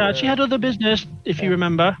 She had other business, if you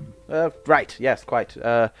remember. Right, yes, quite.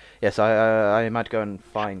 Yes, I might go and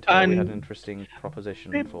find her. We had an interesting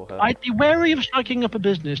proposition for her. I'd be wary of striking up a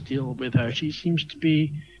business deal with her. She seems to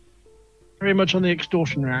be very much on the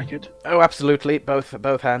extortion racket. Oh, absolutely.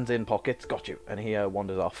 Both hands in pockets. Got you. And he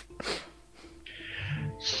wanders off.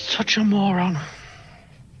 Such a moron.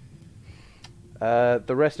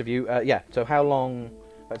 The rest of you, yeah. So how long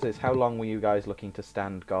were you guys looking to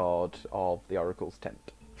stand guard of the Oracle's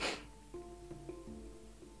tent?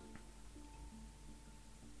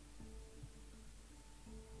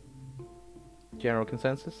 General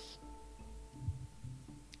consensus?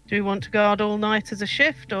 Do we want to guard all night as a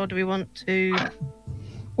shift, or do we want to...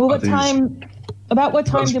 Well, what time did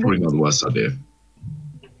probably not the worst idea.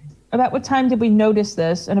 About what time did we notice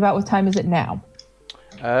this, and about what time is it now?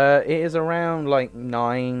 It is around like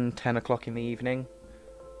 9, 10 o'clock in the evening.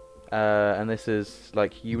 And this is,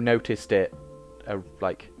 like, you noticed it,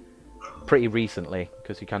 like, pretty recently,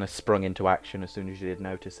 because you kind of sprung into action as soon as you did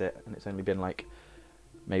notice it, and it's only been, like,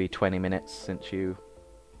 maybe 20 minutes since you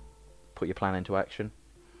put your plan into action.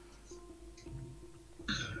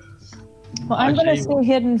 Well, I'm going to stay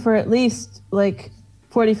hidden for at least, like,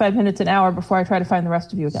 45 minutes, an hour before I try to find the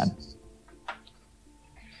rest of you again.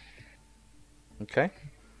 Okay.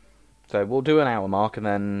 So we'll do an hour mark, and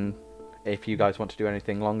then if you guys want to do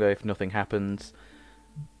anything longer, if nothing happens,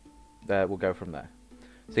 we'll go from there.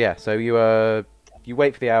 So yeah, so you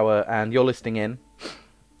wait for the hour, and you're listening in,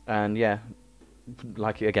 and yeah,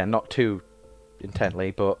 like, again, not too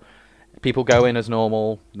intently, but people go in as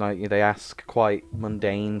normal. Like, they ask quite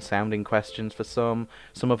mundane sounding questions for some.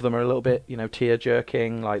 Some of them are a little bit, tear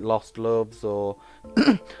jerking, like lost loves or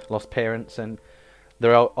lost parents, and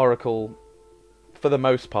the Oracle, for the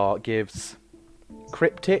most part, gives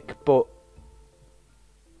cryptic but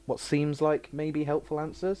what seems like maybe helpful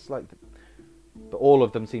answers. But all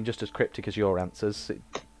of them seem just as cryptic as your answers.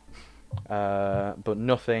 But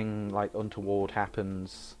nothing like untoward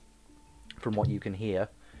happens from what you can hear.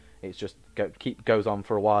 It's just goes on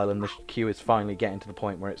for a while, and the queue is finally getting to the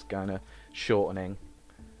point where it's kind of shortening,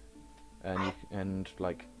 and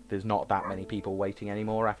like there's not that many people waiting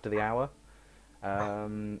anymore after the hour.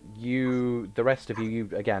 The rest of you,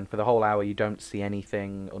 again, for the whole hour, you don't see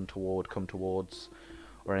anything untoward come towards,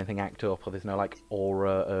 or anything act up, or there's no like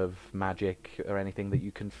aura of magic or anything that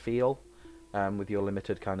you can feel, with your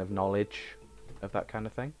limited kind of knowledge of that kind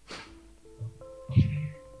of thing.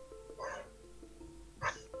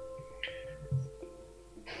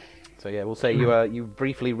 So yeah, we'll say you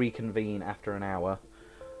briefly reconvene after an hour,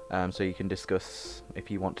 so you can discuss if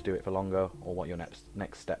you want to do it for longer or what your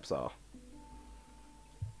next steps are.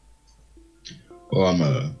 Well,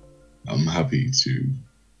 I'm happy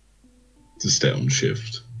to stay on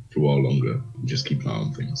shift for a while longer and just keep an eye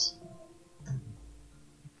on things.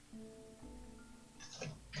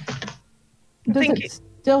 Does it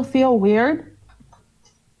still feel weird?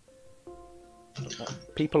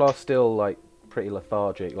 People are still like pretty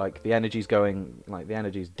lethargic. Like the energy's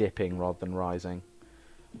dipping rather than rising.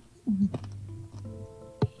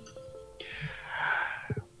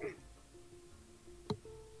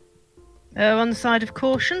 On the side of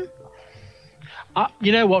caution.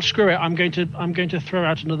 You know what? Screw it. I'm going to throw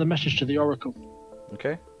out another message to the Oracle.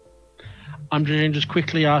 Okay. I'm going to just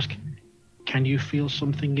quickly ask, can you feel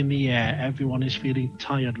something in the air? Everyone is feeling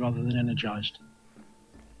tired rather than energized.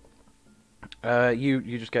 You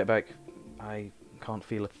just get back. I can't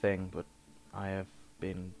feel a thing, but I have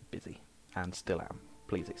been busy and still am.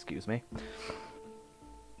 Please excuse me.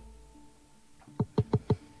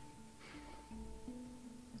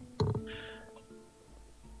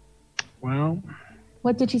 Well,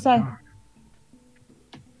 what did she say?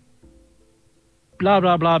 Blah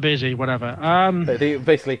blah blah. Busy. Whatever.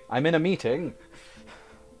 Basically, I'm in a meeting.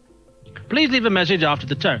 Please leave a message after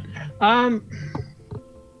the tone.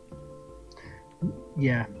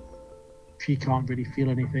 Yeah. She can't really feel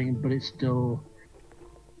anything, but it's still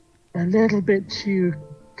a little bit too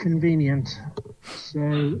convenient.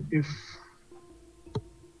 So if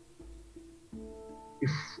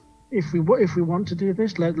if we want to do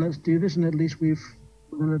this, let's do this, and at least we've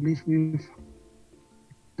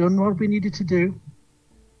done what we needed to do.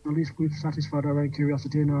 At least we've satisfied our own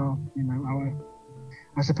curiosity and our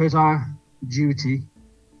duty.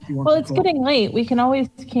 Well, it's getting late. We can always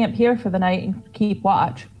camp here for the night and keep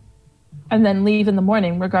watch, and then leave in the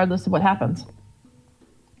morning, regardless of what happens.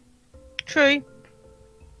 True.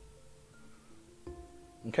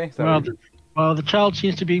 Okay, so Well, the child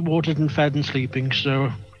seems to be watered and fed and sleeping,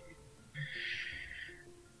 so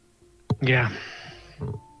yeah.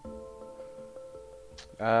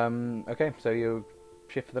 Okay, so you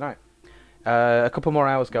shift for the night. A couple more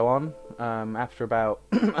hours go on. After about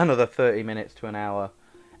another 30 minutes to an hour,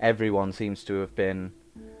 everyone seems to have been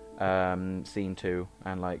seen to,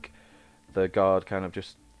 and like the guard kind of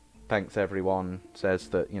just thanks everyone, says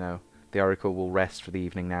that, you know, the Oracle will rest for the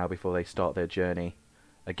evening now before they start their journey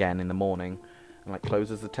again in the morning, and like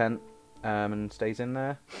closes the tent and stays in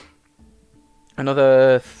there.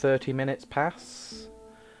 Another 30 minutes pass.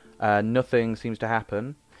 Nothing seems to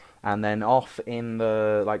happen, and then off in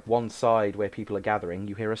the like one side where people are gathering,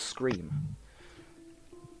 you hear a scream.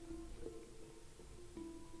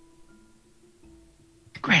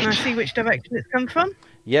 Great. Can I see which direction it's come from?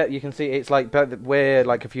 Yeah, you can see it's like where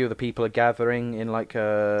like a few of the people are gathering in like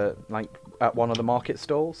at one of the market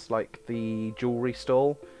stalls, like the jewelry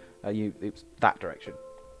stall. It's that direction.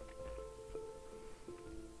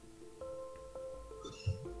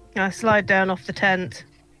 I slide down off the tent.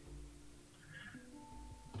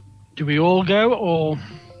 Do we all go, or?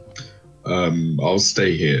 I'll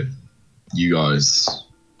stay here. You guys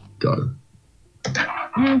go.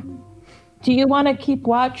 Do you want to keep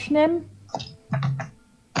watch, Nim?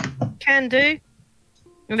 Can do.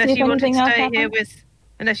 Unless See if you want to anything else stay here happens? with.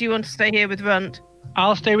 Unless you want to stay here with Runt.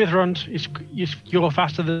 I'll stay with Runt. You're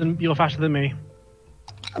faster than me.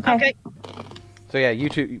 Okay. So yeah, you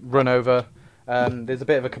two run over. There's a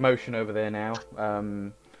bit of a commotion over there now,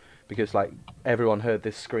 because like everyone heard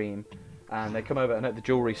this scream, and they come over, and at the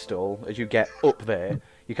jewelry stall, as you get up there,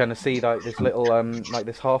 you kind of see like this little like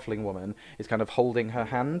this halfling woman is kind of holding her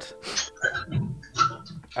hand,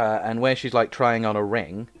 and where she's like trying on a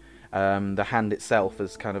ring, the hand itself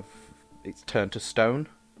is it's turned to stone,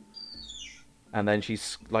 and then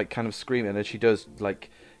she's like kind of screaming, and she does like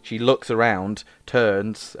she looks around,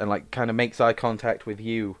 turns, and like kind of makes eye contact with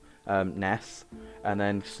you, Ness, and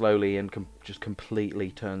then slowly and just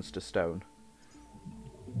completely turns to stone.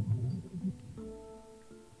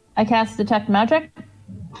 I cast Detect Magic.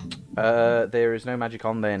 There is no magic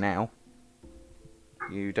on there now.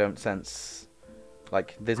 You don't sense...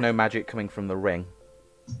 like, there's no magic coming from the ring.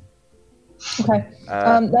 Okay.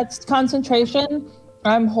 That's concentration.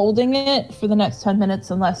 I'm holding it for the next 10 minutes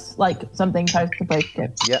unless, like, something tries to break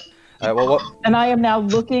it. Yep. Well, what... And I am now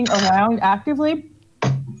looking around actively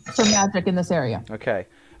for magic in this area. Okay.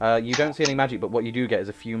 You don't see any magic, but what you do get is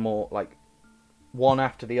a few more, like, one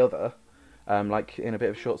after the other. Like, in a bit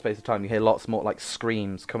of a short space of time, you hear lots more, like,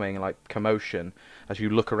 screams coming, like, commotion, as you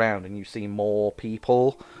look around and you see more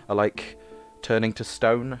people are, like, turning to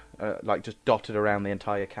stone, like, just dotted around the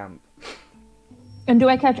entire camp. And do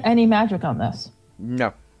I catch any magic on this?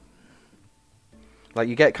 No. Like,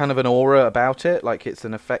 you get kind of an aura about it, like it's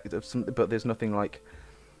an effect of something, but there's nothing, like...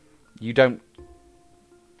 You don't...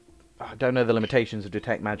 I don't know the limitations of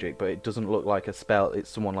Detect Magic, but it doesn't look like a spell. It's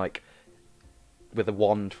someone, like... with a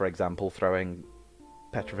wand, for example, throwing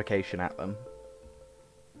petrification at them.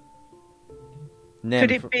 Nymph,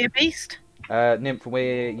 Could it be a beast? Nymph,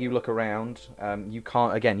 where you look around, you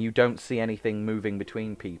can't, again, you don't see anything moving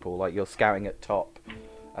between people. Like, you're scouting at top,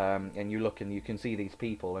 and you look and you can see these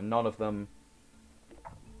people, and none of them,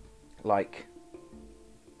 like,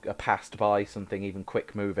 are passed by something even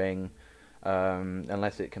quick moving,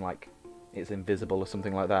 unless it can, like, it's invisible or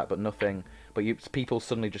something like that, but nothing. But people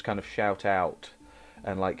suddenly just kind of shout out,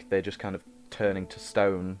 and like they're just kind of turning to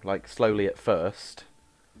stone, like slowly at first,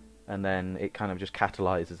 and then it kind of just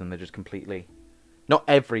catalyzes, and they're just completely, not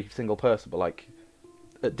every single person, but like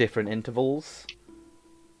at different intervals.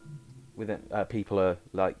 With it, people are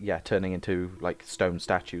like turning into like stone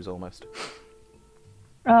statues almost.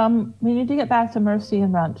 We need to get back to Mercy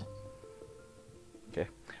and Runt. Okay,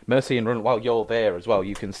 Mercy and Runt. While you're there as well,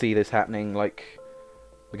 you can see this happening, like.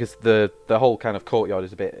 Because the whole kind of courtyard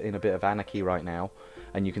is in a bit of anarchy right now,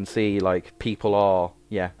 and you can see like people are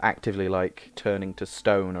actively like turning to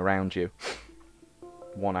stone around you,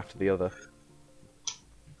 one after the other.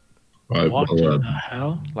 Right, What well, the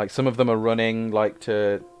hell? Like some of them are running like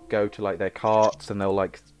to go to like their carts, and they'll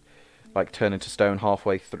like turn into stone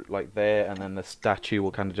halfway through like there, and then the statue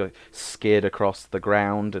will kind of just skid across the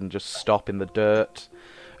ground and just stop in the dirt.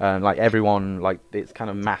 Like everyone, like it's kind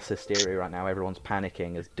of mass hysteria right now. Everyone's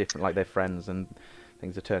panicking as different, like their friends, and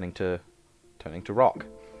things are turning to rock.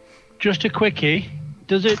 Just a quickie.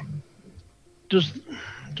 Does the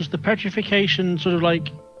petrification sort of like,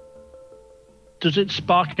 does it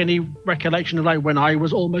spark any recollection of like when I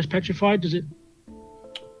was almost petrified? Does it?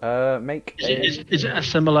 Is it a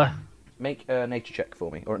similar? Make a nature check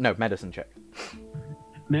for me, or no, medicine check.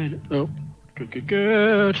 Oh,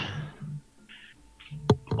 good.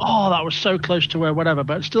 Oh, that was so close to whatever,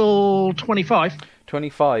 but still 25.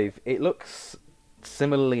 25. It looks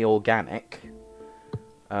similarly organic.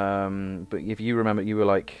 But if you remember, you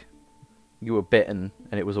were bitten,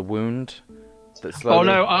 and it was a wound. That slowly... Oh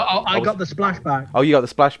no, I got the splashback. Oh, you got the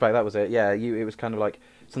splashback. That was it. Yeah, it was kind of like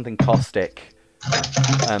something caustic,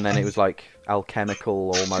 and then it was like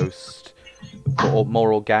alchemical almost, or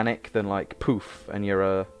more organic than like poof, and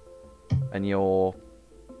you're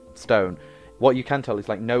stone. What you can tell is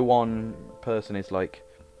like no one person is like,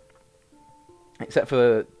 except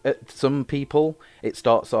for some people, it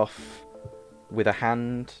starts off with a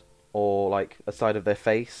hand or like a side of their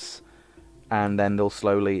face, and then they'll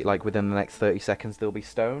slowly, like within the next 30 seconds, they'll be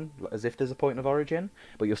stone, as if there's a point of origin.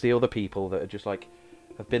 But you'll see other people that are just like,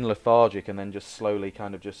 have been lethargic and then just slowly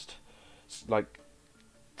kind of just like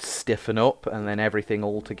stiffen up, and then everything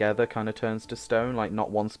all together kind of turns to stone, like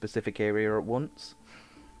not one specific area at once.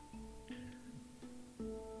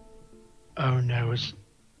 Oh no, it's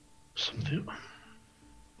something.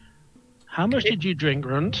 How much did you drink,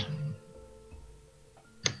 Runt?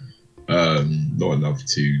 Not enough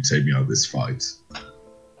to take me out of this fight.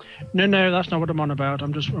 No, that's not what I'm on about.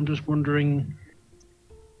 I'm just wondering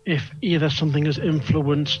if either something has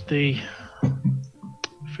influenced the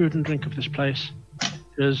food and drink of this place.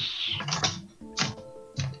 Because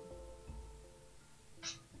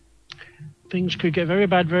things could get very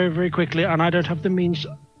bad very, very quickly, and I don't have the means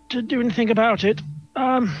to do anything about it.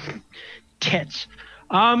 Tits.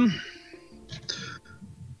 I'm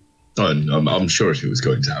sure if it was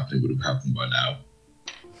going to happen, it would have happened by now.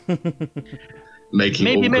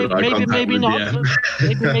 Maybe not.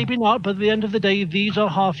 But at the end of the day, these are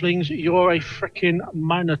halflings. You're a freaking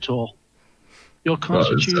minotaur. Your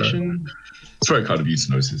constitution. It's very kind of you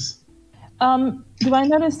to notice. Do I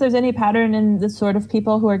notice there's any pattern in the sort of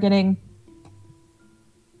people who are getting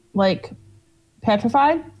like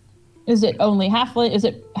petrified? Is it only halfling? Is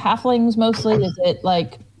it halflings mostly? Is it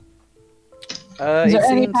like? Is there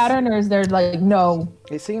any pattern, or is there like no?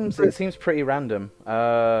 It seems pretty random.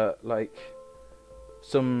 Like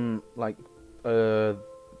some like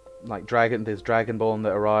dragon. There's dragonborn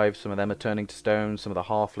that arrive. Some of them are turning to stone. Some of the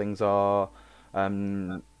halflings are.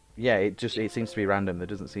 Yeah, it seems to be random. There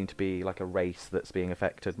doesn't seem to be like a race that's being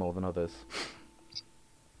affected more than others.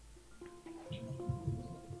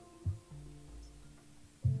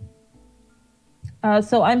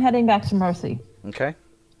 So I'm heading back to Mercy. Okay.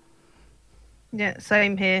 Yeah,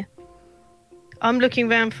 same here. I'm looking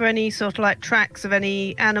around for any sort of like tracks of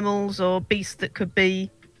any animals or beasts that could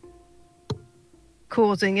be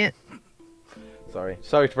causing it. Sorry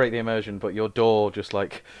to break the immersion, but your door just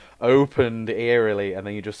like opened eerily, and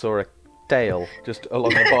then you just saw a tail just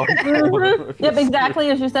along the bottom. Yep,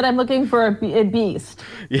 exactly as you said. I'm looking for a beast.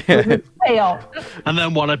 Yeah. With a tail. And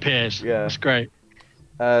then one appears. Yeah, that's great.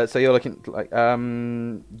 So you're looking like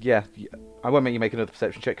yeah. I won't make you make another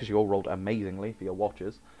perception check because you all rolled amazingly for your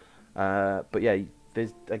watchers. But yeah, there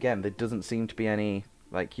doesn't seem to be any,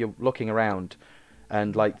 like, you're looking around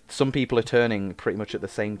and like some people are turning pretty much at the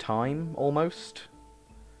same time almost.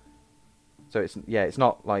 So it's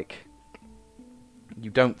not like you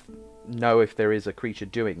don't know if there is a creature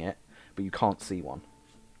doing it, but you can't see one.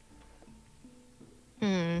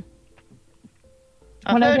 When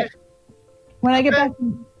I get back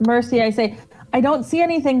to Mercy, I say, I don't see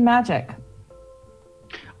anything magic.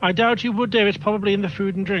 I doubt you would, Dave. It's probably in the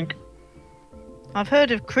food and drink. I've heard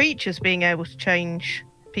of creatures being able to change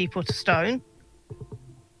people to stone,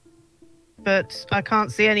 but I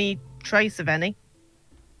can't see any trace of any.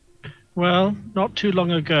 Well, not too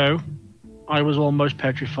long ago, I was almost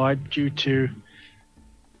petrified due to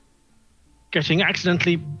getting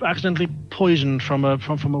accidentally poisoned from a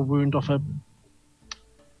wound off a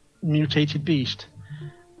mutated beast.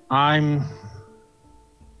 I'm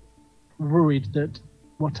worried that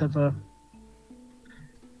whatever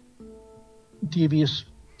devious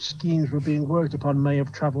schemes were being worked upon may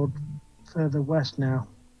have travelled further west now.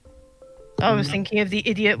 I was thinking of the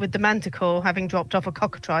idiot with the manticore having dropped off a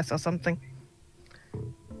cockatrice or something.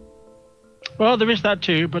 Well, there is that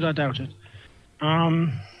too, but I doubt it.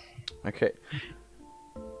 Okay.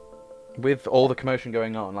 with all the commotion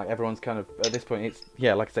going on, like everyone's kind of at this point, it's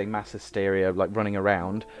like I say, mass hysteria, like running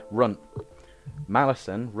around.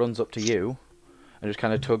 Malison runs up to you and just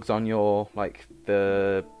kind of tugs on your like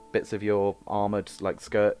the bits of your armored like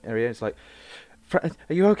skirt area. It's like, are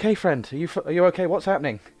you okay, friend? Are you okay? What's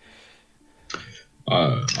happening?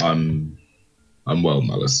 I'm well,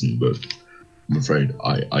 Malison, but I'm afraid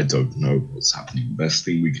I don't know what's happening. The best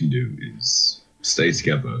thing we can do is stay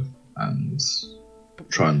together and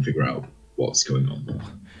try and figure out what's going on.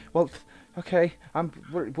 Well, okay.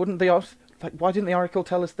 Wouldn't the why didn't the Oracle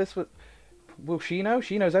tell us this? Will she know?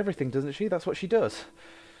 She knows everything, doesn't she? That's what she does.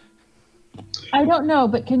 I don't know,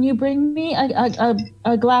 but can you bring me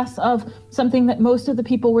a glass of something that most of the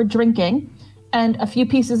people were drinking, and a few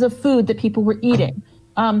pieces of food that people were eating?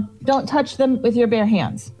 Don't touch them with your bare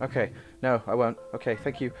hands. Okay. No, I won't. Okay,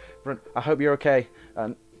 thank you. I hope you're okay.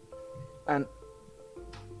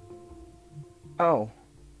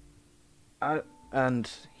 And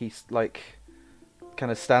he's like,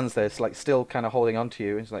 kind of stands there, it's like still kind of holding on to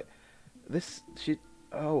you. He's like,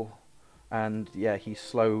 and yeah, he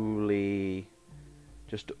slowly,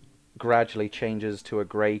 just gradually changes to a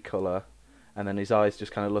grey colour, and then his eyes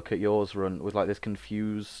just kind of look at yours, Runt, with like this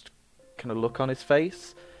confused kind of look on his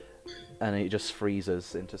face, and he just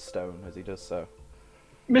freezes into stone as he does so.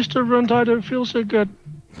 Mr. Runt, I don't feel so good.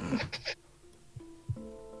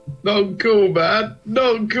 Not cool, man.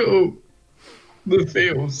 Not cool. The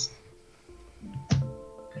feels.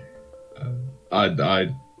 I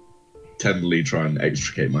tenderly try and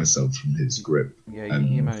extricate myself from his grip. Yeah,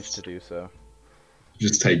 you managed to do so.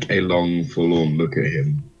 Just take a long, full-on look at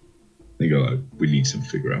him. And go like, we need to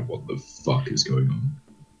figure out what the fuck is going on.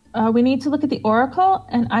 We need to look at the Oracle,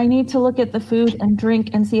 and I need to look at the food and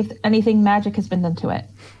drink and see if anything magic has been done to it.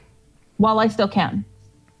 While I still can.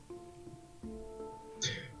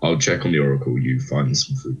 I'll check on the Oracle. You find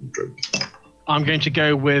some food and drink. I'm going to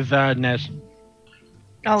go with Nez.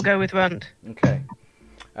 I'll go with Runt. Okay.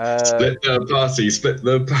 Split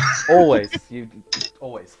the party.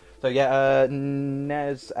 Always. So yeah,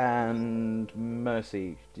 Nez and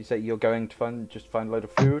Mercy. Do you say you're going to find a load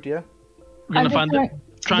of food? Yeah. We're going to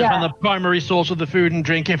try and find the primary source of the food and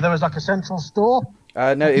drink. If there was like a central store.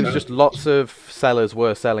 No, it was just lots of sellers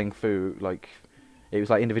were selling food. Like it was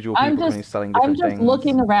like individual people selling different things. I'm just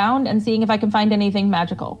looking around and seeing if I can find anything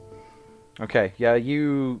magical. Okay. Yeah,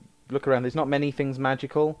 you look around. There's not many things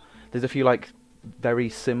magical. There's a few like very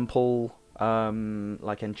simple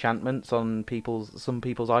like enchantments on some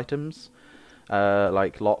people's items,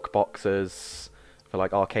 like lock boxes for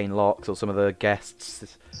like arcane locks, or some of the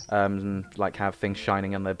guests like have things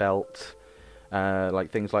shining on their belt, like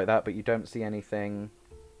things like that. But you don't see anything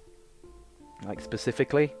like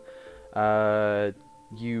specifically.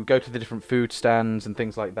 You go to the different food stands and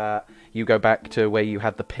things like that. You go back to where you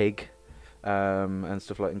had the pig and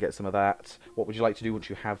stuff like, and get some of that. What would you like to do once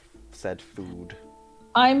you have said food?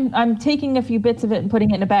 I'm taking a few bits of it and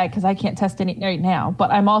putting it in a bag because I can't test any right now.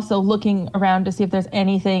 But I'm also looking around to see if there's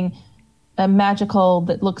anything magical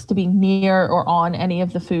that looks to be near or on any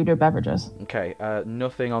of the food or beverages. Okay,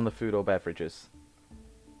 nothing on the food or beverages.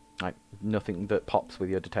 Like nothing that pops with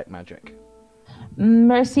your detect magic.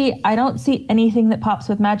 Mercy, I don't see anything that pops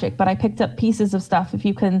with magic, but I picked up pieces of stuff. If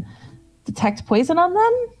you can detect poison on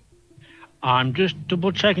them. I'm just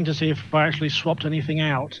double checking to see if I actually swapped anything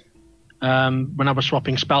out. When I was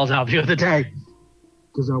swapping spells out the other day.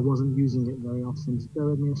 Because I wasn't using it very often. Just bear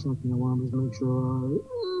with me a second. I want to just make sure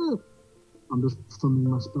I'm just thumbing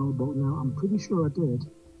my spell book now. I'm pretty sure I did.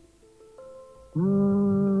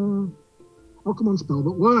 Oh, come on, spell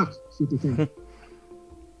book, work! See what you think.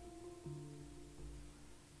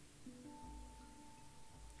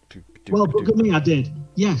 Well, look at me, I did.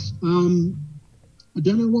 Yes. I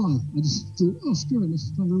don't know why. I just thought, oh, screw it,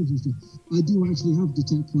 let's try and stuff. I do actually have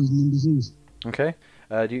detect poison and disease. Okay.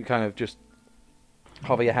 Do you kind of just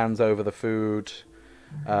hover your hands over the food?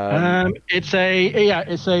 It's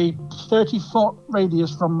a 30-foot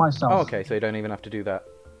radius from myself. Oh, okay, so you don't even have to do that.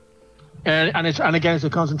 And again, it's a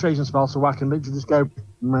concentration spell, so I can literally just go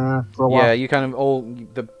for a while. Yeah, you kind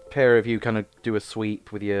of the pair of you kind of do a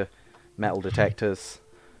sweep with your metal detectors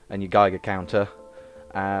and your Geiger counter.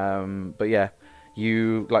 But yeah.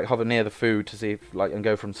 You like hover near the food to see if and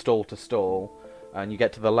go from stall to stall, and you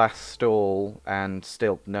get to the last stall and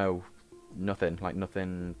still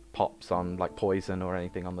nothing pops on like poison or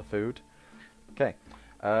anything on the food. Okay,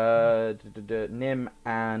 Nim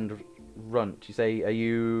and Runt, you say, are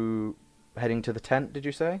you heading to the tent? Did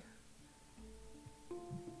you say?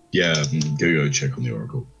 Yeah, go check on the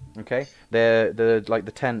Oracle. Okay,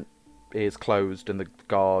 the tent is closed and the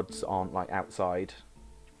guards aren't like outside.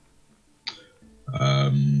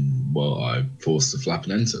 well, I force the flap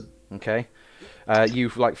and enter. Okay. You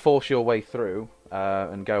like force your way through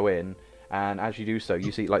and go in, and as you do so,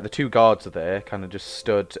 you see like the two guards are there, kind of just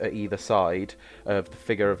stood at either side of the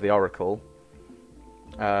figure of the Oracle,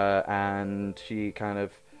 and she kind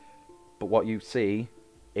of. But what you see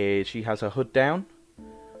is she has her hood down,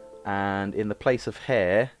 and in the place of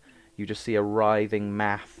hair, you just see a writhing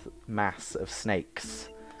mass of snakes.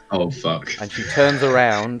 Oh, fuck. And she turns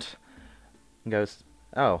around and goes,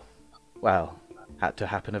 "Oh, well, had to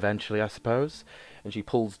happen eventually, I suppose." And she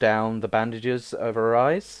pulls down the bandages over her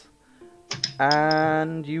eyes.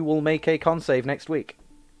 And you will make a con save next week.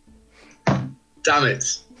 Damn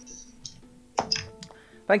it.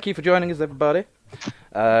 Thank you for joining us, everybody.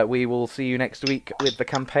 We will see you next week with the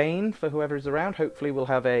campaign for whoever is around. Hopefully we'll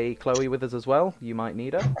have a Chloe with us as well. You might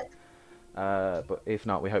need her. But if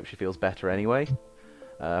not, we hope she feels better anyway.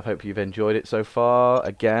 I hope you've enjoyed it so far.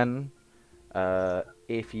 Again,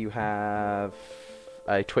 if you have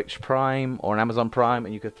a Twitch Prime or an Amazon Prime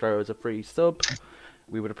and you could throw us a free sub,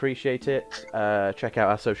 we would appreciate it. Check out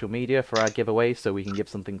our social media for our giveaways so we can give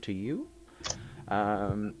something to you.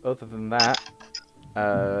 Other than that,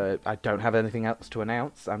 I don't have anything else to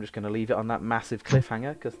announce. I'm just going to leave it on that massive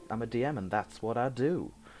cliffhanger because I'm a DM and that's what I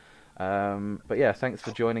do. But yeah, thanks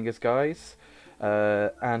for joining us, guys.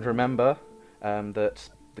 And remember that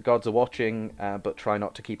the gods are watching, but try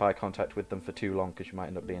not to keep eye contact with them for too long because you might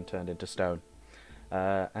end up being turned into stone.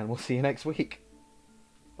 And we'll see you next week.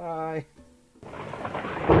 Bye.